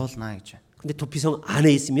있는 거예요. Алуулнаа гэж байна. 근데 도피성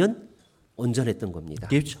안에 있으면 온전했던 겁니다.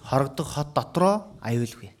 Гэвч хорогдох хот дотроо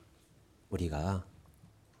аюулгүй. 우리가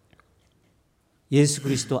예수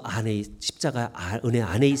그리스도 안에 십자가 은혜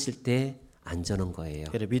안에 있을 때 안전한 거예요.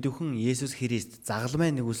 Тэгэхээр бид бүхэн Есүс Христ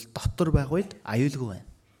загалмай нэгүсэл дотор байх үед аюулгүй байна.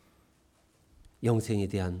 영생에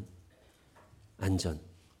대한 안전,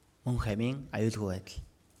 Мөн хамын аюулгүй байдал.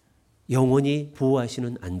 영원히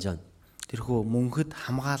보호하시는 안전, Тэрхүү мөнхөд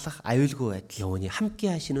хамгаалах аюулгүй байдал. 영원히 함께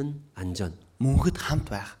하시는 안전, Мөнхөд хамт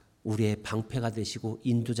байх. 우리의 방패가 되시고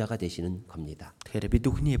인도자가 되시는 겁니다. Тэгэхээр бид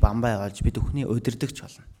бүхний бамбай болж бид бүхний удирдагч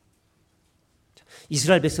болно.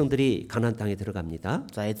 이스라엘 백성들이 가나안 땅에 들어갑니다.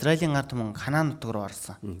 За Израилийн ард түмэн Ханаан нутаг руу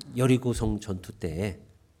орсон. 여리고성 전투 때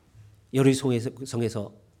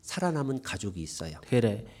여리고성에서 살아남은 가족이 있어요.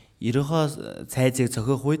 Тэгэхээр ерөөхөө цайзыг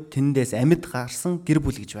цохих үед тэндээс амьд гарсан гэр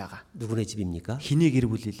бүл гэж байгаа. 누구네 집입니까? Хиний гэр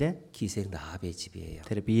бүл илээ? 기생 라합의 집이에요.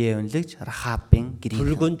 Тэр биеэ үнэлэгч Рахабын гэр.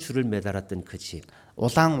 붉은 줄을 매달았던 그 집.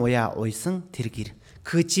 Улаан уяа уйсан тэр гэр.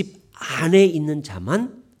 그 집 안에 있는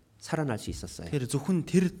자만 살아날 수 있었어요. Тэр зөвхөн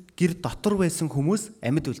тэр гэр дотор байсан хүмүүс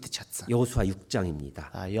амьд үлдэж чадсан. 여호수아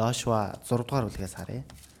 6장입니다. Йошуа 6 дугаар бүлгээс харъя.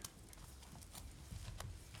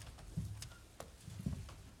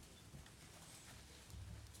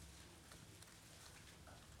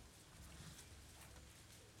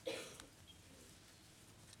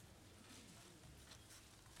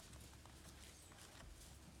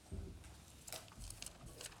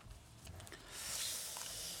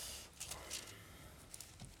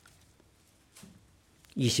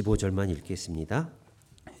 (25절만) 읽겠습니다.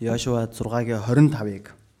 Йошуа 6-гийн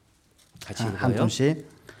 25-ыг 같이 хамт 읽어요. уншъя.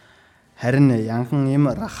 Харин янхан им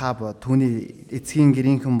Рахаб түүний эцгийн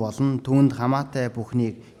гэрийнхэн болон түүнд хамаатай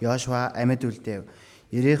бүхнийг Йошуа амьд үлдээв.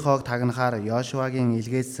 Ерихог тагнахаар Йошуагийн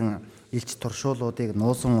илгээсэн элч туршуулуудыг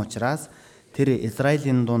нуусан учраас тэр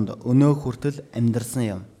Израилийн дунд өнөө хүртэл амьдарсан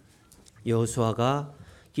юм. 여호수아가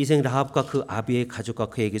희생 라합과 그 아비의 가족과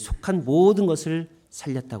그에게 속한 모든 것을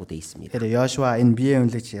살렸다고 돼 있습니다. Тэр Йошуа энэ биеэ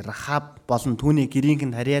үнэлж Рахаб болон түүний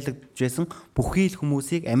гэрийнхэнд харьяалагдж байсан бүхий л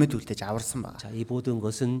хүмүүсийг амьд үлдээж аварсан байна. 자, 이 모든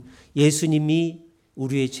것은 예수님이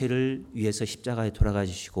우리의 죄를 위해서 십자가에 돌아가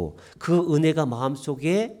주시고 그 은혜가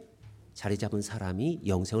마음속에 자리 잡은 사람이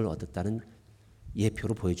영생을 얻었다는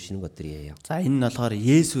예표로 보여주시는 것들이에요. За энэ нь болохоор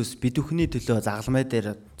Есүс бид бүхний төлөө загалмай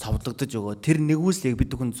дээр цовдлогдож өгөө тэр нэгүслийг бид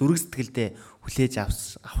бүхэн зүрх сэтгэлдээ хүлээж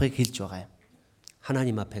авахыг хэлж байгаа юм.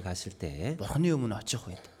 하나님 앞에 갔을 때 Бурхны өмнө очих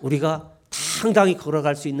үед 우리가 당당히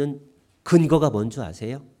걸어갈 수 있는 근거가 뭔지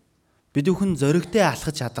아세요? бид бүхэн зоригтой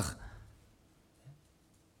алхаж чадах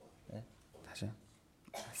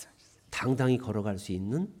당당히 걸어갈 수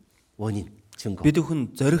있는 원인, 증거. бид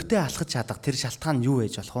бүхэн зоригтой алхаж чадах тэр шалтгаан нь юу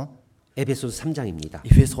байж болох вэ? 에베소서 3장입니다.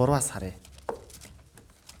 Эфес 3-аас харъя.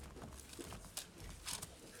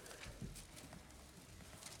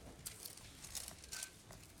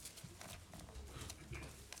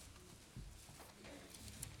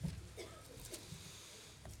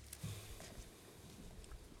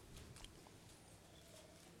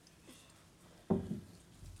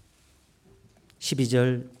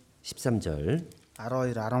 (12절) (13절)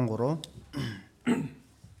 12, 13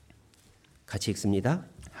 같이 읽습니다.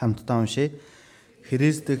 хамтдаа уншия.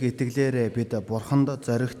 Христ дэх итгэлээрээ бид Бурханд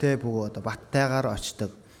зоригтой бөгөөд баттайгаар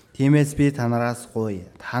очдог. Тиймээс би танараас гуй.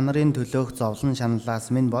 Та нарын төлөөх зовлон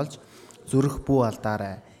шаналлаас минь болж зүрх бүү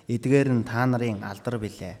алдаарай. Эдгээр нь та нарын алдар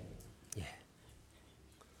билээ.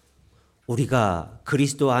 우리가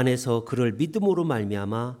그리스도 안에서 그를 믿음으로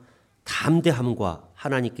말미암아 담대함과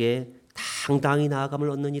하나님께 당당히 나아감을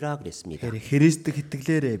얻느니라 그랬습니다. Тэгэхээр Христ дэх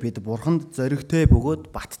итгэлээрээ бид Бурханд зоригтой бөгөөд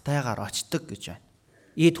баттайгаар очдог гэж байна.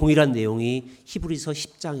 이 동일한 내용이 히브리서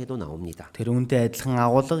 10장에도 나옵니다. Тэр үнтэй адилхан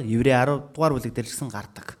агуулга Еврей 10 дугаар бүлэг дээр ч гэсэн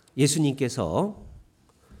гардаг. 예수님께서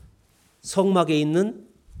성막에 있는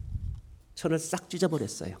천을 싹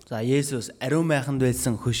찢어버렸어요. За Есүс ариун майханд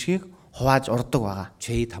байсан хөшгийг хувааж урдаг байгаа.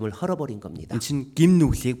 죄의 담을 헐어버린 겁니다. Энэ чинь гим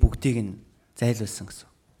нүглийг бүгдийг нь зайлуулсан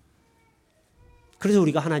гэсэн. 그래서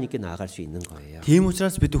우리가 하나님께 나아갈 수 있는 거예요. Тийм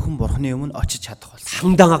учраас бид бүхэн Бурхны өмнө очиж чадах болсон.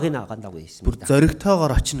 당당하게 나아간다고 Бүр 했습니다.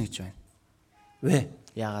 зоригтойгоор очино гэж байна. 왜?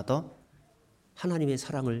 Яагаад вэ? 하나님의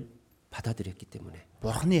사랑을 받아들였기 때문에.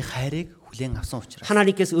 Бурхны хайрыг хүлээн авсан учраас.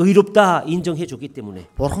 하나님께서 의롭다 인정해 줬기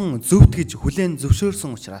때문에. Бурхан зөвд гэж хүлээн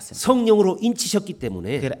зөвшөөрсөн учраас юм. 성령으로 인치셨기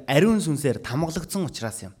때문에. Тэгэхээр ариун сүнсээр тамгалагдсан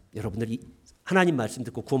учраас юм. 여러분들이 하나님 말씀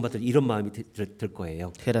듣고 구원받을 이런 마음이 들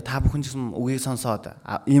거예요. Тэгэхээр та бүхэн ч гэсэн үгийг сонсоод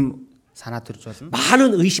ийм санаа төрж болно.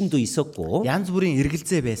 많은 의심도 있었고 Янз бүрийн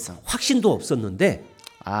эргэлзээ байсан. 확신도 없었는데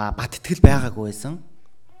Бат итгэл байгаагүй байсан.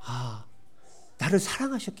 나를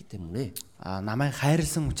사랑하셨기 때문에 Намайг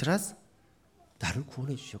хайрлсан учраас 나를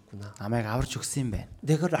구원해 주셨구나. намайг аварч өгсөн юм байна.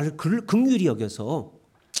 내가 나를 긍휼히 여겨서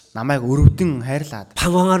Намайг өрөвдөн хайрлаад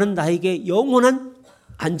방황하는 나에게 영원한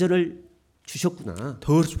안전을 주셨구나.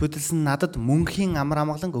 төөрч бүдэлсэн надад мөнхийн амар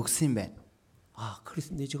амгалан өгсөн юм байна.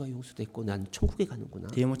 그래서 내 죄가 용서됐고 난 천국에 가는구나.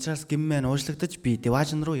 Тийм учраас гим мэн уушлагдаж би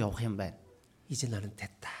Деважин руу явах юм байна. 이제 나는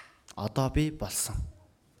됐다. Одоо би болсон.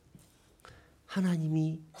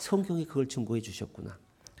 하나님이 성경에 그걸 증거해 주셨구나.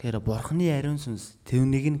 Тэгэхээр Бурхны ариун сүнс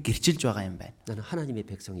тэвнийг нь гэрчилж байгаа юм байна. 나는 하나님의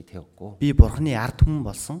백성이 되었고 Би Бурхны ард түмэн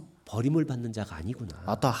болсон. 버림을 받는 자가 아니구나.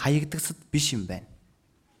 Одоо хаягдагсад биш юм байна.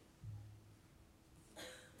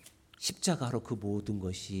 십자가로 그 모든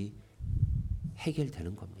것이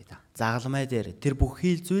해결되는 겁니다. Загалмай дээр тэр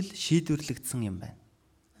бүхий л зүйл шийдвэрлэгдсэн юм байна.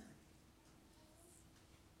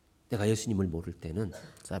 내가 예수님을 모를 때는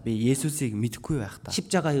За би Есүсийг мэдгүй байхдаа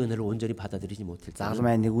십자가의 은혜를 온전히 받아들이지 못할 때는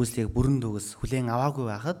загалмай нэгүслийг бүрэн төгс хүлээн аваагүй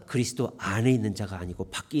байхад 그리스도 안에 있는 자가 아니고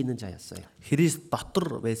밖에 있는 자였어요. Христ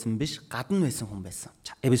дотор байсан биш, гадна байсан хүн байсан.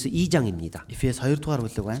 자, 에베소 2장입니다. Эфес 2 дугаар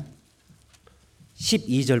бүлэг байна.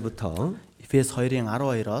 12절부터 Эфес 2-ын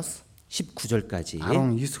 12-оос 19절까지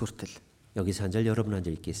 19 хүртэл. 여기서 한 절 여러분 한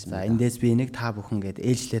절 За 읽겠습니다. эндээс би нэг та бүхэн гээд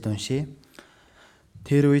ээлжлээд уншия.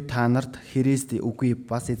 Тэр үед та нарт Христ үгүй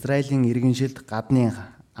бас Израилийн иргэншилд гадны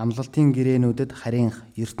амлалтын гэрээнүүдэд харийнх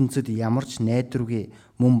ертөнцид ямар ч найдваргүй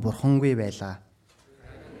мөн бурхангүй байлаа.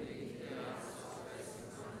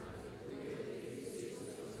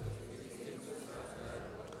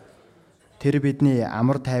 Тэр бидний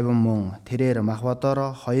амар тайван мөн тэрээр махбодороо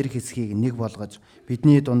хоёр хэсгийг нэг болгож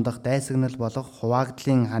бидний дундах дайсагнал болох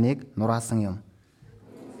хуваагдлын ханыг нураасан юм.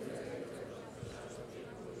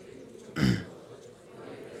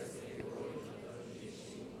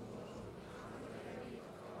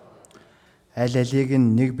 Аль алийг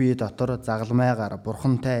нь нэг бие дотор загалмайгаар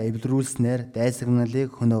бурхантай эвлэрүүлснээр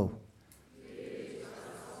дайсагналыг хөнөв.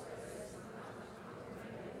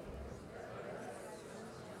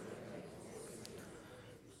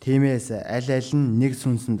 Тиймээс аль аль нь нэг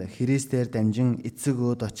сүнсэнд Христээр дамжин эцэг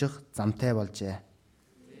өөд очих замтай болжээ.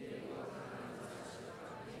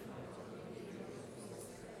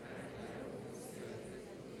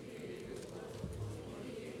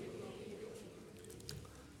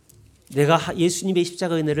 내가 예수님의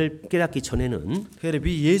십자가 은혜를 깨닫기 전에는 Тэгэхээр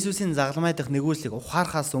би Есүсийн загалмай дахь нэгүүлсийг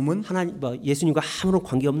ухаарахаас өмнө 하나님 예수님과 아무런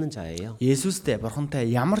관계 없는 자예요. Есүстэй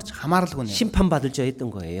бурхантай ямар ч хамааралгүй нэ. 심판받을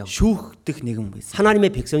자였던 거예요. Шүүхдэх нэгэн байсан.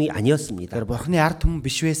 하나님의 백성이 아니었습니다. Тэгэхээр бурханы ард түмэн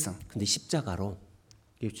биш байсан. 근데 십자가로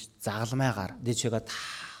Гэвч загалмайгаар 내 죄가 다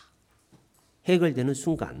해결되는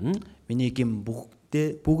순간 миний гэм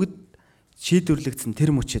бүгд шийдвэрлэгдсэн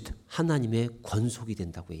тэр мөчөд 하나님의 권속이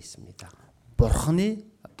된다고 했습니다. бурханы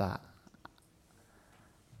одоо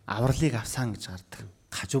авралыг авсан гэж гардаг.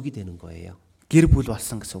 가족이 되는 거예요. Гэр бүл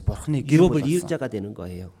болсон гэсэн бурханы гэр бүл 유업을 이을 болсон. 자가 되는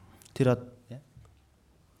거예요. Тэр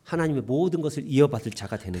하나님의 모든 것을 이어받을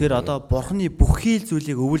자가 되는 тэр 거예요. одоо бурханы бүхий л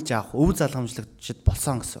зүйлийг өвлж авах өв залгамжлагчд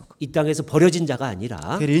болсон гэсэн үг. 이 땅에서 버려진 자가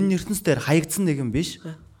아니라 Тэгэхээр энэ ертөнцийн дээр хаягдсан нэгэн биш.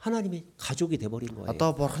 하나님의 가족이 돼버린 거예요.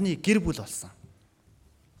 Одоо бурханы гэр бүл болсон.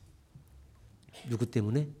 누구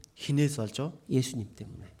때문에? Хинээс болж юу? 예수님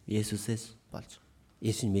때문에. Есүсээс болж.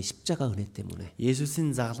 예수님의 십자가 은혜 때문에.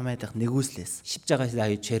 Есүсийн загалмай дахь нэгүслээс. 십자가에서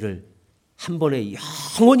나의 죄를 한 번에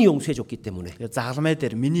영원히 용서해 줬기 때문에. Тэр загалмай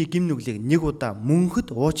дээр миний гим нүглийг нэг удаа мөнхөд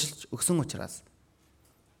уучлж өгсөн учраас.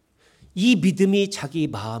 이 믿음이 자기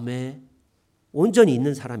마음에 온전히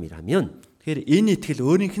있는 사람이라면 Тэгэхээр энэ итгэл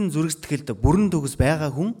өөрийнх нь зүрх сэтгэлд бүрэн төгс байгаа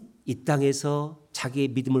хүн 이 땅에서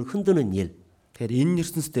자기의 믿음을 흔드는 일, тэгэхээр энэ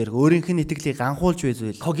ертөнцийн дээр өөрийнх нь итгэлийг анхуулж буй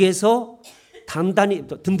зүйл. 거기에서 단단히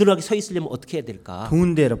든든하게 서 있으려면 어떻게 해야 될까?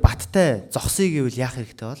 Түүн дээр баттай зогсъё гэвэл яах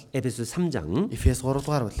хэрэгтэй бол? 에베소 3장 Эфес 3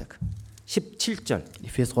 дугаар бүлэг. 17절.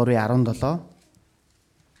 Эфес 3:17.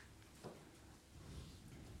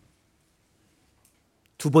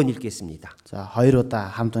 두 번 읽겠습니다. За 2 удаа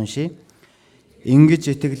хамт уншия. Ингэж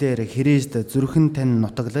итгэлээр Христ зүрхэн тань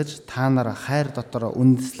нутаглаж та нар хайр дотор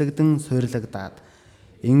үндэслэгдэн суйрлагдаад.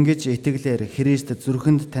 Ингэж итгэлээр Христ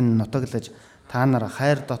зүрхэнд тань нутаглаж та нар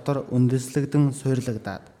хайр дотор үндэслэгдэн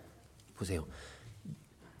суйрлагдаад. 보세요.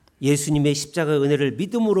 예수님의 십자가의 은혜를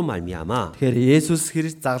믿음으로 말미암아 Тэгэхээр Есүс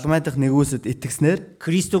Христ загалмай дахь нэгүсэд итгэснээр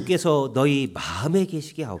그리스도께서 너희 마음에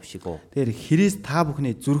계시게 하옵시고 тэр Христ та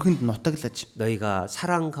бүхний зүрхэнд нутаглаж 너희가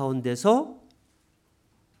사랑 가운데서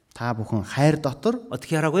та бүхэн хайр дотор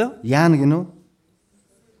어떻게 하라고요? яана гинү?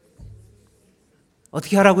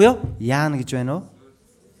 어떻게 하라고요? Яана гэж байна уу?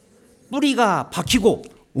 뿌리가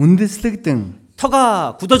박히고 Үндэслэгдэн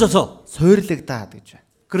터가 굳어져서 суйрлагдаад гэж байна.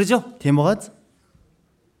 그러죠? Тийм бааз?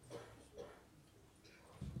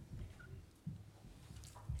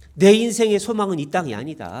 내 인생의 소망은 이 땅이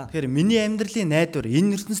아니다. Тэгэхээр миний амьдралын найдвар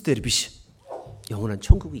энэ ертөнцийн дээр биш. 영원한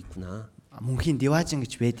천국이 있구나. Мөнхийн диваажин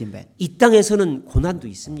гэж байд юм байна. 이 땅에서는 고난도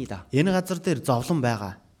있습니다. Энэ газар дээр зовлон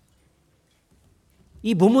байгаа.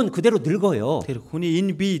 이 몸은 그대로 늙어요. Тэр хүний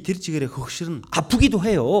энэ бие тэр чигээрээ хөгшөрнө. 아프기도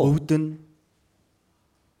해요. Өвдөн.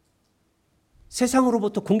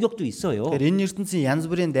 세상으로부터 공격도 있어요. Тэр энэ ертөнцийн янз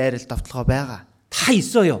бүрийн дайралт товтлогоо байгаа. 다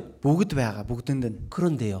있어요. Бүгд байгаа, бүгдэнд нь.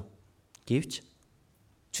 그런데요. Гэвч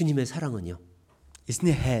주님의 사랑은요.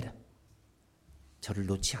 эзний хайр 저를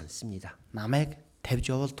놓지 않습니다. намайг тавьж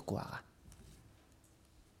явуулдаггүй байгаа.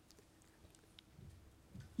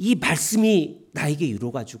 이 말씀이 나에게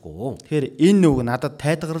이루어 주고 Тэгэхээр энэ үг надад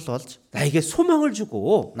тайдгарал болж, 나에게 소망을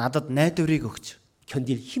주고 надад найдварыг өгч,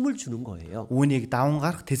 견딜 힘을 주는 거예요. үүнийг даван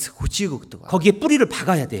гарах тэсэх хүчийг өгдөг. 거기에 뿌리를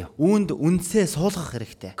박아야 돼요. Үүнд үндсээ суулгах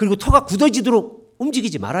хэрэгтэй. 그리고 터가 굳어지도록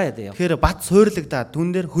움직이지 말아야 돼요. Тэгэхээр бат суйрлагдаад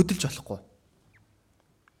түн дээр хөдөлж болохгүй.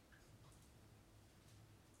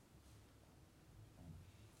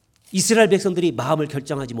 이스라엘 백성들이 마음을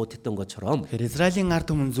결정하지 못했던 것처럼 Тэгэхээр Израилийн ард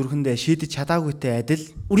түмэн зүрхэндээ шийдэж чадаагүйтэй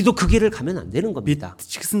адил 우리도 그 길을 가면 안 되는 бид 겁니다.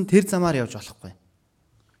 ч гэсэн тэр замаар явж болохгүй.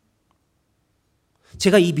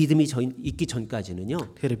 제가 이 믿음이 있기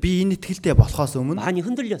전까지는요. Тэгэхээр би энэ итгэлтэй болохоос өмнө 많이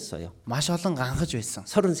흔들렸어요. маш олон ганхаж байсан.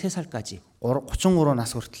 33살까지. 33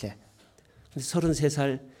 нас хүртлээ.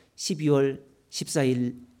 33살 12월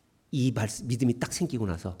 14일 이 믿음이 딱 생기고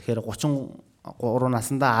나서 Тэгэхээр 33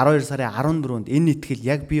 наснда 12 сарын 14-нд энэ итгэл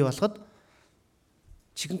яг бий болоход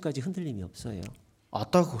지금까지 흔들림이 없어요.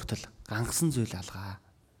 одоо хүртэл гангасан зүйл алгаа.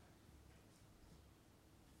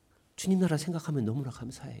 주님 나라 생각하면 너무나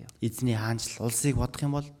감사해요. Эзний хаанчл улсыг бодох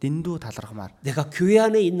юм бол дэндүү талархмаар. 내가 교회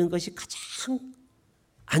안에 있는 것이 가장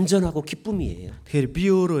안전하고 기쁨이에요. Тэгэхээр би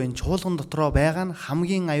өөрөө энэ чуулган дотроо байгаа нь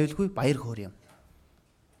хамгийн аюулгүй баяр хөөр юм.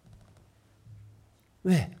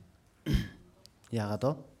 왜?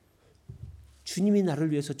 яагаад 주님이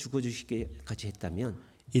나를 위해서 죽어주시기까지 했다면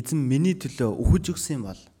эзэн миний төлөө өгөж өгсөн юм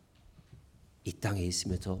бол 이 땅에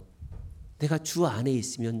있으면서 내가 주 안에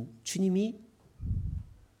있으면 주님이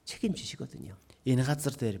책임지시거든요. энэ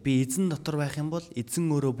газар дээр би эзэн дотор байх юм бол эзэн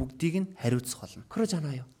өөрөө бүгдийг нь хариуцах болно.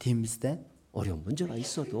 그러잖아요. Тийм үстэй. 어려운 문제가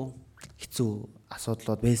있어도 хэцүү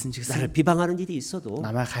асуудлууд байсан ч 나를 гэсэн 비방하는 일이 있어도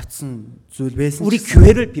намайг хавцсан зүйл байсан 우리 ч гэсэн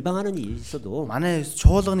교회를 비방하는 일이 있어도 манай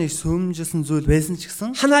чуулганы сүмжилсэн зүйл байсан ч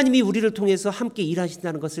гэсэн 하나님이 우리를 통해서 함께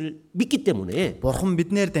일하신다는 것을 믿기 때문에 Бурхан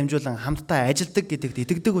биднээр дамжуулан хамтдаа ажилдаг гэдэгт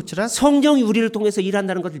итгэдэг учраас 성경이 우리를 통해서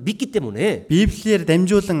일한다는 것을 믿기 때문에 Библиэр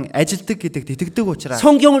дамжуулан ажилдаг гэдэгт итгэдэг учраас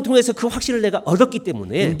성경을 통해서 그 확신을 내가 얻었기 энэ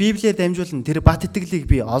때문에 Библиэр дамжуулан тэр бат итгэлийг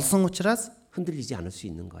би олсон учраас 흔들리지 않을 수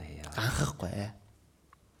있는 거예요. анхахгүй.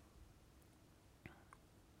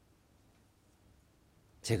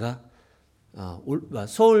 제가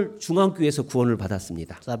서울 중앙교회에서 구원을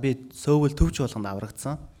받았습니다. За би Сөүл төвч болгонд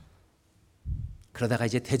аврагдсан. 그러다가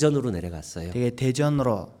이제 대전으로 내려갔어요. Тэгээ Тэжон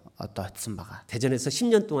руу одоо очисон байгаа. 대전에서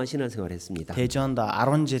 10년 동안 신앙생활을 했습니다. Тэжонд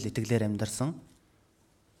 10 жил итгэлээр амьдарсан.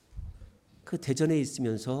 그 대전에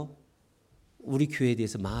있으면서 우리 교회에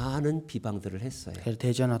대해서 많은 비방들을 했어요. Тэгэхээр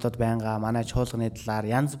Тэжон хотод байнга манай чуулганы талаар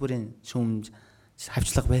янз бүрийн шүүмж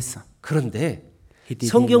хавчлага байсан. 그런데 Хэдий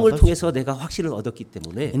성경을 боловч 통해서 내가 확신을 얻었기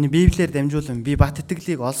때문에 энэ Библиэр дамжуулан би бат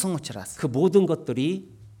итгэлийг олсон учраас 그 모든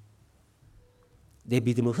것들이 내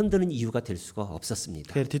믿음을 흔드는 이유가 될 수가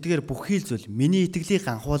없었습니다. тэгэхээр тэдгээр бүхий л зүйл миний итгэлийг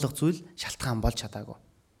анхуулах зүйл шалтгаан болж чадаагүй.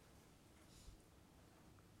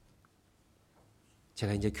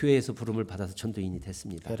 제가 이제 교회에서 부름을 받아서 전도인이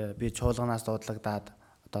됐습니다. Тэгэхээр би чуулганаас дуудлагдаад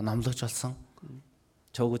одоо номлогч болсон.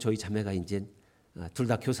 저하고 저희 자매가 이제 둘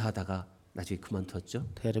다 교사하다가 나중에 그만뒀죠.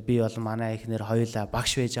 Тэгэхээр би бол манай эхнэр хоёулаа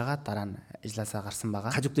багш байж байгаа дараа нь ажилласаа гарсан байгаа.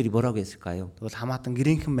 가족들이 뭐라고 했을까요? Тэгвэл хамаатан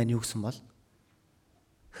гэрийнхэн маань юу гэсэн бол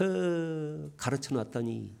가르쳐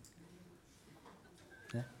놨더니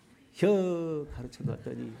가르쳐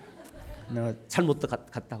놨더니 нөгөө 잘못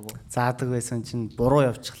갔다고. заадаг байсан чинь буруу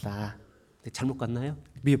явчихлаа. 근데 잘못 갔나요?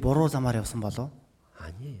 Би буруу замаар явсан болов?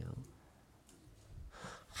 아니에요.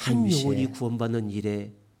 한 영혼이 구원받는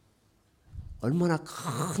일에 얼마나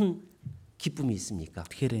큰 기쁨이 있습니까?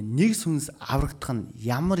 Тэгэхээр нэг сүнс аврагдах нь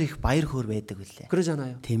ямар их баяр хөөр байдаг вүлээ.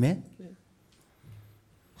 그러잖아요. Тийм ээ?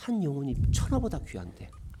 한 영혼이 천하보다 귀한데.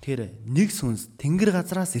 Тэгэхээр нэг сүнс тэнгэр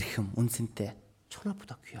газраас ирэх юм үнсэнтэй.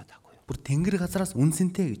 천하보다 귀하다고요. Бүр тэнгэр газраас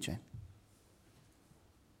үнсэнтэй гэж байна.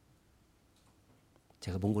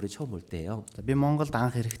 제가 몽골에 처음 올 때요. Би Монголд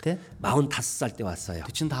анх ирэхдээ 45살 때 왔어요.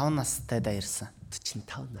 45 настайдаа ирсэн.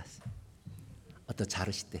 45 났어. 어떤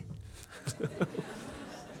자르실 때.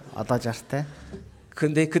 Одоо 60тай.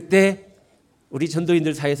 근데 그때 우리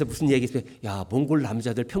전도인들 사이에서 무슨 얘기했어요? 야, 몽골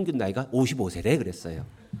남자들 평균 나이가 55세래 그랬어요.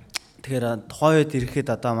 Тэгэхээр тухайн үед ирэхэд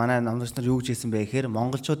одоо манай намлагч нар юу гэж хэлсэн бэ гэхээр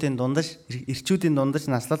монголчуудын дундаж эрчүүдийн дундаж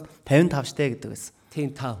наслал 55 штэ гэдэг байсан.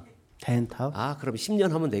 테인타운. 55. 아, 그럼 10년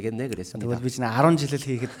하면 되겠네 그랬습니다. Тэгвэл би чинь 10 жилэл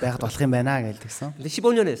хийхэд байхад болох юм байна гэлдэгсэн. 근데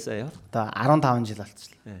 15년 했어요. Одоо 15 жил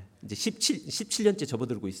болчихлоо. 네, 이제 17년째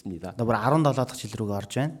접어들고 있습니다. Одоо бүр 17 дахь жил рүүгээ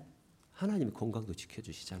орж байна. 하나님이 건강도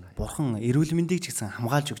지켜주시잖아요. Бурхан эрүүл мэндийг ч гэсэн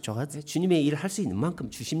хамгаалж өгч байгаа. 네, 주님의 일을 할 수 있는 만큼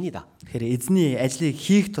주십니다. Тэгэхээр эзний ажлыг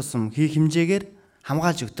хийх тусам хийх хэмжээгээр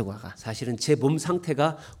хамгаалж өгдөг байгаа. 사실은 제 몸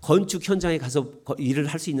상태가 건축 현장에 가서 일을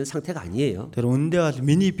할 수 있는 상태가 아니에요. Тэр үндэ бол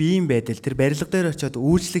миний биеийн байдал тэр барилга дээр очиод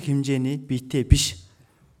үйлчлэх хэмжээний биетэй биш.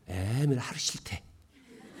 매일 하루 싫대.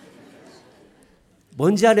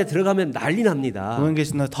 먼지 안에 들어가면 난리 납니다.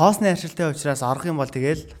 Үүнгээс нөө тоосны аршилтай учраас орох юм бол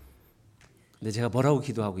тэгэл 근데 제가 뭐라고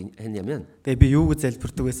기도하고 했냐면 тэгээ би юу гэж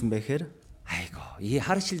залбирдаг байсан бэ гэхээр 아이고 이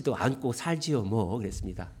하루실도 안고 살지요 뭐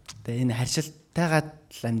그랬습니다. тэгээ энэ харшилтайгаа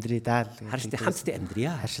л амьдрий даа. 하루실 때 함스테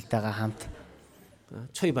엠들이야. харшилтайгаа хамт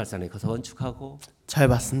초이발산에 가서 건축하고 цой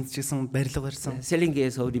басан ч гэсэн барилга барьсан.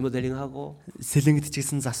 셀링기에서 리모델링하고 Сэлэнгд ч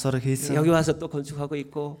гэсэн засвар хийсэн. 여기 와서 또 건축하고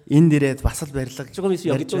있고 Энд ирээд бас л барилга. 조금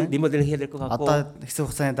있으면 여기 또 리모델링 해야 될 것 같고 Одоо хэсэг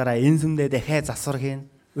хугацааны дараа энэ сүмдээ дахиад засвар хийн.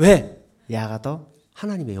 왜? Яагаад вэ?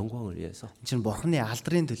 하나님의 영광을 위해서 Энэ чинь бурхны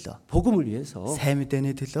алдрын төлөө. 복음을 위해서 Сайн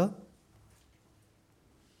мэдээний төлөө.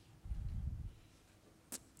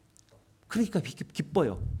 그러니까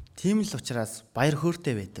기뻐요. Тийм л учраас баяр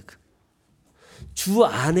хөөртэй байдаг. 주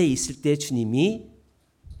안에 있을 때 주님이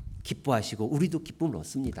기뻐하시고 우리도 기쁨을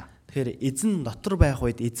얻습니다. Тэгэхээр эзэн дотор байх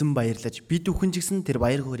үед эзэн баярлаж бид бүхэн ч гэсэн тэр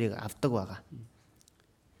баяр хөөргийг авдаг байгаа.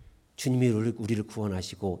 주님이 우리를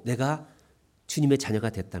구원하시고 내가 주님의 자녀가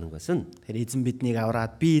됐다는 것은 Тэгэхээр эзэн биднийг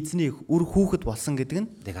авраад би эзний үр хүүхэд болсон гэдэг нь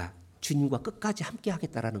내가 주님과 끝까지 함께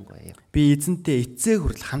하겠다라는 거예요. би эзэнтэй эцэг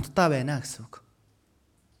хүртэл хамтдаа байна гэсэн үг.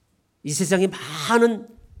 이 세상에 많은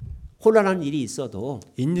혼란한 일이 있어도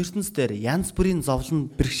Энэ ертөнц дээр янз бүрийн зовлон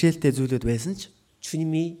бэрхшээлтэй зүйлүүд байсан ч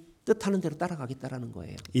주님이 뜻하는 대로 따라가겠다라는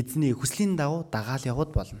거예요. эзний хүслийн дагуу дагаал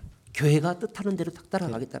яваад болно. 교회가 뜻하는 대로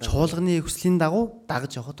따라가겠다라는 거예요. Чуулганы хүслийн дагуу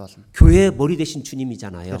дагаж яваад болно. 교회의 머리 대신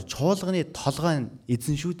주님이잖아요. Чуулганы толгой нь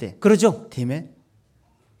эзэн шүү дээ. 그러죠? Тийм ээ?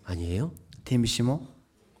 아니에요? Тийм биш юм уу?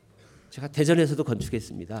 제가 대전에서도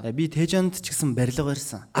건축했습니다. Би Тэжонд ч гэсэн барилга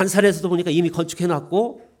барьсан. 안산에서도 보니까 이미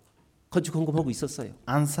건축해놨고 건축 공급하고 있었어요.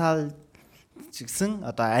 Ансаал ч гэсэн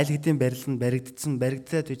одоо айл хэдийн барилганд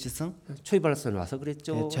баригдаад үйжсэн. 초이발라스는 와서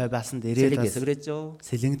그랬죠. Чойбаасанд ирээд 셀링에서 бас 그랬죠.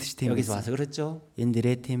 сэлэнгдэж тийм 여기서 байсан. 와서 그랬죠. Энд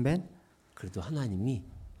ирээд тийм байна. 그래도 하나님이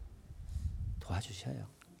도와주셔요.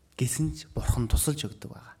 Гэсэн ч бурхан тусалж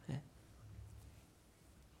өгдөг байгаа.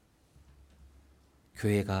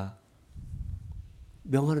 교회가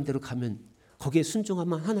명하는 대로 가면 거기에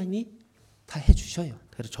순종하면 하나님이 다 해주셔요.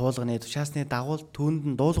 Тэгэхээр чуулганы тушаасны дагуу түүнд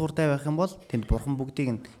нь дуулууртай байх юм бол тэнд бурхан бүгдийг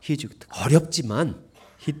нь хийж өгдөг. 어렵지만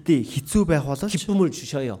Хэдий хэцүү байх боловч 기쁨을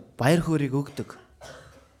주셔요. баяр хөөргийг өгдөг.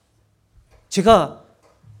 제가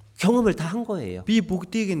경험을 다 한 거예요. Би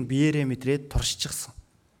бүгдийг нь биеэрээ мэдрээд туршчихсан.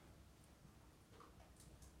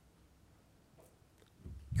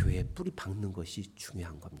 교회 뿌리 박는 것이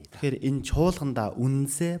중요한 겁니다. Тэгэхээр энэ чуулгандаа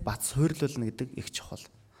үнэнсээ бат суйрлуулна гэдэг их чухал.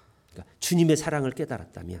 그러니까 주님의 사랑을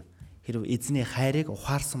깨달았다면 Хэрв эзний хайрыг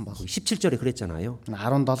ухаарсан бол 17절에 그랬잖아요.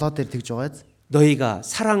 17 дээр тэгж байгааз 너희가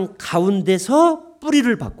사랑 가운데서 뿌리를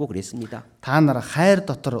받고 그랬습니다. та нар хайр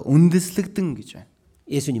дотор үндэслэгдэн гэж байна.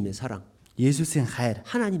 예수님의 사랑, Есүсийн хайр,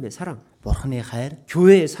 하나님의 사랑, бурханы хайр,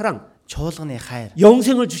 교회의 사랑, чуулганы хайр,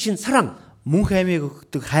 영생을 주신 사랑, мөнх аймыг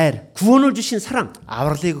өгдөг хайр, 구원을 주신 사랑,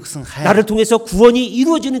 авралыг өгсөн хайр, 나를 통해서 구원이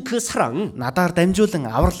이루어지는 그 사랑 надаар дамжуулан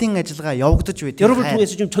авралын ажиллагаа явагдаж байдаг 여러분을 хайр.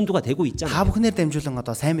 통해서 지금 전도가 되고 Та 있잖아요. бүхнээр дамжуулан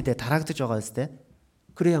одоо сайн мэдээ тараагдаж байгаа үстэй.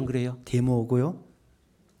 그래요 안 그래요? Тийм үү үгүй юу?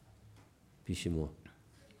 비시모.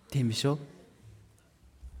 Тийм биш үү?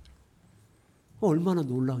 얼마나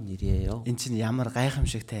놀라운 일이에요. Эн чинь ямар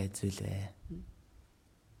гайхамшигтай зүйл вэ?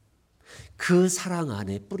 그 사랑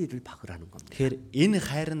안에 뿌리를 박으라는 겁니다. Тэгэхээр энэ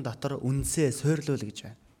хайрын дотор үнсээ суйрлуул гэж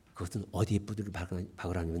байна. 그것은 어디에 뿌리를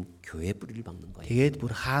박으라면 교회에 뿌리를 박는 거예요. Тэгээд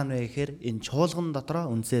бүр хаана вэ гэхээр энэ чуулган дотор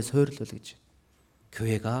үнсээ суйрлуул гэж.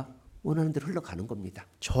 교회가 원하는 대로 흘러가는 겁니다.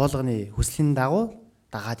 Чуулганы хүслийн дагуу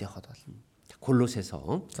дагаад явхад болно.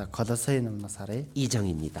 골로새서 За Колосей номноос харъя.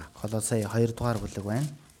 2장입니다. Колосей 2 дугаар бүлэг байна.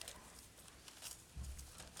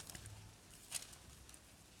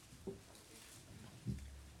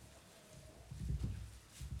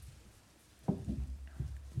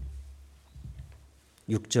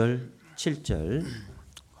 (6절) (7절)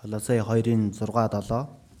 Колосей 2-ын 6 7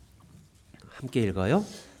 함께 읽어요.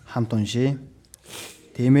 хамт уншия.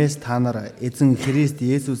 Тиймээс та нар эзэн Христ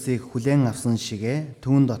Есүсийг хүлээн авсан шигэ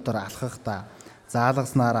түүн дотор алхахдаа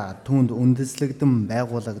заалгаснараа түүнд үндэслэгдэн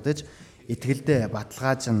байгуулагдаж итгэлдээ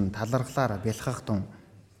баталгаажин талархлаар бэлхахтун.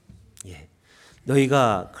 예.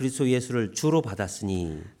 너희가 그리스도 예수를 주로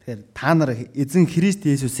받았으니 Тэгэхээр та нар эзэн Христ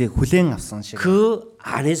Есүсийг хүлээн авсан шиг 그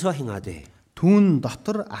안에서 행하되 түүн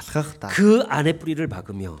дотор алхахдаа 그 안에 뿌리를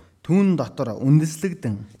박으며 түүн дотор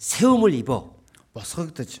үндэслэгдэн 세움을 입어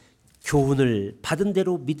босгогдож 교훈을 받은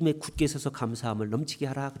대로 믿음에 굳게 서서 감사함을 넘치게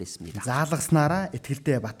하라 그랬습니다. заалгаснараа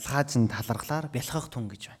итгэлдээ баталгаажин талархлаар бэлхахтун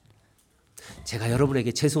гэж байна. 제가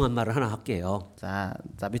여러분에게 죄송한 말을 하나 할게요. За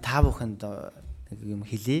би та бүхэнд нэг юм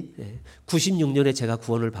хэлье. 예. 96년에 제가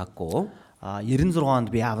구원을 받고 96 онд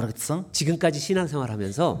би аврагдсан. 지금까지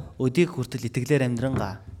신앙생활하면서 Өдийг хүртэл итгэлээр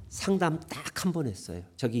амьдрангаа 상담 딱 한 번 했어요.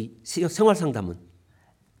 저기 생활 상담은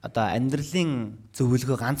одоо амьдралын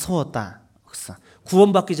зөвлөгөө ганцхан удаа өгсөн.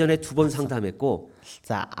 구원받기 전에 2번 상담했고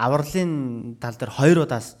За авралын тал дээр 2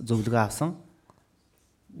 удаа зөвлөгөө авсан.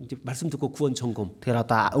 이제 말씀 듣고 구원 점검. Тэгэхээр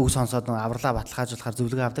одоо үг сонсоод авралаа баталгаажуулахаар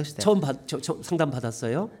зөвлөгөө авдаг шүү дээ. 처음 상담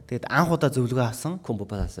받았어요. Тэгээд анх удаа зөвлөгөө авсан. 구원 못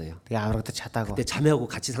받았어요. Тэгээ аврагдаж чадаагүй. 그때 자매하고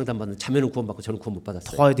같이 상담 받는 자매는 구원 받고 저는 구원 못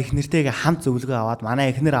받았어요. Тухайд их нэртэйгээ хамт зөвлөгөө аваад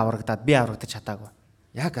манай эхнэр аврагдаад би аврагдаж чадаагүй.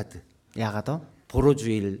 야가드 Яагаад вэ?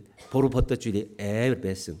 보로주일 보로버터주일이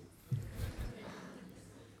에베승.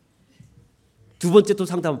 두 번째 또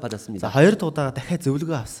상담을 За 받았습니다. хоёр дахь дахиад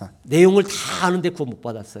зөвлөгөө авсан. 내용을 다 아는데 구원 못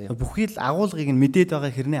받았어요. Бүхий л агуулгыг нь мэдээд байгаа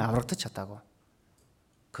хэрнээ аврагдаж чадаагүй.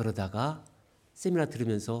 그러다가 세미나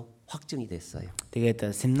들으면서 확증이 됐어요. Тэгээд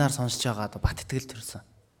семинар сонсож байгаад бат итгэл төрсөн.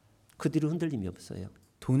 그 뒤로 흔들림이 없어요.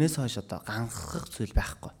 Түүнээс хойш одоо ганхах зүйл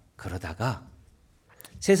байхгүй. 그러다가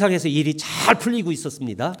세상에서 일이 잘 풀리고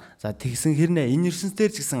있었습니다. За тэгсэн хэрнээ энэ ертөнцийн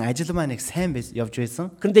ч гэсэн ажил маань их сайн явж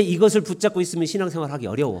байсан. 그런데 이것을 붙잡고 있으면 신앙생활하기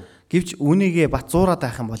어려워. Гэвч үүнийгээ бат зуураад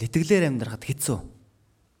байх юм бол итгэлээр амьдрахад хэцүү.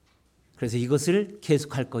 그래서 이것을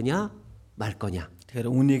계속할 거냐 말 거냐. Тэгэхээр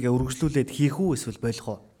үүнийгээ үргэлжлүүлээд хийх үү эсвэл болох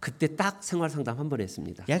уу? 그때 딱 생활 상담 한 번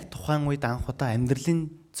했습니다. Яг тухайн үед анх удаа амьдралын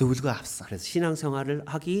зөвлөгөө авсан. 그래서 신앙생활을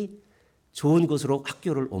하기 좋은 곳으로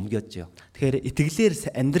학교를 옮겼죠. Тэгэхээр итгэлээр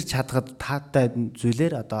амьдрч чадхад таатай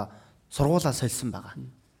зүйлээр одоо сургуулаа солисон байгаа.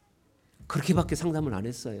 그렇게밖에 상담을 안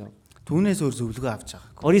했어요. Түүнээс өөр зөвлөгөө авч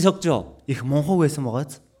байгаа. 어리석죠. Их монхог байсан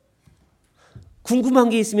байгааз. 궁금한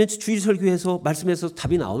게 있으면 주일 설교에서 말씀에서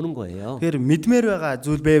답이 나오는 거예요. Тэгэхээр мэдмээр байгаа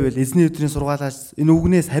зүйл байвал эзний өдрийн сургаалаас энэ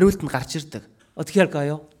үгнээс хариулт нь гарч ирдэг. 어떻게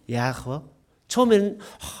할까요? Яах вэ? 처음에는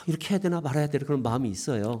이렇게 해야 되나 말아야 되나 그런 마음이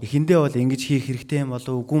있어요. Эхэндээ бол ингэж хийх хэрэгтэй юм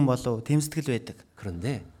болов үгүй юм болов тэм сэтгэл байдаг.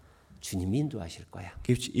 그런데 주님이 인도하실 거야.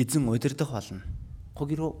 Гэвч эзэн удирдах болно.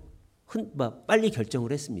 거기로 빨리 결정을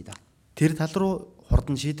했습니다. Тэр тал руу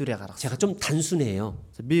хурдан шийдвэрээ гаргасан. 제가 좀 단순해요.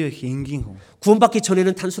 Би их энгийн хүн. 구원받기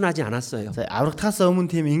전에는 단순하지 않았어요. Аврагдахаас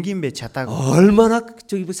өмнө тийм энгийн байж чадаагүй. 얼마나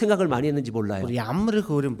생각을 많이 했는지 몰라요. Ямар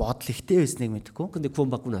их өөрийн бодол ихтэй байсныг мэдэхгүй. 근데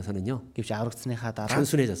구원받고 나서는요. Гэвч аврагдсныхаа дараа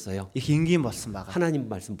단순해졌어요. их энгийн болсон байгаа. 하나님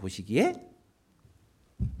말씀 보시기에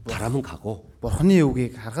바라면 가고 Бурхны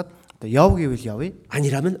үгийг харахад яв гэвэл явъя.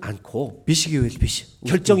 아니라면 않고 Биш гэвэл биш.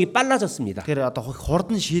 결정이 빨라졌습니다. Тэгэхээр одоо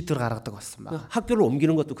хурдан шийдвэр гаргадаг болсон байна. 학교를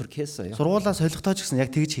옮기는 것도 그렇게 했어요. Сургуулаа солихтоо ч гэсэн яг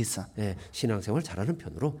тэгж хийсэн. 네, 신앙생활 잘하는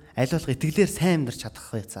편으로. Аль болох итгэлээр сайн амьдарч чадах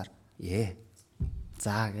байцаар. 예.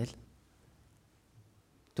 За гээл.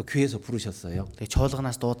 또 교회에서 부르셨어요. Тэгээ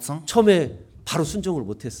чуулганаас дуудсан. 처음에 바로 순종을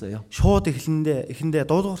못했어요. Шууд эхэндээ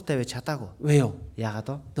дуулууртай байж чадаагүй. 왜요? Яагаад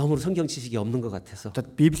вэ? 너무 성경 지식이 없는 것 같아서. Одоо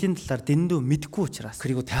Библийн талаар дэндүү мэдгүй учраас.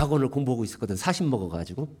 그리고 대학원을 공부하고 있었거든. 40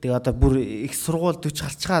 먹어가지고. Тэгээ одоо бүр их сургууль 40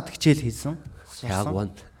 гарчгаад хичээл хийсэн.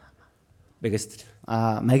 대학원. 메기스트.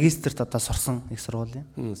 Магистрт одоо сурсан их сургуулийн.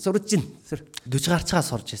 쏘르찐. 40 гарчгаа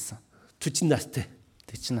сурж ирсэн. 두친 났을 때.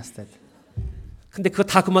 40 настай. 근데 그거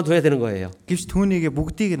다 그만둬야 되는 거예요. Гэвч түүнийг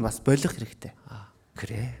бүгдийг нь бас болох хэрэгтэй.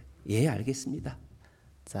 그래. 예, 알겠습니다.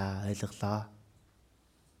 За ойлголоо.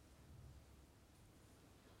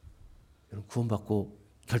 여러분 구원받고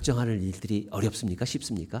결정하는 일들이 어렵습니까?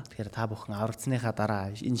 쉽습니까? Тэгэхээр та бүхэн аврагдсныхаа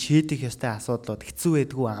дараа энэ шийдэх ёстой асуудлууд хэцүү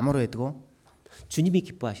байдгүй, амар байдгүй. 주님이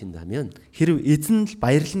기뻐하신다면 Хэрв эзэн л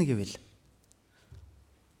баярлна гэвэл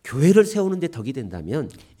교회를 세우는데 덕이 된다면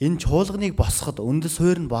энэ чуулганыг босгоход өндөр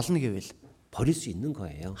суурь нь болно гэвэл 버릴 수 있는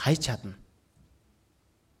거예요. хайж чадна.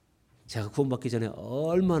 제가 구원받기 전에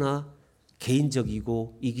얼마나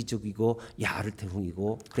개인적이고 이기적이고 야를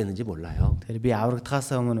태웅이고 그랬는지 몰라요. Тэгэхээр би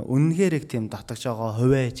аврагдахаас өмнө үнэхээр их тийм дотогч байгаа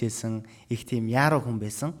хувиа хийсэн их тийм яаруу хүн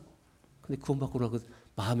байсан. 근데 구원받고 나서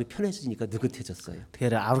마음이 편해지니까 느긋해졌어요.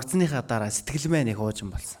 Тэгэхээр аврагдсныхаа дараа сэтгэл маань их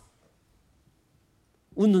уужин болсон.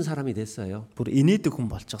 웃는 사람이 됐어요. Бүр инээдэг хүн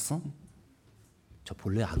болчихсон. 저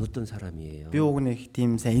본래 안 웃던 사람이에요. Би уг нэг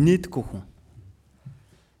тийм сайн инээдэггүй хүн.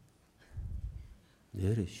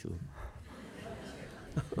 내래쇼.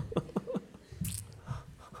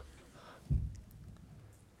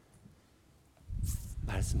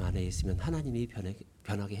 말씀 안에 있으면 하나님이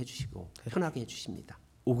변하게 해주시고 편하게 해주십니다.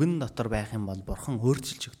 Үгэн дотор байх юм бол бурхан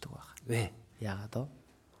өөрчилж өгдөг байна. 왜? Яагаад вэ?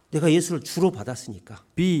 내가 예수를 주로 받았으니까.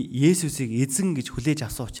 Би Есүсийг эзэн гэж хүлээж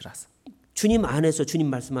авсан учраас. 주님 안에서 주님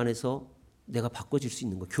말씀 안에서 내가 바꿔질 수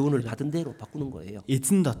있는 거 교훈을 받은 대로 바꾸는 거예요.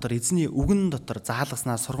 Эзэн дотор эзний үгэн дотор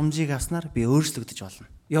заалгаснаар сургамжийг авснаар би өөрчлөгдөж болно.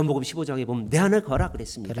 요한복음 15장에 보면 내 안에 거라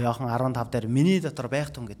그랬습니다. Тэр Иохан 15 дээр миний дотор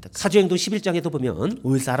байх тун гэдэг. 사도행동 11장에도 보면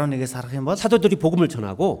Үйлс 11-ээс харах юм бол 사도들이 복음을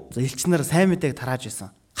전하고 элчнэр сайн мэдээг тарааж исэн.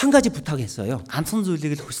 한 가지 부탁했어요. Ганцхан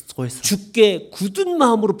зүйлийг л хүсэж гуйсан. 주께 굳은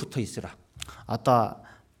마음으로 붙어 있으라. Одоо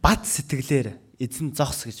бат сэтгэлээр эзэн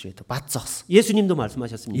зогс гэж байдаг. Бат зогс. 예수님도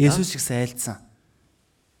말씀하셨습니다. Есүс шиг айлцсан.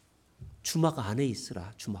 주막 안에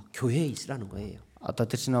있으라. 주막 교회에 있으라는 거예요. Одоо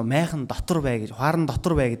тэр чинь майхан дотор бай гэж, хуаран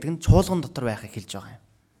дотор бай гэдэг нь чуулган дотор байхыг хэлж байгаа юм.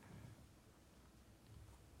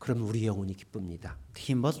 그럼 우리 영혼이 기쁩니다. Тэгэх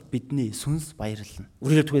юм бол бидний сүнс баярлна.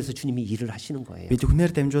 우리를 통해서 주님이 일을 하시는 거예요. Бид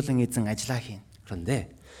бүхнээр дамжуулан эзэн ажиллаа хийн. 그런데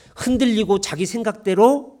흔들리고 자기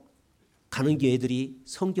생각대로 가는 교회들이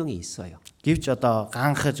성경에 있어요. Гэвч одоо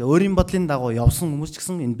ганхаж өөрийн бодлын дагуу явсан хүмүүс ч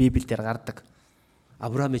гэсэн энэ Библиэлд гардаг.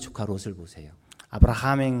 아브라함의 조카 롯을 보세요.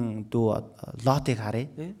 Авраамийн дүү Лотыг харъя.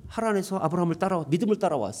 예? 하란에서 아브라함을 믿음을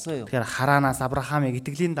따라왔어요. Тэгэхээр Хараанаас Авраамыг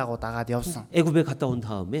итгэлийн дагуу дагаад явсан. 애굽에 갔다 온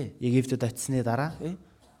다음에 Египтэд очисны дараа 예?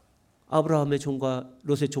 아브라함의 종과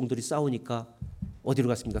롯의 종들이 싸우니까 어디로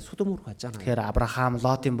갔습니까? 소돔으로 갔잖아요. тэгэхээр Авраам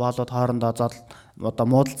Лотын боолууд хоорондоо одоо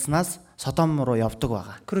муудалцснаас Содом руу явдаг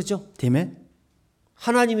байгаа. 그렇죠? Тийм ээ?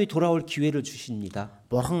 하나님이 돌아올 기회를 주십니다.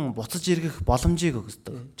 Бурхан буцаж ирэх боломжийг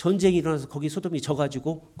өгдөг. 전쟁이 일어나서 거기 소돔이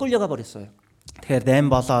져가지고 끌려가 버렸어요. Тэгэхээр дайм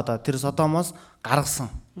болоод тэр Содомоос гаргасан.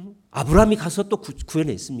 아브라함이 가서 또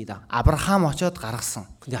구해냈습니다. Авраам очоод гаргасан.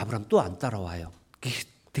 근데 아브라함 또 안 따라와요.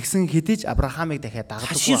 Тэгсэн хэдий ч Авраамыг дахиад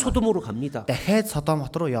다시 дагдаг. 소돔으로 갑니다. Дахиад Содом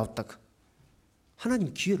хот руу явдаг.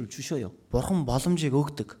 하나님 기회를 주셔요. Бурхан боломжийг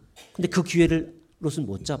өгдөг. 근데 그 기회를 롯은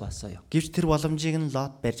못 잡았어요. Гэвч тэр боломжийг нь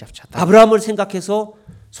Лот барьж авч чадаа. 아브라함을 생각해서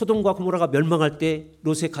소돔과 고모라가 멸망할 때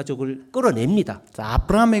롯의 가족을 끌어냅니다. За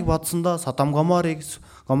Авраамыг бодсондоо Содом Гоморыг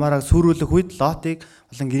сүрүүлэх үед Лотыг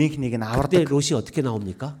болон гэрийнхнийг нь 그때 авардаг. 롯이 어떻게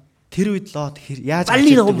나옵니까? Тэр үед Лот яаж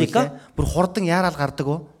빨리 гарч ирдэг 나옵니까? вэ? Бүр хурдан яарал гардаг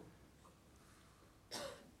уу?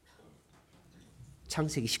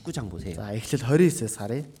 창세기 19장 보세요. За Эхлэл 29-ээс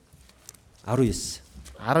харъя. 아루이스.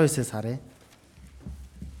 19-ээс харъя.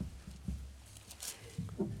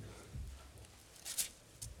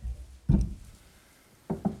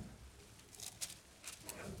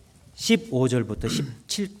 15절부터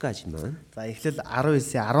 17까지만. За Эхлэл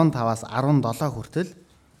 19-ийн 15-аас 17 хүртэл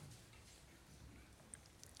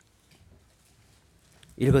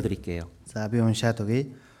읽어드릴게요. за би уншаад өгье.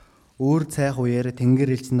 Өөр цайх үеэр тэнгэр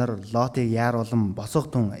элч нар Лотыг яаруулан босго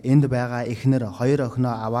тун энд байгаа эхнэр хоёр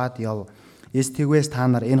охиноо аваад яв. Эс тэгвээс та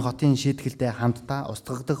нар энэ хотын шийтгэлтэй хамтдаа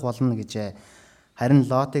устгагдах болно гэжээ. Харин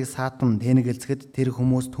Лотыг саатан тээнэгэлзэхэд тэр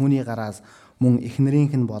хүмүүс түүний гараас мөн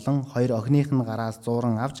эхнэрийнх нь болон хоёр охиных нь гараас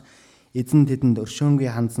зууран авч эзэн тэдэнд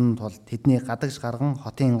өршөөнгүй хандсан тул тэдний гадагш гарган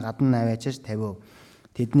хотын гадна наваачиж тавив.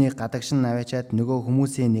 Тэдний гадагш нь наваачаад нөгөө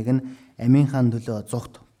хүмүүсийн нэг нь амийнхаа төлөө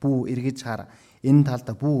зүгт бүү эргэж хар. Энэ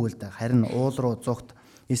талд бүү үлд харин уул руу зүгт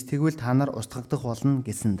эс тэгвэл та нар устгагдах болно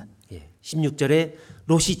гэсэнд. 16절에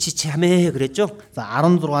롯이 지체하매 그랬죠? За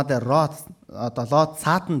 16 дээр Лот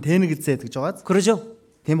саатан тээнэгэлзээд гэж байгааз. 그러죠?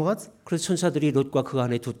 Тийм байгааз. 그래서 천사들이 롯과 그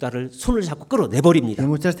아내 두 딸을 손을 잡고 끌어내버립니다.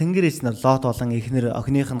 Тийм учраас тэнгэр элч нар Лот болон эхнэр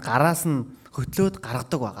охиных нь гараас нь хөтлөөд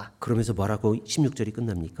гаргадаг байгаа. 그러면서 뭐라고 16절이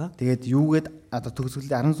끝납니까? Тэгээд юугээд төгсгөл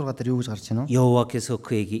 16 дээр юу гэж гарч ийнө? 여호와께서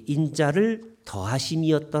그에게 인자를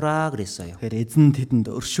더하심이었더라 그랬어요. Тэгэхээр эзэн тэдэнд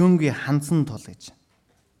өршөөнгүй хандсан тул гэж.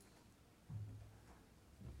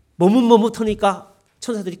 머뭇머뭇하니까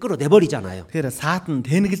천사들이 끌어내버리잖아요. Тэгэхээр саатан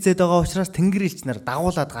тээнэгэлзээд байгаа учраас тэнгэр элч нар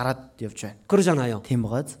дагуулад гараад явж байна. 그러잖아요. Тийм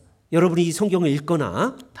байгааз. 여러분이 이 성경을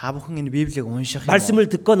읽거나 Та бүхэн энэ Библийг унших юм уу? 말씀을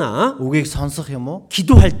듣거나 Үгийг сонсох юм уу?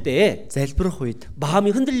 기도할 때 Залбирах үед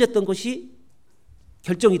마음이 흔들렸던 것이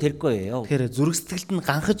결정이 될 거예요. тэгэхээр зүрх сэтгэлд нь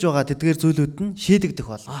ганхаж байгаа тэдгээр зүйлүүд нь шийдэгдэх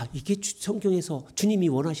болно. 아, 이게 성경에서 주님이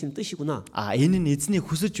원하시는 뜻이구나. Энэ нь эзний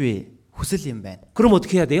хүсэж буй хүсэл юм байна. 그럼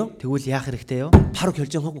어떻게 해야 돼요? Тэгвэл яах хэрэгтэй요? 바로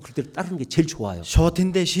결정하고 그대로 따르는 게 제일 좋아요. Шууд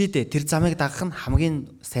тэндээ шийдээ. Тэр замыг дагах нь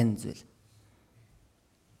хамгийн сайн зүйл.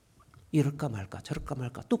 이럴까 말까 저럴까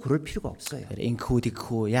말까 또 그럴 필요가 없어요. Ингэхүү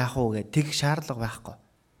тэгхүү яах вэ гэх тэг шаардлага байхгүй.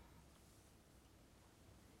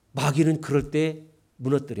 마귀는 그럴 때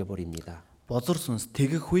무너뜨려 버립니다. Бозор сүнс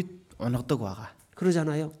тэгэх үед унгадаг байгаа.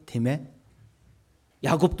 그러잖아요. Тийм ээ?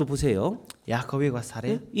 야곱도 보세요. Яаковыг бас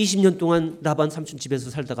харъя. 20년 동안 라반 삼촌 집에서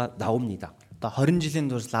살다가 나옵니다. Одоо 20 жилийн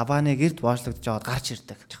турш Лабаны гэрд боочлогдож аваад гарч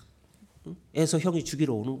ирдэг. 에서 형이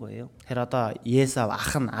죽이러 오는 거예요. Тэр одоо Есав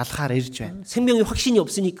ах нь алхаар ирж байна. 생명의 확신이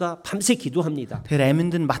없으니까 밤새 기도합니다. Тэр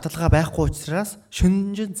амьд нь баталгаа байхгүй учраас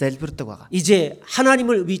шөнөжин залбирдаг байгаа. 이제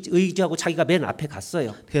하나님을 의지하고 자기가 맨 앞에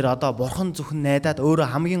갔어요. Тэгэхээр одоо бурхан зөвхөн найдаад өөрөө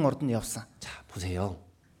хамгийн урд нь явсан. 자, 보세요.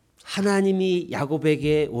 하나님이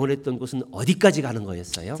야곱에게 원했던 곳은 어디까지 가는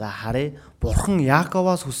거였어요? За харъя. Бурхан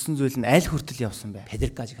Яаковоос хүссэн зүйл нь аль хүртэл явсан бэ?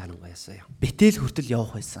 베델까지 가는 거였어요. Бетел хүртэл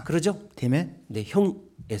явах байсан. 그러죠? Тийм ээ? 근데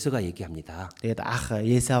형 에서가 얘기합니다. Тэгээд ах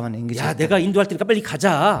Есав нь ингэж 야, 내가 인도할 테니까 빨리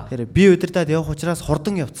가자. Тэр би удирдаад явах учраас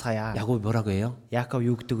хурдан явцгаая. 야곱이 뭐라고 해요? Яаков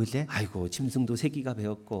юу гэдэг вүлээ? 아이고, 짐승도 새끼가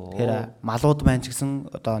배웠고. Тэр малууд маань ч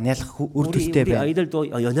гэсэн одоо нялх үр 우리 төстэй байна.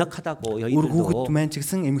 아이들도 연약하다고 Үр хүүхэд 여인들도 маань ч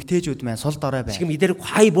гэсэн эмэгтэйчүүд маань сул дорой байна. 지금 이대로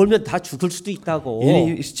과히 몰면 다 죽을 수도 있다고.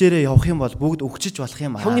 Энэ ирчээрээ явах юм бол бүгд өгчөж болох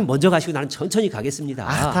юм аа. 형님 먼저 가시고 나는 천천히 가겠습니다.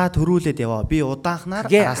 Ах та төрүүлээд яваа. Би удаанхнаар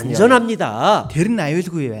그게 араас нь яваа. 안전합니다. Тэр нь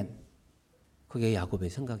аюулгүй байна. 그게 야곱의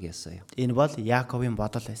생각이었어요. Энэ бол Яаковын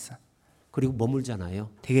бодол байсан. 그리고 머물잖아요.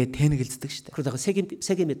 Тэгээд тээнэгэлздэг штэ. 그러다가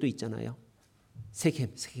세겜에 또 있잖아요.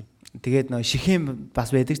 세겜. Тэгээд нөө Шихем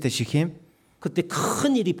бас байдаг штэ Шихем. 그때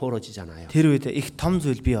큰 일이 벌어지잖아요. Тэр үед их том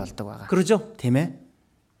зүйл бий болдог байгаа. 그러죠? Тийм ээ?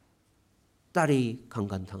 딸이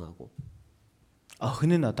강간당하고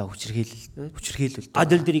Охин нь одоо хүчрхийлүүлдэг.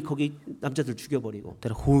 아들들이 거기 남자들 죽여버리고.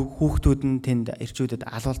 Тэр хүүхдүүд нь тэнд ирчүүдэд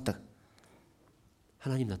алуулдаг.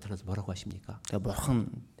 하나님 나타나서 뭐라고 하십니까? Тэгээ бурхан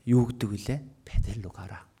юу гэдэг вүлээ? 베델로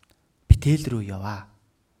가라. Бетел рүү яваа.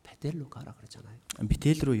 베델로 가라 그랬잖아요.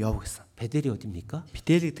 Бетел рүү яв гэсэн. 베델이 어딥니까?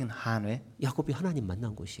 Бетел гэдэг нь хаана вэ? 야곱이 하나님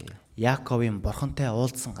만난 곳이에요. Яаковын бурхантай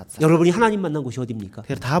уулзсан газар. 여러분이 하나님 만난 곳이 어딥니까?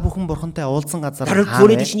 Тэгэхээр та бүхэн бурхантай уулзсан газар 나를 хаана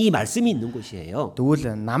구원해 вэ? 주신 이 말씀이 있는 곳이에요.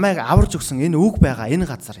 Тэгвэл намайг аварж өгсөн энэ үг байгаа энэ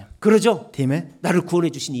газар юм. 그러죠? Тийм ээ? 나를 구원해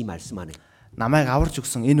주신 이 말씀 안에 Намайг аварж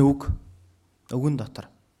өгсөн энэ үгэн дотор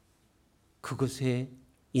그것에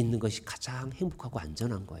있는 것이 가장 행복하고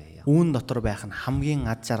안전한 거예요. Үүн дотор байх нь хамгийн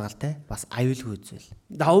ад жаргалтай бас аюулгүй зүйл.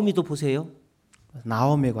 나오미도 보세요.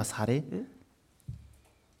 나오미г бас харъя.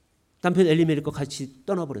 남편 엘리멜렉과 같이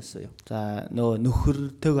떠나버렸어요. За нөгөө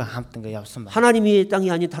нөхөртөөгөө хамт ингээ явсан байна. 하나님의 땅이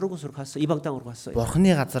아닌 다른 곳으로 갔어요. 이방 땅으로 갔어요.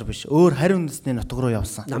 Бурхны газар биш, өөр хариу үндэсний нутаг руу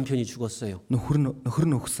явсан. 남편이 죽었어요. Нөхөр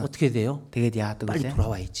нь өгсөн. 어떻게 돼요? Тэгээд яадаг 빨리 вэ?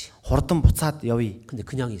 돌아와야지. Хурдан буцаад явъя. 근데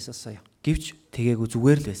그냥 있었어요. Гэвч тэгээгүй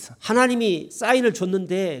зүгээр л байсан. 하나님이 사인을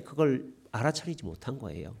줬는데 그걸 알아차리지 못한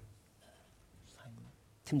거예요.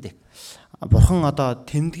 팀덱. Бурхан одоо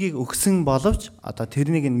тэмдгийг өгсөн боловч одоо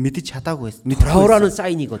тэрнийг нь мэдэж чадаагүй байсан. 돌아오라는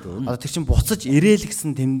사인이거든. Одоо тэр чинь буцаж ирээл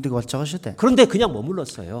гэсэн тэмдэг болж байгаа шүү дээ. 그런데 그냥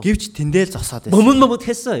머물렀어요. Гэвч тэндээ л зогсоод байсан.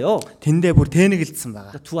 머뭇머뭇했어요. Тэндээ бүр тээнэгэлзсэн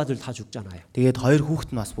байгаа. 두 아들 다 죽잖아요. Тэгээд хоёр хүүхэд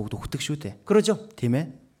нь бас бүгд өгдөг шүү дээ. 그러죠? Тийм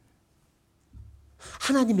ээ.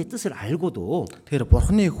 하나님의 뜻을 알고도 Тэгэхээр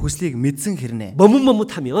Бурханы хүслийг мэдсэн хэрнээ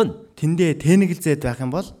머뭇머뭇하면 тэндээ тээнэгэлзээд байх юм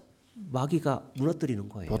бол 마귀가 무너뜨리는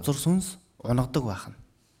거예요. бузар сүнс унгадаг байх нь.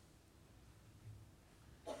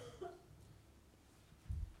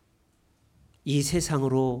 이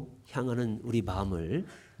세상으로 향하는 우리 마음을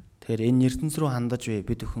Тэгэхээр энэ ертөнц рүү хандаж буй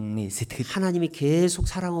бид бүхний сэтгэл 하나님이 계속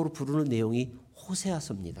사랑으로 부르는 내용이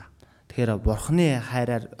호세아서입니다. тэгэхээр Бурханы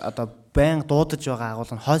хайраар одоо байн дуудаж байгаа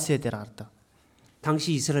агуул нь Хосea дээр гардаг.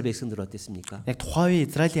 당시 이스라엘 백성들 어땠습니까? Яг тухайн үе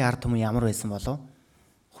Израилийн ард түмэн ямар байсан болов?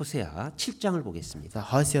 호세아 7장을 보겠습니다. За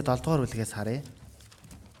Хосea 7 дугаар бүлгээс харъя.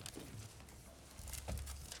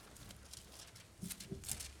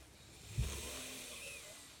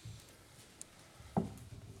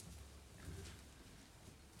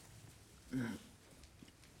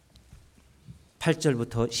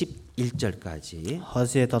 (8절부터 11절까지)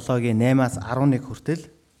 Хосea 7-гийн 8-аас 11 хүртэл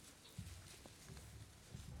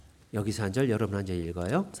여기서 한 절 여러분 한 절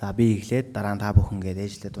읽어요. за би эхлээд дараа нь та бүхэнгээд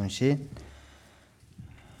ээжлээд уншия.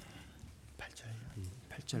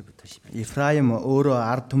 8절부터 11절. Ефраим өөрөө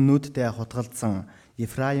ард түмнүүдтэй хутгалдсан.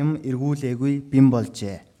 Ефраим эргүүлээгүй бим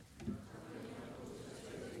болжээ.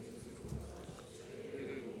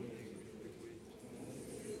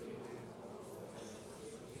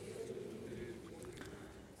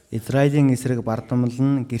 Израилийн эсрэг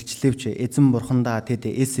бардамлан гэрчлэвч эзэн бурхандаа тэд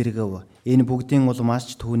эс эргэв. Энэ бүгдийн улмаас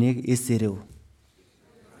ч түүнийг эс эрэв.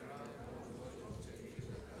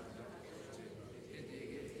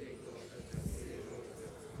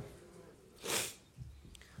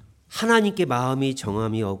 하나님께 마음이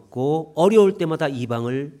정함이 없고 어려울 때마다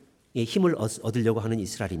이방을 힘을 얻으려고 하는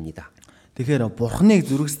이스라엘입니다. Тэгэхээр бурхныг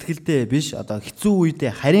зүрх сэтгэлдээ биш одоо хэцүү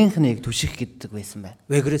үедээ харийнхныг түших гэдэг байсан байна.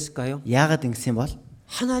 왜 그랬을까요? Яагаад ингэсэн бол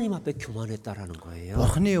하나님 앞에 교만했다라는 거예요.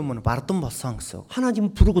 бурхны өмнө бардам болсон гэсэн.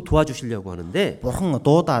 하나님 부르고 도와주시려고 하는데 Бурхан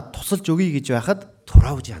дуудаад тусалж өгье гэж байхад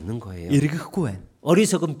돌아오지 않는 거예요. эргэхгүй байна.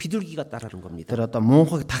 어리석은 비둘기 같다라는 겁니다. Тэр одоо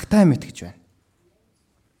муухайг тагтаа мэт гэж байна.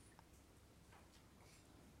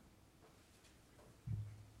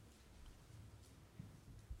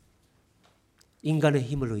 인간의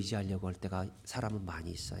힘을 의지하려고 할 때가 사람은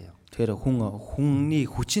많이 있어요. Тэр хүний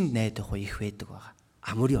хүчинд найдах их байдаг байгаа.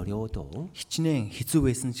 아무리 어려워도 Хичнээн хэцүү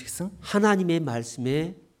байсан ч гэсэн 하나님의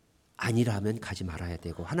말씀에 아니라면 가지 말아야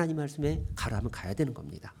되고 하나님 말씀에 가라면 가야 되는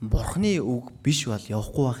겁니다. Бурхны үг биш бол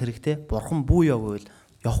явахгүй байх хэрэгтэй. Бурхан бүү явбал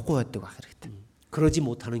явахгүй байдаг байх хэрэгтэй. 그러지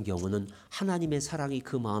못하는 경우는 하나님의 사랑이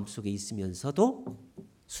그 마음속에 있으면서도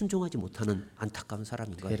순종하지 못하는 안타까운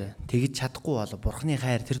사람인 거예요. Тэр тэгж чадахгүй бол Бурхны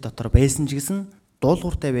хайр тэр дотор байсан ч гэсэн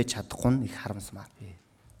дуулууртай байж чадахгүй нь их харамсмаар.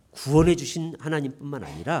 구원해 주신 하나님뿐만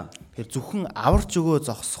아니라 Тэр зөвхөн аварч өгөө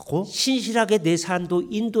зогсохгүй 신실하게 내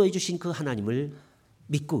삶도 인도해 주신 그 하나님을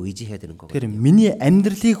믿고 의지해야 되는 거거든요. тэр миний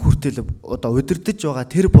амьдралыг хүртэл одоо удирдах байгаа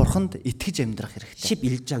тэр Бурханд итгэж амьдрах хэрэгтэй.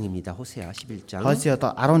 11장입니다. 호세아 11장. Хосea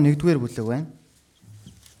одоо 11-р бүлэг байна.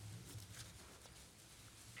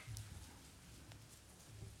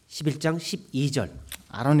 11장 12절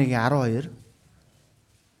 11-ийн 12.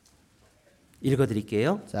 읽어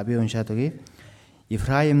드릴게요. За би уншаад өгье.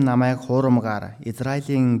 Ефраим намайг хуурамгаар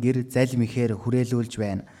Израилийн гэр залмихээр хүрээлүүлж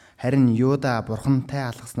байна. Харин Юда бурхантай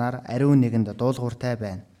алгаснаар ариун нэгэнд дуулууртай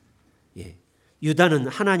байна. 예. 유다는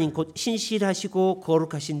하나님 곧 신실하시고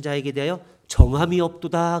거룩하신 자에게 대하여 정함이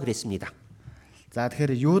없도다 그랬습니다. За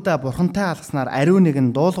тэгэхээр Юда бурхантай алгаснаар ариун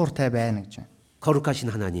нэгэн дуулууртай байна гэж. 거룩하신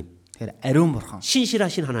하나님, Тэгэхээр ариун бурхан.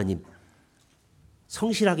 신실하신 하나님,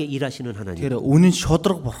 성실하게 일하시는 하나님. Тэгэхээр үнэн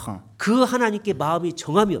шудраг бурхан. 그 하나님께 마음이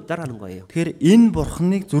정함이 없다라는 거예요. Тэгэхээр энэ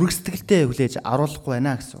бурханыг зүрх сэтгэлтэй хүлээж аруулахгүй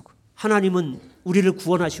байна гэсэн үг. 하나님은 우리를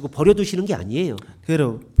구원하시고 버려두시는 게 아니에요.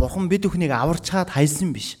 Тэгэхээр бурхан бид бүхнийг аварчаад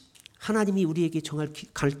хайсан биш. 하나님이 우리에게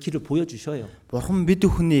갈 길을 보여주셔요. Бурхан бид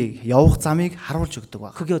бүхнийг явах замыг харуулж өгдөг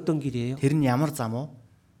баг. 그게 어떤 길이에요? Тэр нь ямар зам вэ?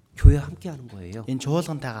 교회와 함께하는 거예요. Энэ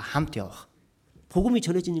чуулгантайгаа хамт явах. 복음이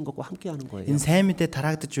전해지는 것과 함께하는 거예요. Энэ сайн мэдээ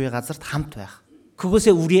тараагдж буй газарт хамт байх.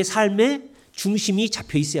 그것에 우리의 삶의 중심이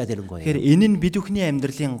잡혀 있어야 되는 거예요. Тэгэхээр энэ нь бид бүхний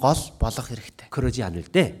амьдралын гол болох хэрэгтэй. 그러지 않을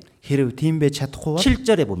때 Хэрв тийм байж чадахгүй бол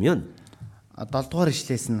 7절에 보면 7 дугаар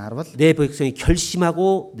ишлээс нь харвал 내 백성이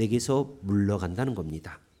결심하고 내게서 물러간다는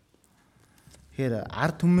겁니다. тэгэхээр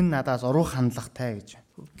ард түмэн надаас уруух хандлагатай гэж.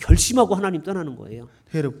 결심하고 하나님 떠나는 거예요.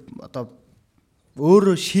 Тэгэхээр одоо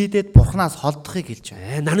өөрөө шийдээд бурхнаас холдохыг хэлж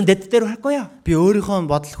байна. 나는 내 뜻대로 할 거야. Би өөрийнхөө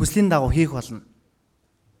бодол хүслийн дагуу хийх болно.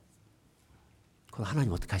 그럼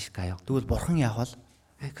하나님 어떻게 하실까요? Тэгвэл бурхан яах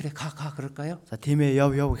вэ? 그래 가 그럴까요? За тийм ээ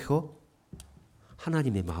яв гэхөө.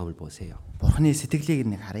 하나님의 마음을 보세요. Бурханы сэтгэлийг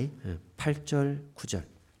нэг харъя. 8절, 9절.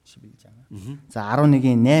 11장. За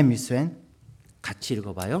 11-ийн 8, 9 байна. 같이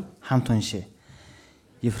읽어봐요. Хамт уншия.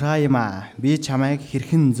 Ефраима би чамайг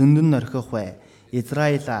хэрхэн зөндөн орхих вэ?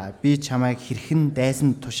 Израиля би чамайг хэрхэн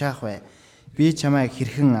дайсан тушаах вэ? Би чамайг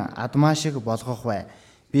хэрхэн адмаа шиг болгох вэ?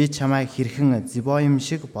 Би чамайг хэрхэн зибоим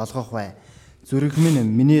шиг болгох вэ? Зүрх минь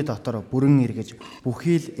миний дотор бүрэн эргэж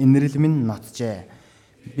бүхий л инрэл минь нотжээ.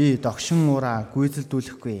 Би догшин ураа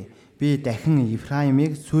гүйцэлдүүлэхгүй. Би дахин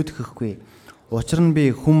Ефраимыг сүйтгэхгүй. Учир нь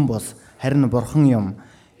би хүн бус харин бурхан юм.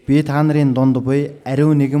 Би та нарын дунд буй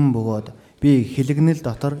ариун нэгэн бөгөөд би хилэгнэл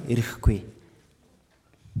дотор ирэхгүй.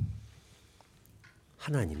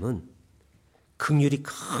 하나님은 긍휼이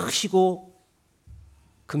크시고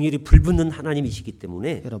긍휼이 불붙는 하나님이시기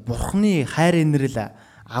때문에 бурханы хайр инрэл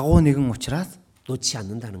агуу нэгэн учраас 놓지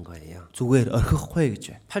않는다는 거예요. зүгээр орхихгүй гэж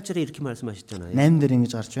байна. 8절에 이렇게 말씀하셨잖아요. 8 дээр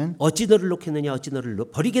ингэж гарч байна. 어찌 너를 놓겠느냐 어찌 너를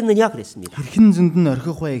버리겠느냐 그랬습니다. хэрхэн зөнд нь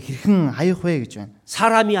орхих вэ? хэрхэн хаях вэ гэж байна.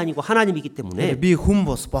 사람이 아니고 하나님이기 때문에 Би хүн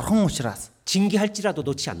бус бурхан учраас 징계할지라도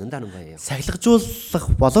놓지 않는다는 거예요.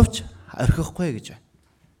 сахилгажуулах боловч орхихгүй гэж байна.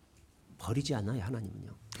 버리지 않아요 하나님은요.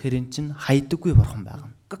 Тэгэхээр эн чинь хайдаггүй бурхан байгаа.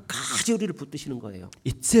 끝까지 우리를 붙드시는 거예요.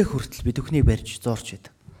 Эцсээ хүртэл бид бүхнийг барьж зурж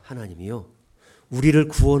байдаг. 하나님이요. 우리를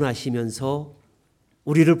구원하시면서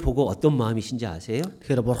우리를 보고 어떤 마음이신지 아세요?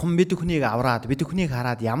 Тэгэхээр бурхан бид бүхнийг авраад бид бүхнийг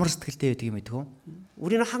хараад ямар сэтгэлтэй байдгийг мэдв үү?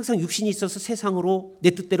 우리는 항상 육신이 있어서 세상으로 내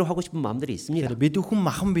뜻대로 하고 싶은 마음들이 있습니다. Тэгэхээр бид бүхэн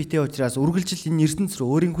махан биетэй учраас үргэлжил энэ ертөнц рүү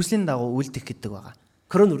өөрийн хүслийн дагуу үйлдэх гэдэг байгаа.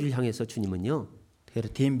 그런 우리를 향해서 주님은요. Тэгэхээр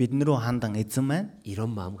тийм биднэрүү хандан эзэн маань 이런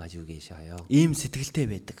마음 가지고 계셔요. ийм сэтгэлтэй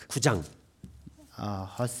байдаг. 9장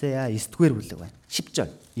Хосея 9-р бүлэг байна. 10절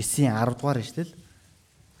 9-ийн 10 дугаар ишлэл.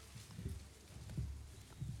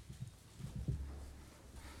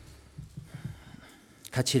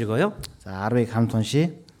 같이 읽어요. За 10-ыг хамт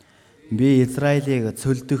уншия. Би Израилийг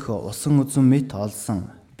цөлдөх усан үзэн мэт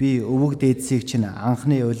олсон. Би өвөг дээдсийг чинь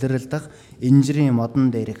анхны улиралдах инжирийн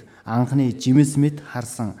модон дээрх анхны жимс мэт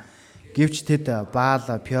харсан. Гэвч тэд Баал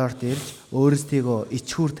Пёрт ирж өөрсдийгөө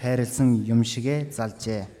ичхүрт хайрлсан юм шигэ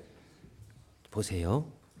залжээ.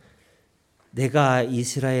 보세요. 내가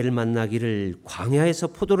이스라엘을 만나기를 광야에서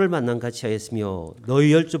포도를 만난 같이 하였으며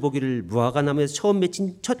너희 열조 보기를 무화과 나무에서 처음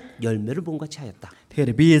맺힌 첫 열매를 본 같이 하였다.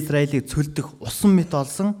 Тэгэхээр би Израилийг цөлдөх усан мэт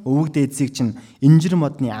олсон, өвөг дээдсийг чинь инжир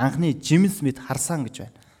модны анхны жимс мэт харсан гэж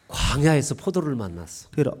байна. 광야에서 포도를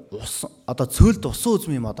만났어. Тэгэхээр одоо цөлд усан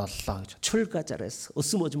үзмийн мод оллоо гэж. 출가 잘했어.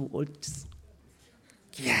 으스머좀 옳지.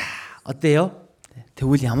 이야, 어때요?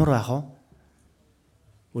 Тэгвэл ямар байх вэ?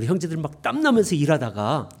 우리 형제들 막 땀나면서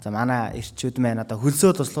일하다가 За манай ирчүүд маань одоо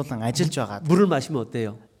хөлсөө туслуулан ажиллаж байгаа. 물을 마시면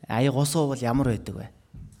어때요? Аяг ус уувал ямар байдаг вэ?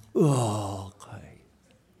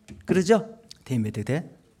 그러죠? Тийм байдаг те.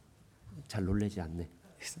 잘 놀래지 않네.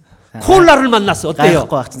 콜라를 만났어. 어때요?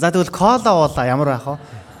 За тэгвэл кола уулаа ямар байх вэ?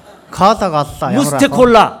 Колаг оллоо ямар байх вэ? 무스테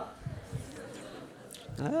콜라.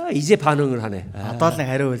 이제 반응을 하네. Одоо л нэг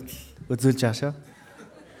хариу үзүүлж байгаа шүү.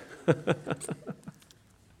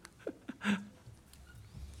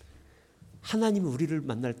 하나님이 우리를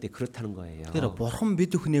만날 때 그렇다는 거예요. Тэр бурхан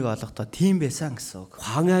бид бүхнийг олохдоо тийм байсан гэсэн үг.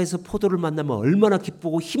 광야에서 포도를 만나면 얼마나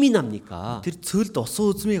기쁘고 힘이 납니까? Тэр цөлд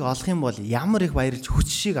усан үзмийг олох юм бол ямар их баярлж хүч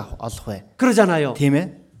шиг олох вэ? 그러잖아요. Тийм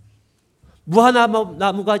ээ.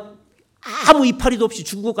 무화과나무가 아무 이파리도 없이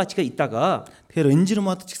죽은 것 같이가 있다가 Тэгэхээр инжир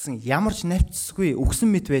мод ч гэсэн ямар ч навчсгүй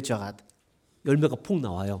өгсөн мэт байж байгаад 열매가 폭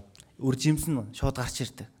나와요. үр жимс нь шууд гарч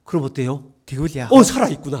ирдэг. 그럼 어때요? Тэгвэл яах вэ? 살아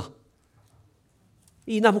있구나.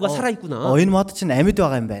 이 나무가 살아 있구나. Энэ мод чинь амьд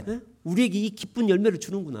байгаа юм байна. 우리에게 이 기쁜 열매를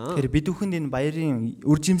주는구나. Тэгэхээр бид бүхэнд энэ баярын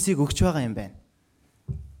үр жимсийг өгч байгаа юм байна.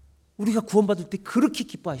 우리가 구원받을 때 그렇게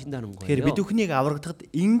기뻐하신다는 거예요. Тэгэхээр бид бүхнийг аврагдахад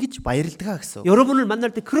ингэж баярлдаг гэсэн үг. 여러분을 만날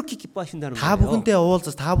때 그렇게 기뻐하신다는 Та 거예요. бүхэнтэй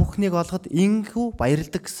уулзаж та бүхнийг олоход ингэв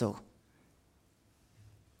баярлдаг гэсэн үг.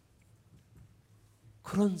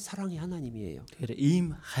 그런 사랑의 하나님이에요. Тэгэхээр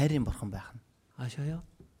ийм хайрын бурхан байх нь. 아셔요?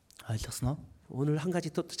 Ойлгосноо? 오늘 한 가지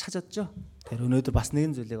또 찾았죠? Тэр өнөөдөр бас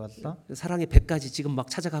нэгэн зүйлийг оллоо. 사랑의 100가지 지금 막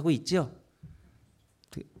찾아가고 있죠?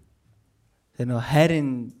 Тэгэхээр Тэр нөгөө хайрын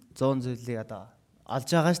 100 зүйлийг одоо олж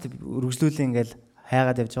байгаа шүү дээ. Үргэлжлүүлээ ингээл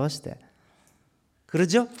хайгаад явж байгаа шүү дээ.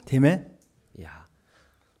 그러죠? Тийм ээ? 야,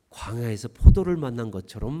 광야에서 포도를 만난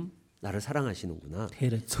것처럼 나를 사랑하시는구나.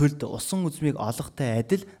 Тэгэхээр цөлд усан үзмийг олохтой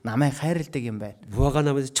адил намайг хайрладаг юм байна.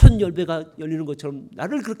 무화과나무에서 첫 열매가 열리는 것처럼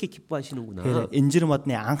나를 그렇게 기뻐하시는구나. Тэгэхээр инжир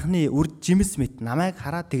модны анхны үр жимс мэт намайг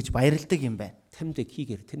хараад тэгж баярладаг юм байна. 템덱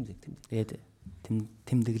희게를 템덱. Тэгээд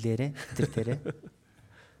тэмдэглээрээ тэр тэрэ.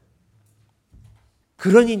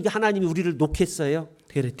 그러니 이제 하나님이 우리를 놓겠어요.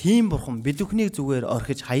 Тэгэхээр тийм бурхан бид бүхнийг зүгээр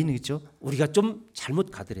орхиж хайна гэж юу? 우리가 좀 잘못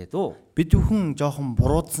가더라도 бид бүхэн жоохон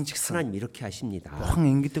буруудсан ч гэсэн 하나님 이렇게 하십니다. бурхан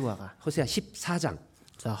ингэдэг байгаа. 호세아 14장.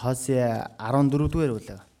 За Хосea 14-р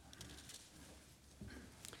бүлэг.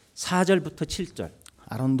 4절부터 7절.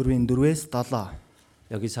 14-ийн 4-ээс 7.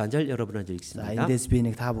 여기서 한 절 여러분 한 절 За 읽습니다. эндээс би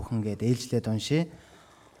нэг та бүхэнгээд ээлжлээд уншия.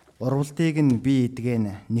 Урвалтыг нь би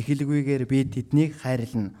идгэн, нэхэлгүйгээр би тэднийг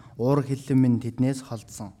хайрлна. Уур хиллэн минь тэднээс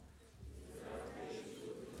холдсон.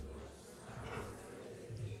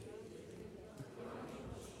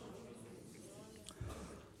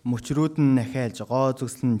 Мөчрүүд нь нахайлж гоо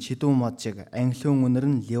зүгслэн чидүү мод шиг анхлын үнэр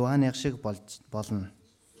нь ливаных шиг болно.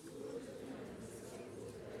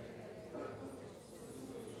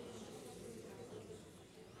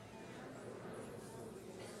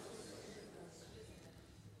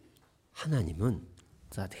 하나님은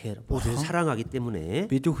За тэгэхээр 우리를 사랑하기 때문에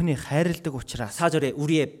бид бүхний хайрладаг учраас 4절에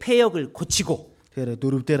우리의 패역을 고치고 тэгэхээр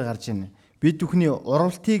 4-дөр гарч ийн. Бид бүхний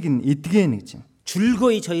урвалтыг нь идгэн гэж байна.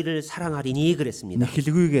 줄거이 저희를 사랑하리니 그랬습니다.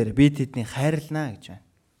 нэхэлгүйгээр би тэднийг хайрлана гэж байна.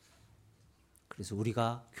 그래서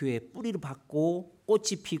우리가 교회에 뿌리를 받고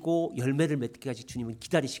꽃이 피고 열매를 맺기까지 주님은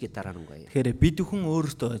기다리시겠다라는 거예요. Тэгэхээр бид бүхэн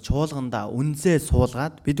өөрсдөө чуулгандаа үнсээ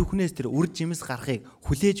суулгаад бид бүхнээс тэр үр жимс гарахыг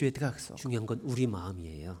хүлээж байдаг гэсэн. 중요한 건 우리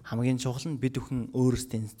마음이에요. хамгийн чухал нь бид бүхэн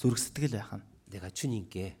өөрсдийн зүрх сэтгэл байх нь. 내가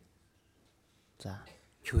주님께 За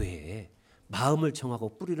교회에 마음을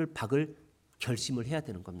정하고 뿌리를 박을 결심을 해야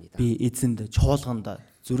되는 겁니다. би эзэнд чуулганд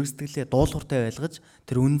зүрх сэтгэлээ дуулууртай байлгаж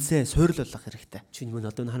тэр үнсээ суйрлуулах хэрэгтэй. 주님은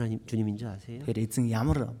어떤 하나님 주님인지 아세요? Тэгэхээр эзэн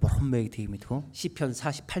ямар бурхан бэ гэдгийг мэдхүү. 시편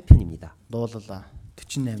 48편입니다. Дуулал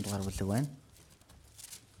 48 дугаар бүлэг байна.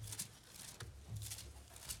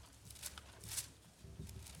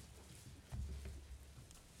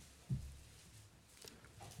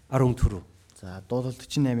 아롱투루. За дуулал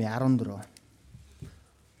 48-ийн 14.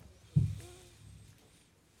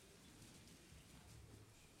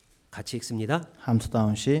 같이 읽습니다. хамтдаа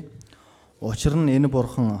уншия. Учир нь энэ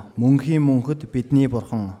бурхан мөнхийн мөнхөд бидний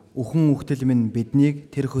бурхан үхэн үхтэл минь биднийг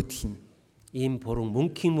тэр хөтлөн. 임 보릉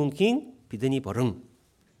뭉킹뭉킹 비드니 버릉.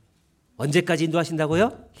 언제까지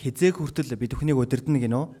인도하신다고요? Хизээг хүртэл бид бүхнийг удирдна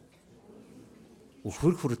гинөө.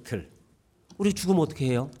 후르틀. 우리 죽으면 어떻게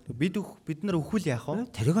해요? бид нар өхвөл яах вэ?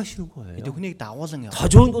 데려가시는 거예요. бид бүхнийг дагуулan явах. 더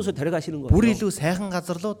좋은 곳으로 데려가시는 бүр 거예요. илүү сайхан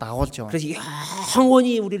газар руу дагуулж явна. 그래서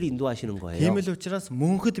영원히 우리를 인도하시는 거예요. Тийм л учраас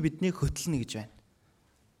мөнхөд биднийг хөтлөнө гэж байна.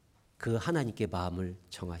 그 하나님께 마음을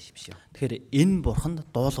정하십시오. Тэгэхээр энэ бурханд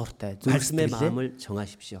дуулууртай зүрх 말씀의 сэтгэлээ 마음을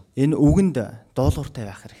정하십시오. энэ үгэнд дуулууртай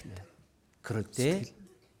байх хэрэгтэй. 그럴 때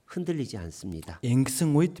흔들리지 않습니다.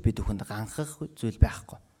 Ингэсэн үед бид бүхэнд ганхах зүйл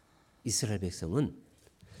байхгүй. 이스라엘 백성은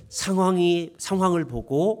상황을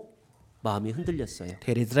보고 마음이 흔들렸어요.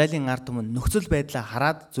 Тэгэхээр Израилийн ард түмэн нөхцөл байдлаа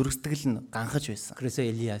хараад зүрх сэтгэл нь ганхаж байсан. 그래서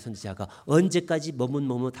엘리야 선지자가 언제까지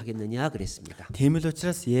머뭇머뭇하겠느냐 그랬습니다. Тийм л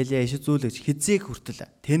учраас Елия иш зүйлэгч хизээг хүртэл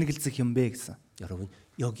тээнэгэлзэх юм бэ гэсэн. 여러분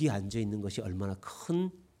여기 앉아 있는 것이 얼마나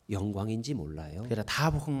큰 영광인지 몰라요. Тэгэхээр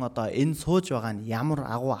та бүхэн одоо энэ сууж байгаа нь ямар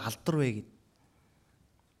агуу алдар вэ гэд.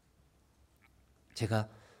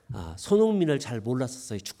 제가 손흥민을 잘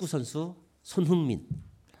몰랐었어요. 축구 선수 손흥민.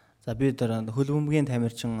 За би тэр хөлбөмбөгийн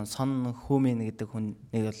тамирчин Сон Хүмин гэдэг хүн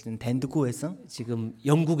нэг бол таньдаггүй байсан. 지금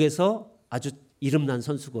영국에서 아주 이름난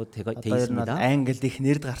선수가 돼 있습니다. Англид их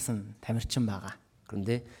нэрд гарсан тамирчин байгаа.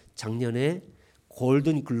 그런데 작년에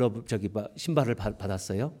골든 글러브 신발을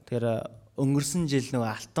받았어요. Тэр өнгөрсөн жил нөгөө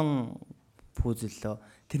алтан пүүзэлөө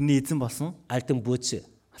тэрний эзэн болсон. 알등 부츠.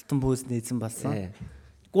 алтан пүүзний эзэн болсон. 네.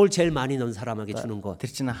 골 제일 많이 넣은 사람에게 주는 것. Тэр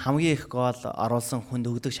чинь хамгийн их гол оруулсан хүнд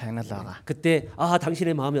өгдөг шагнал байгаа. 그때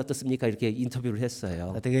당신의 마음이 어떻습니까? 이렇게 인터뷰를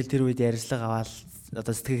했어요. Тэгэл тэр үед ярилцлага аваад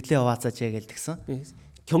одоо сэтгэлдээ хаваацаач гэлдгсэн.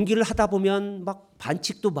 경기를 하다 보면 막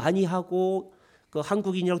반칙도 많이 하고 그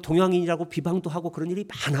한국인이라고 동양인이라고 비방도 하고 그런 일이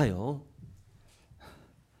많아요.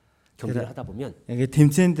 경기를 하다 보면 ингээд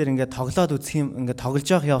тэмцээн дээр ингээд тоглоод үзэх юм ингээд тоглож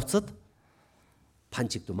явах явцад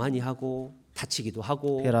반칙도 많이 하고 다치기도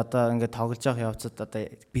하고. Тэгэхээр одоо ингээд тоглож явах явцад одоо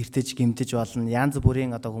бэртэж гимтэж болно. Янз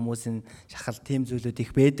бүрийн одоо хүмүүсийн шахал тийм зүйлүүд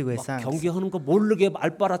их байдаг байсан. 경기하는 거 모르게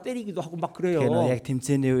알바라 때리기도 하고 막 그래요. Тэгэхээр яг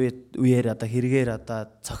тэмцээний үеэр одоо хэрэгээр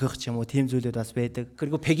одоо цохих ч юм уу тийм зүйлүүд бас байдаг.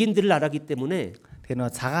 그리고 백인들을 나라기 때문에 Тэгэхээр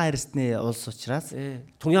нөгөө цагаан арьсны улс учраас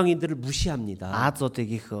동양인들을 무시합니다. Азуудыг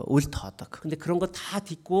их үл тоодог. 근데 그런 거 다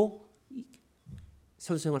딛고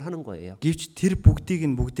선수생활 하는 거예요. Гэвч тэр бүгдийг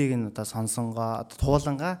нь одоо сонсонгоо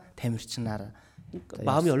туулангаа тамирчнаар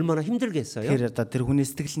마음이 얼마나 힘들겠어요. Тэгэхээр одоо тэр хүний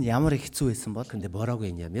сэтгэл нь ямар их хэцүү байсан бол. 근데 뭐라고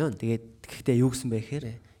했냐면 тэгээд гэхдээ юу гэсэн бэ гэхээр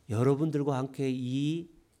여러분들과 함께 이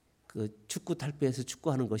그 축구 탈배에서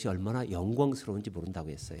축구하는 것이 얼마나 영광스러운지 모른다고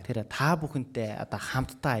했어요. Тэр та бүхэнтэй одоо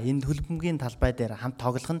хамтдаа энэ төлбөмбөгийн талбай дээр хамт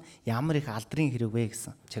тоглох нь ямар их алдрын хэрэг вэ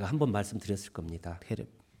гэсэн. 제가 한번 말씀드렸을 겁니다. Тэгэхээр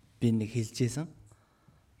би нэг хэлжсэн.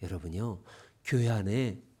 여러분요. 교회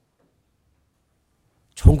안에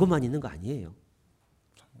좋은 것만 있는 거 아니에요.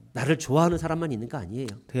 나를 좋아하는 사람만 있는 거 아니에요.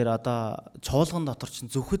 Тэгэхээр одоо чуулган дотор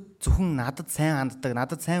чинь зөвхөн надад сайн ханддаг,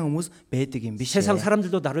 надад сайн хүмүүс байдаг юм биш. 세상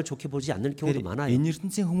사람들도 나를 좋게 보지 않는 경우도 많아요. Энэ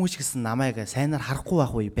ертөнцийн хүмүүс гэсэн намайг сайнаар харахгүй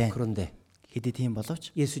байх үе байна. 그런데 хэдий тийм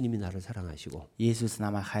боловч 예수님이 나를 사랑하시고 Есүс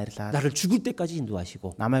намайг хайрлаад 나를 죽을 때까지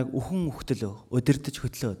인도하시고 намайг үхэн үхтэл өдөртөж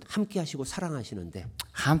хөтлөөд 함께 하시고 사랑하시는데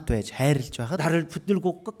хамт байж хайрлж байхад 나를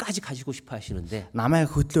붙들고 끝까지 가지고 싶어 하시는데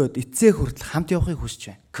намайг хөтлөөд эцээ хүртэл хамт явахыг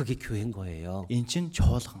хүсэж байна. 그게 교회인 거예요. эн чин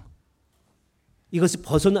чуулган. 이것을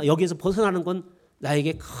여기에서 벗어나는 건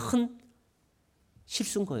나에게 큰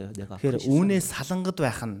실수인 거예요. 내가. Тэгэхээр үүнээс салангад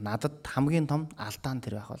байх нь надад хамгийн том алдаан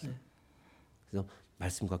тэр байх бол. 그래서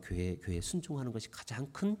말씀과 교회에 순종하는 것이 가장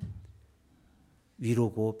큰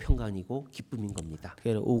위로고 평강이고 기쁨인 겁니다.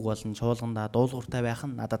 Тэгэхээр үг болон чуулгандаа дуулууртай байх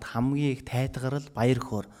нь надад хамгийн их тайтгарал баяр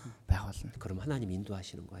хөөр байх болно. 그럼 하나님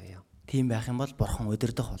인도하시는 거예요. Тийм байх юм бол бурхан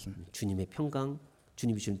удирдах болно. 주님의 평강,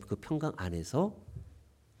 주님이 주는 그 평강 안에서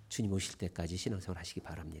주님 오실 때까지 신앙생활 하시기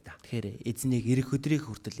바랍니다. Тэгэхээр эзнийг ирэх өдрийг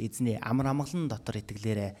хүртэл эзний амар амгалан дотор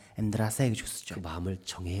итгэлээрээ амьдраасаа гэж хүсэж 그 байна. 마음을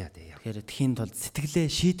정해야 돼요. Тэгэхээр тхийн тулд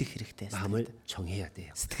сэтгэлээ шийдэх хэрэгтэй. 마음을 정해야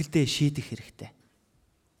돼요. сэтгэлдээ шийдэх хэрэгтэй.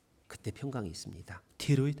 그때 평강이 있습니다.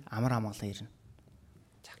 Тэр үед амар амгалан ирнэ.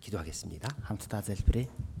 자, 기도하겠습니다. хамтдаа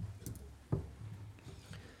залбирая.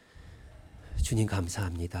 주님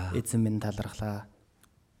감사합니다. Эзэн минь талархлаа.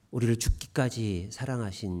 우리를 죽기까지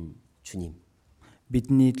사랑하신 주님.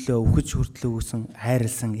 бидний төлөө үхэж хүртэл өгсөн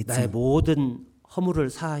хайрлсан 나의 эзэн. 모든 허물을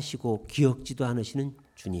사하시고 기억지도 않으시는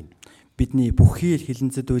주님. Бидний бүхий л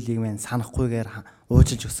хилэнцэдүүлийг мэн санахгүйгээр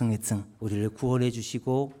уучлж өгсөн эзэн. 우리를 구원해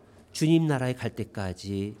주시고 주님 나라에 갈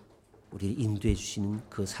때까지 우리를 인도해 주시는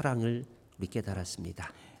그 사랑을 우리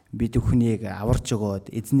깨달았습니다. Бид бүхнийг аварж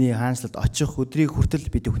өгөөд эзний хаанчлалд очих өдрийг хүртэл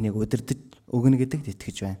бид бүхнийг удирдах өгнө гэдэгт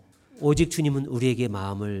итгэж байна. 오직 주님은 우리에게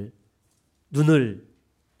마음을 눈을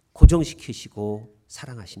고정시키시고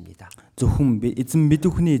사랑하십니다. Зөвхөн эзэн бид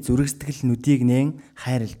бүхний зүрх сэтгэл нүдийг нээн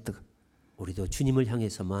хайрладаг. 우리도 주님을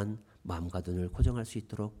향해서만 마음과 눈을 고정할 수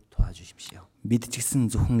있도록 도와주십시오. Бид ч гэсэн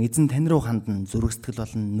зөвхөн эзэн тань руу хандан зүрх сэтгэл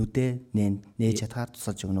болон нүдээ нээж чадхаар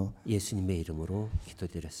тусалж өгнө. 예수님의 이름으로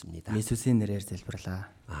기도드렸습니다. 예수스의 нэрээр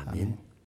залбирлаа. 아멘.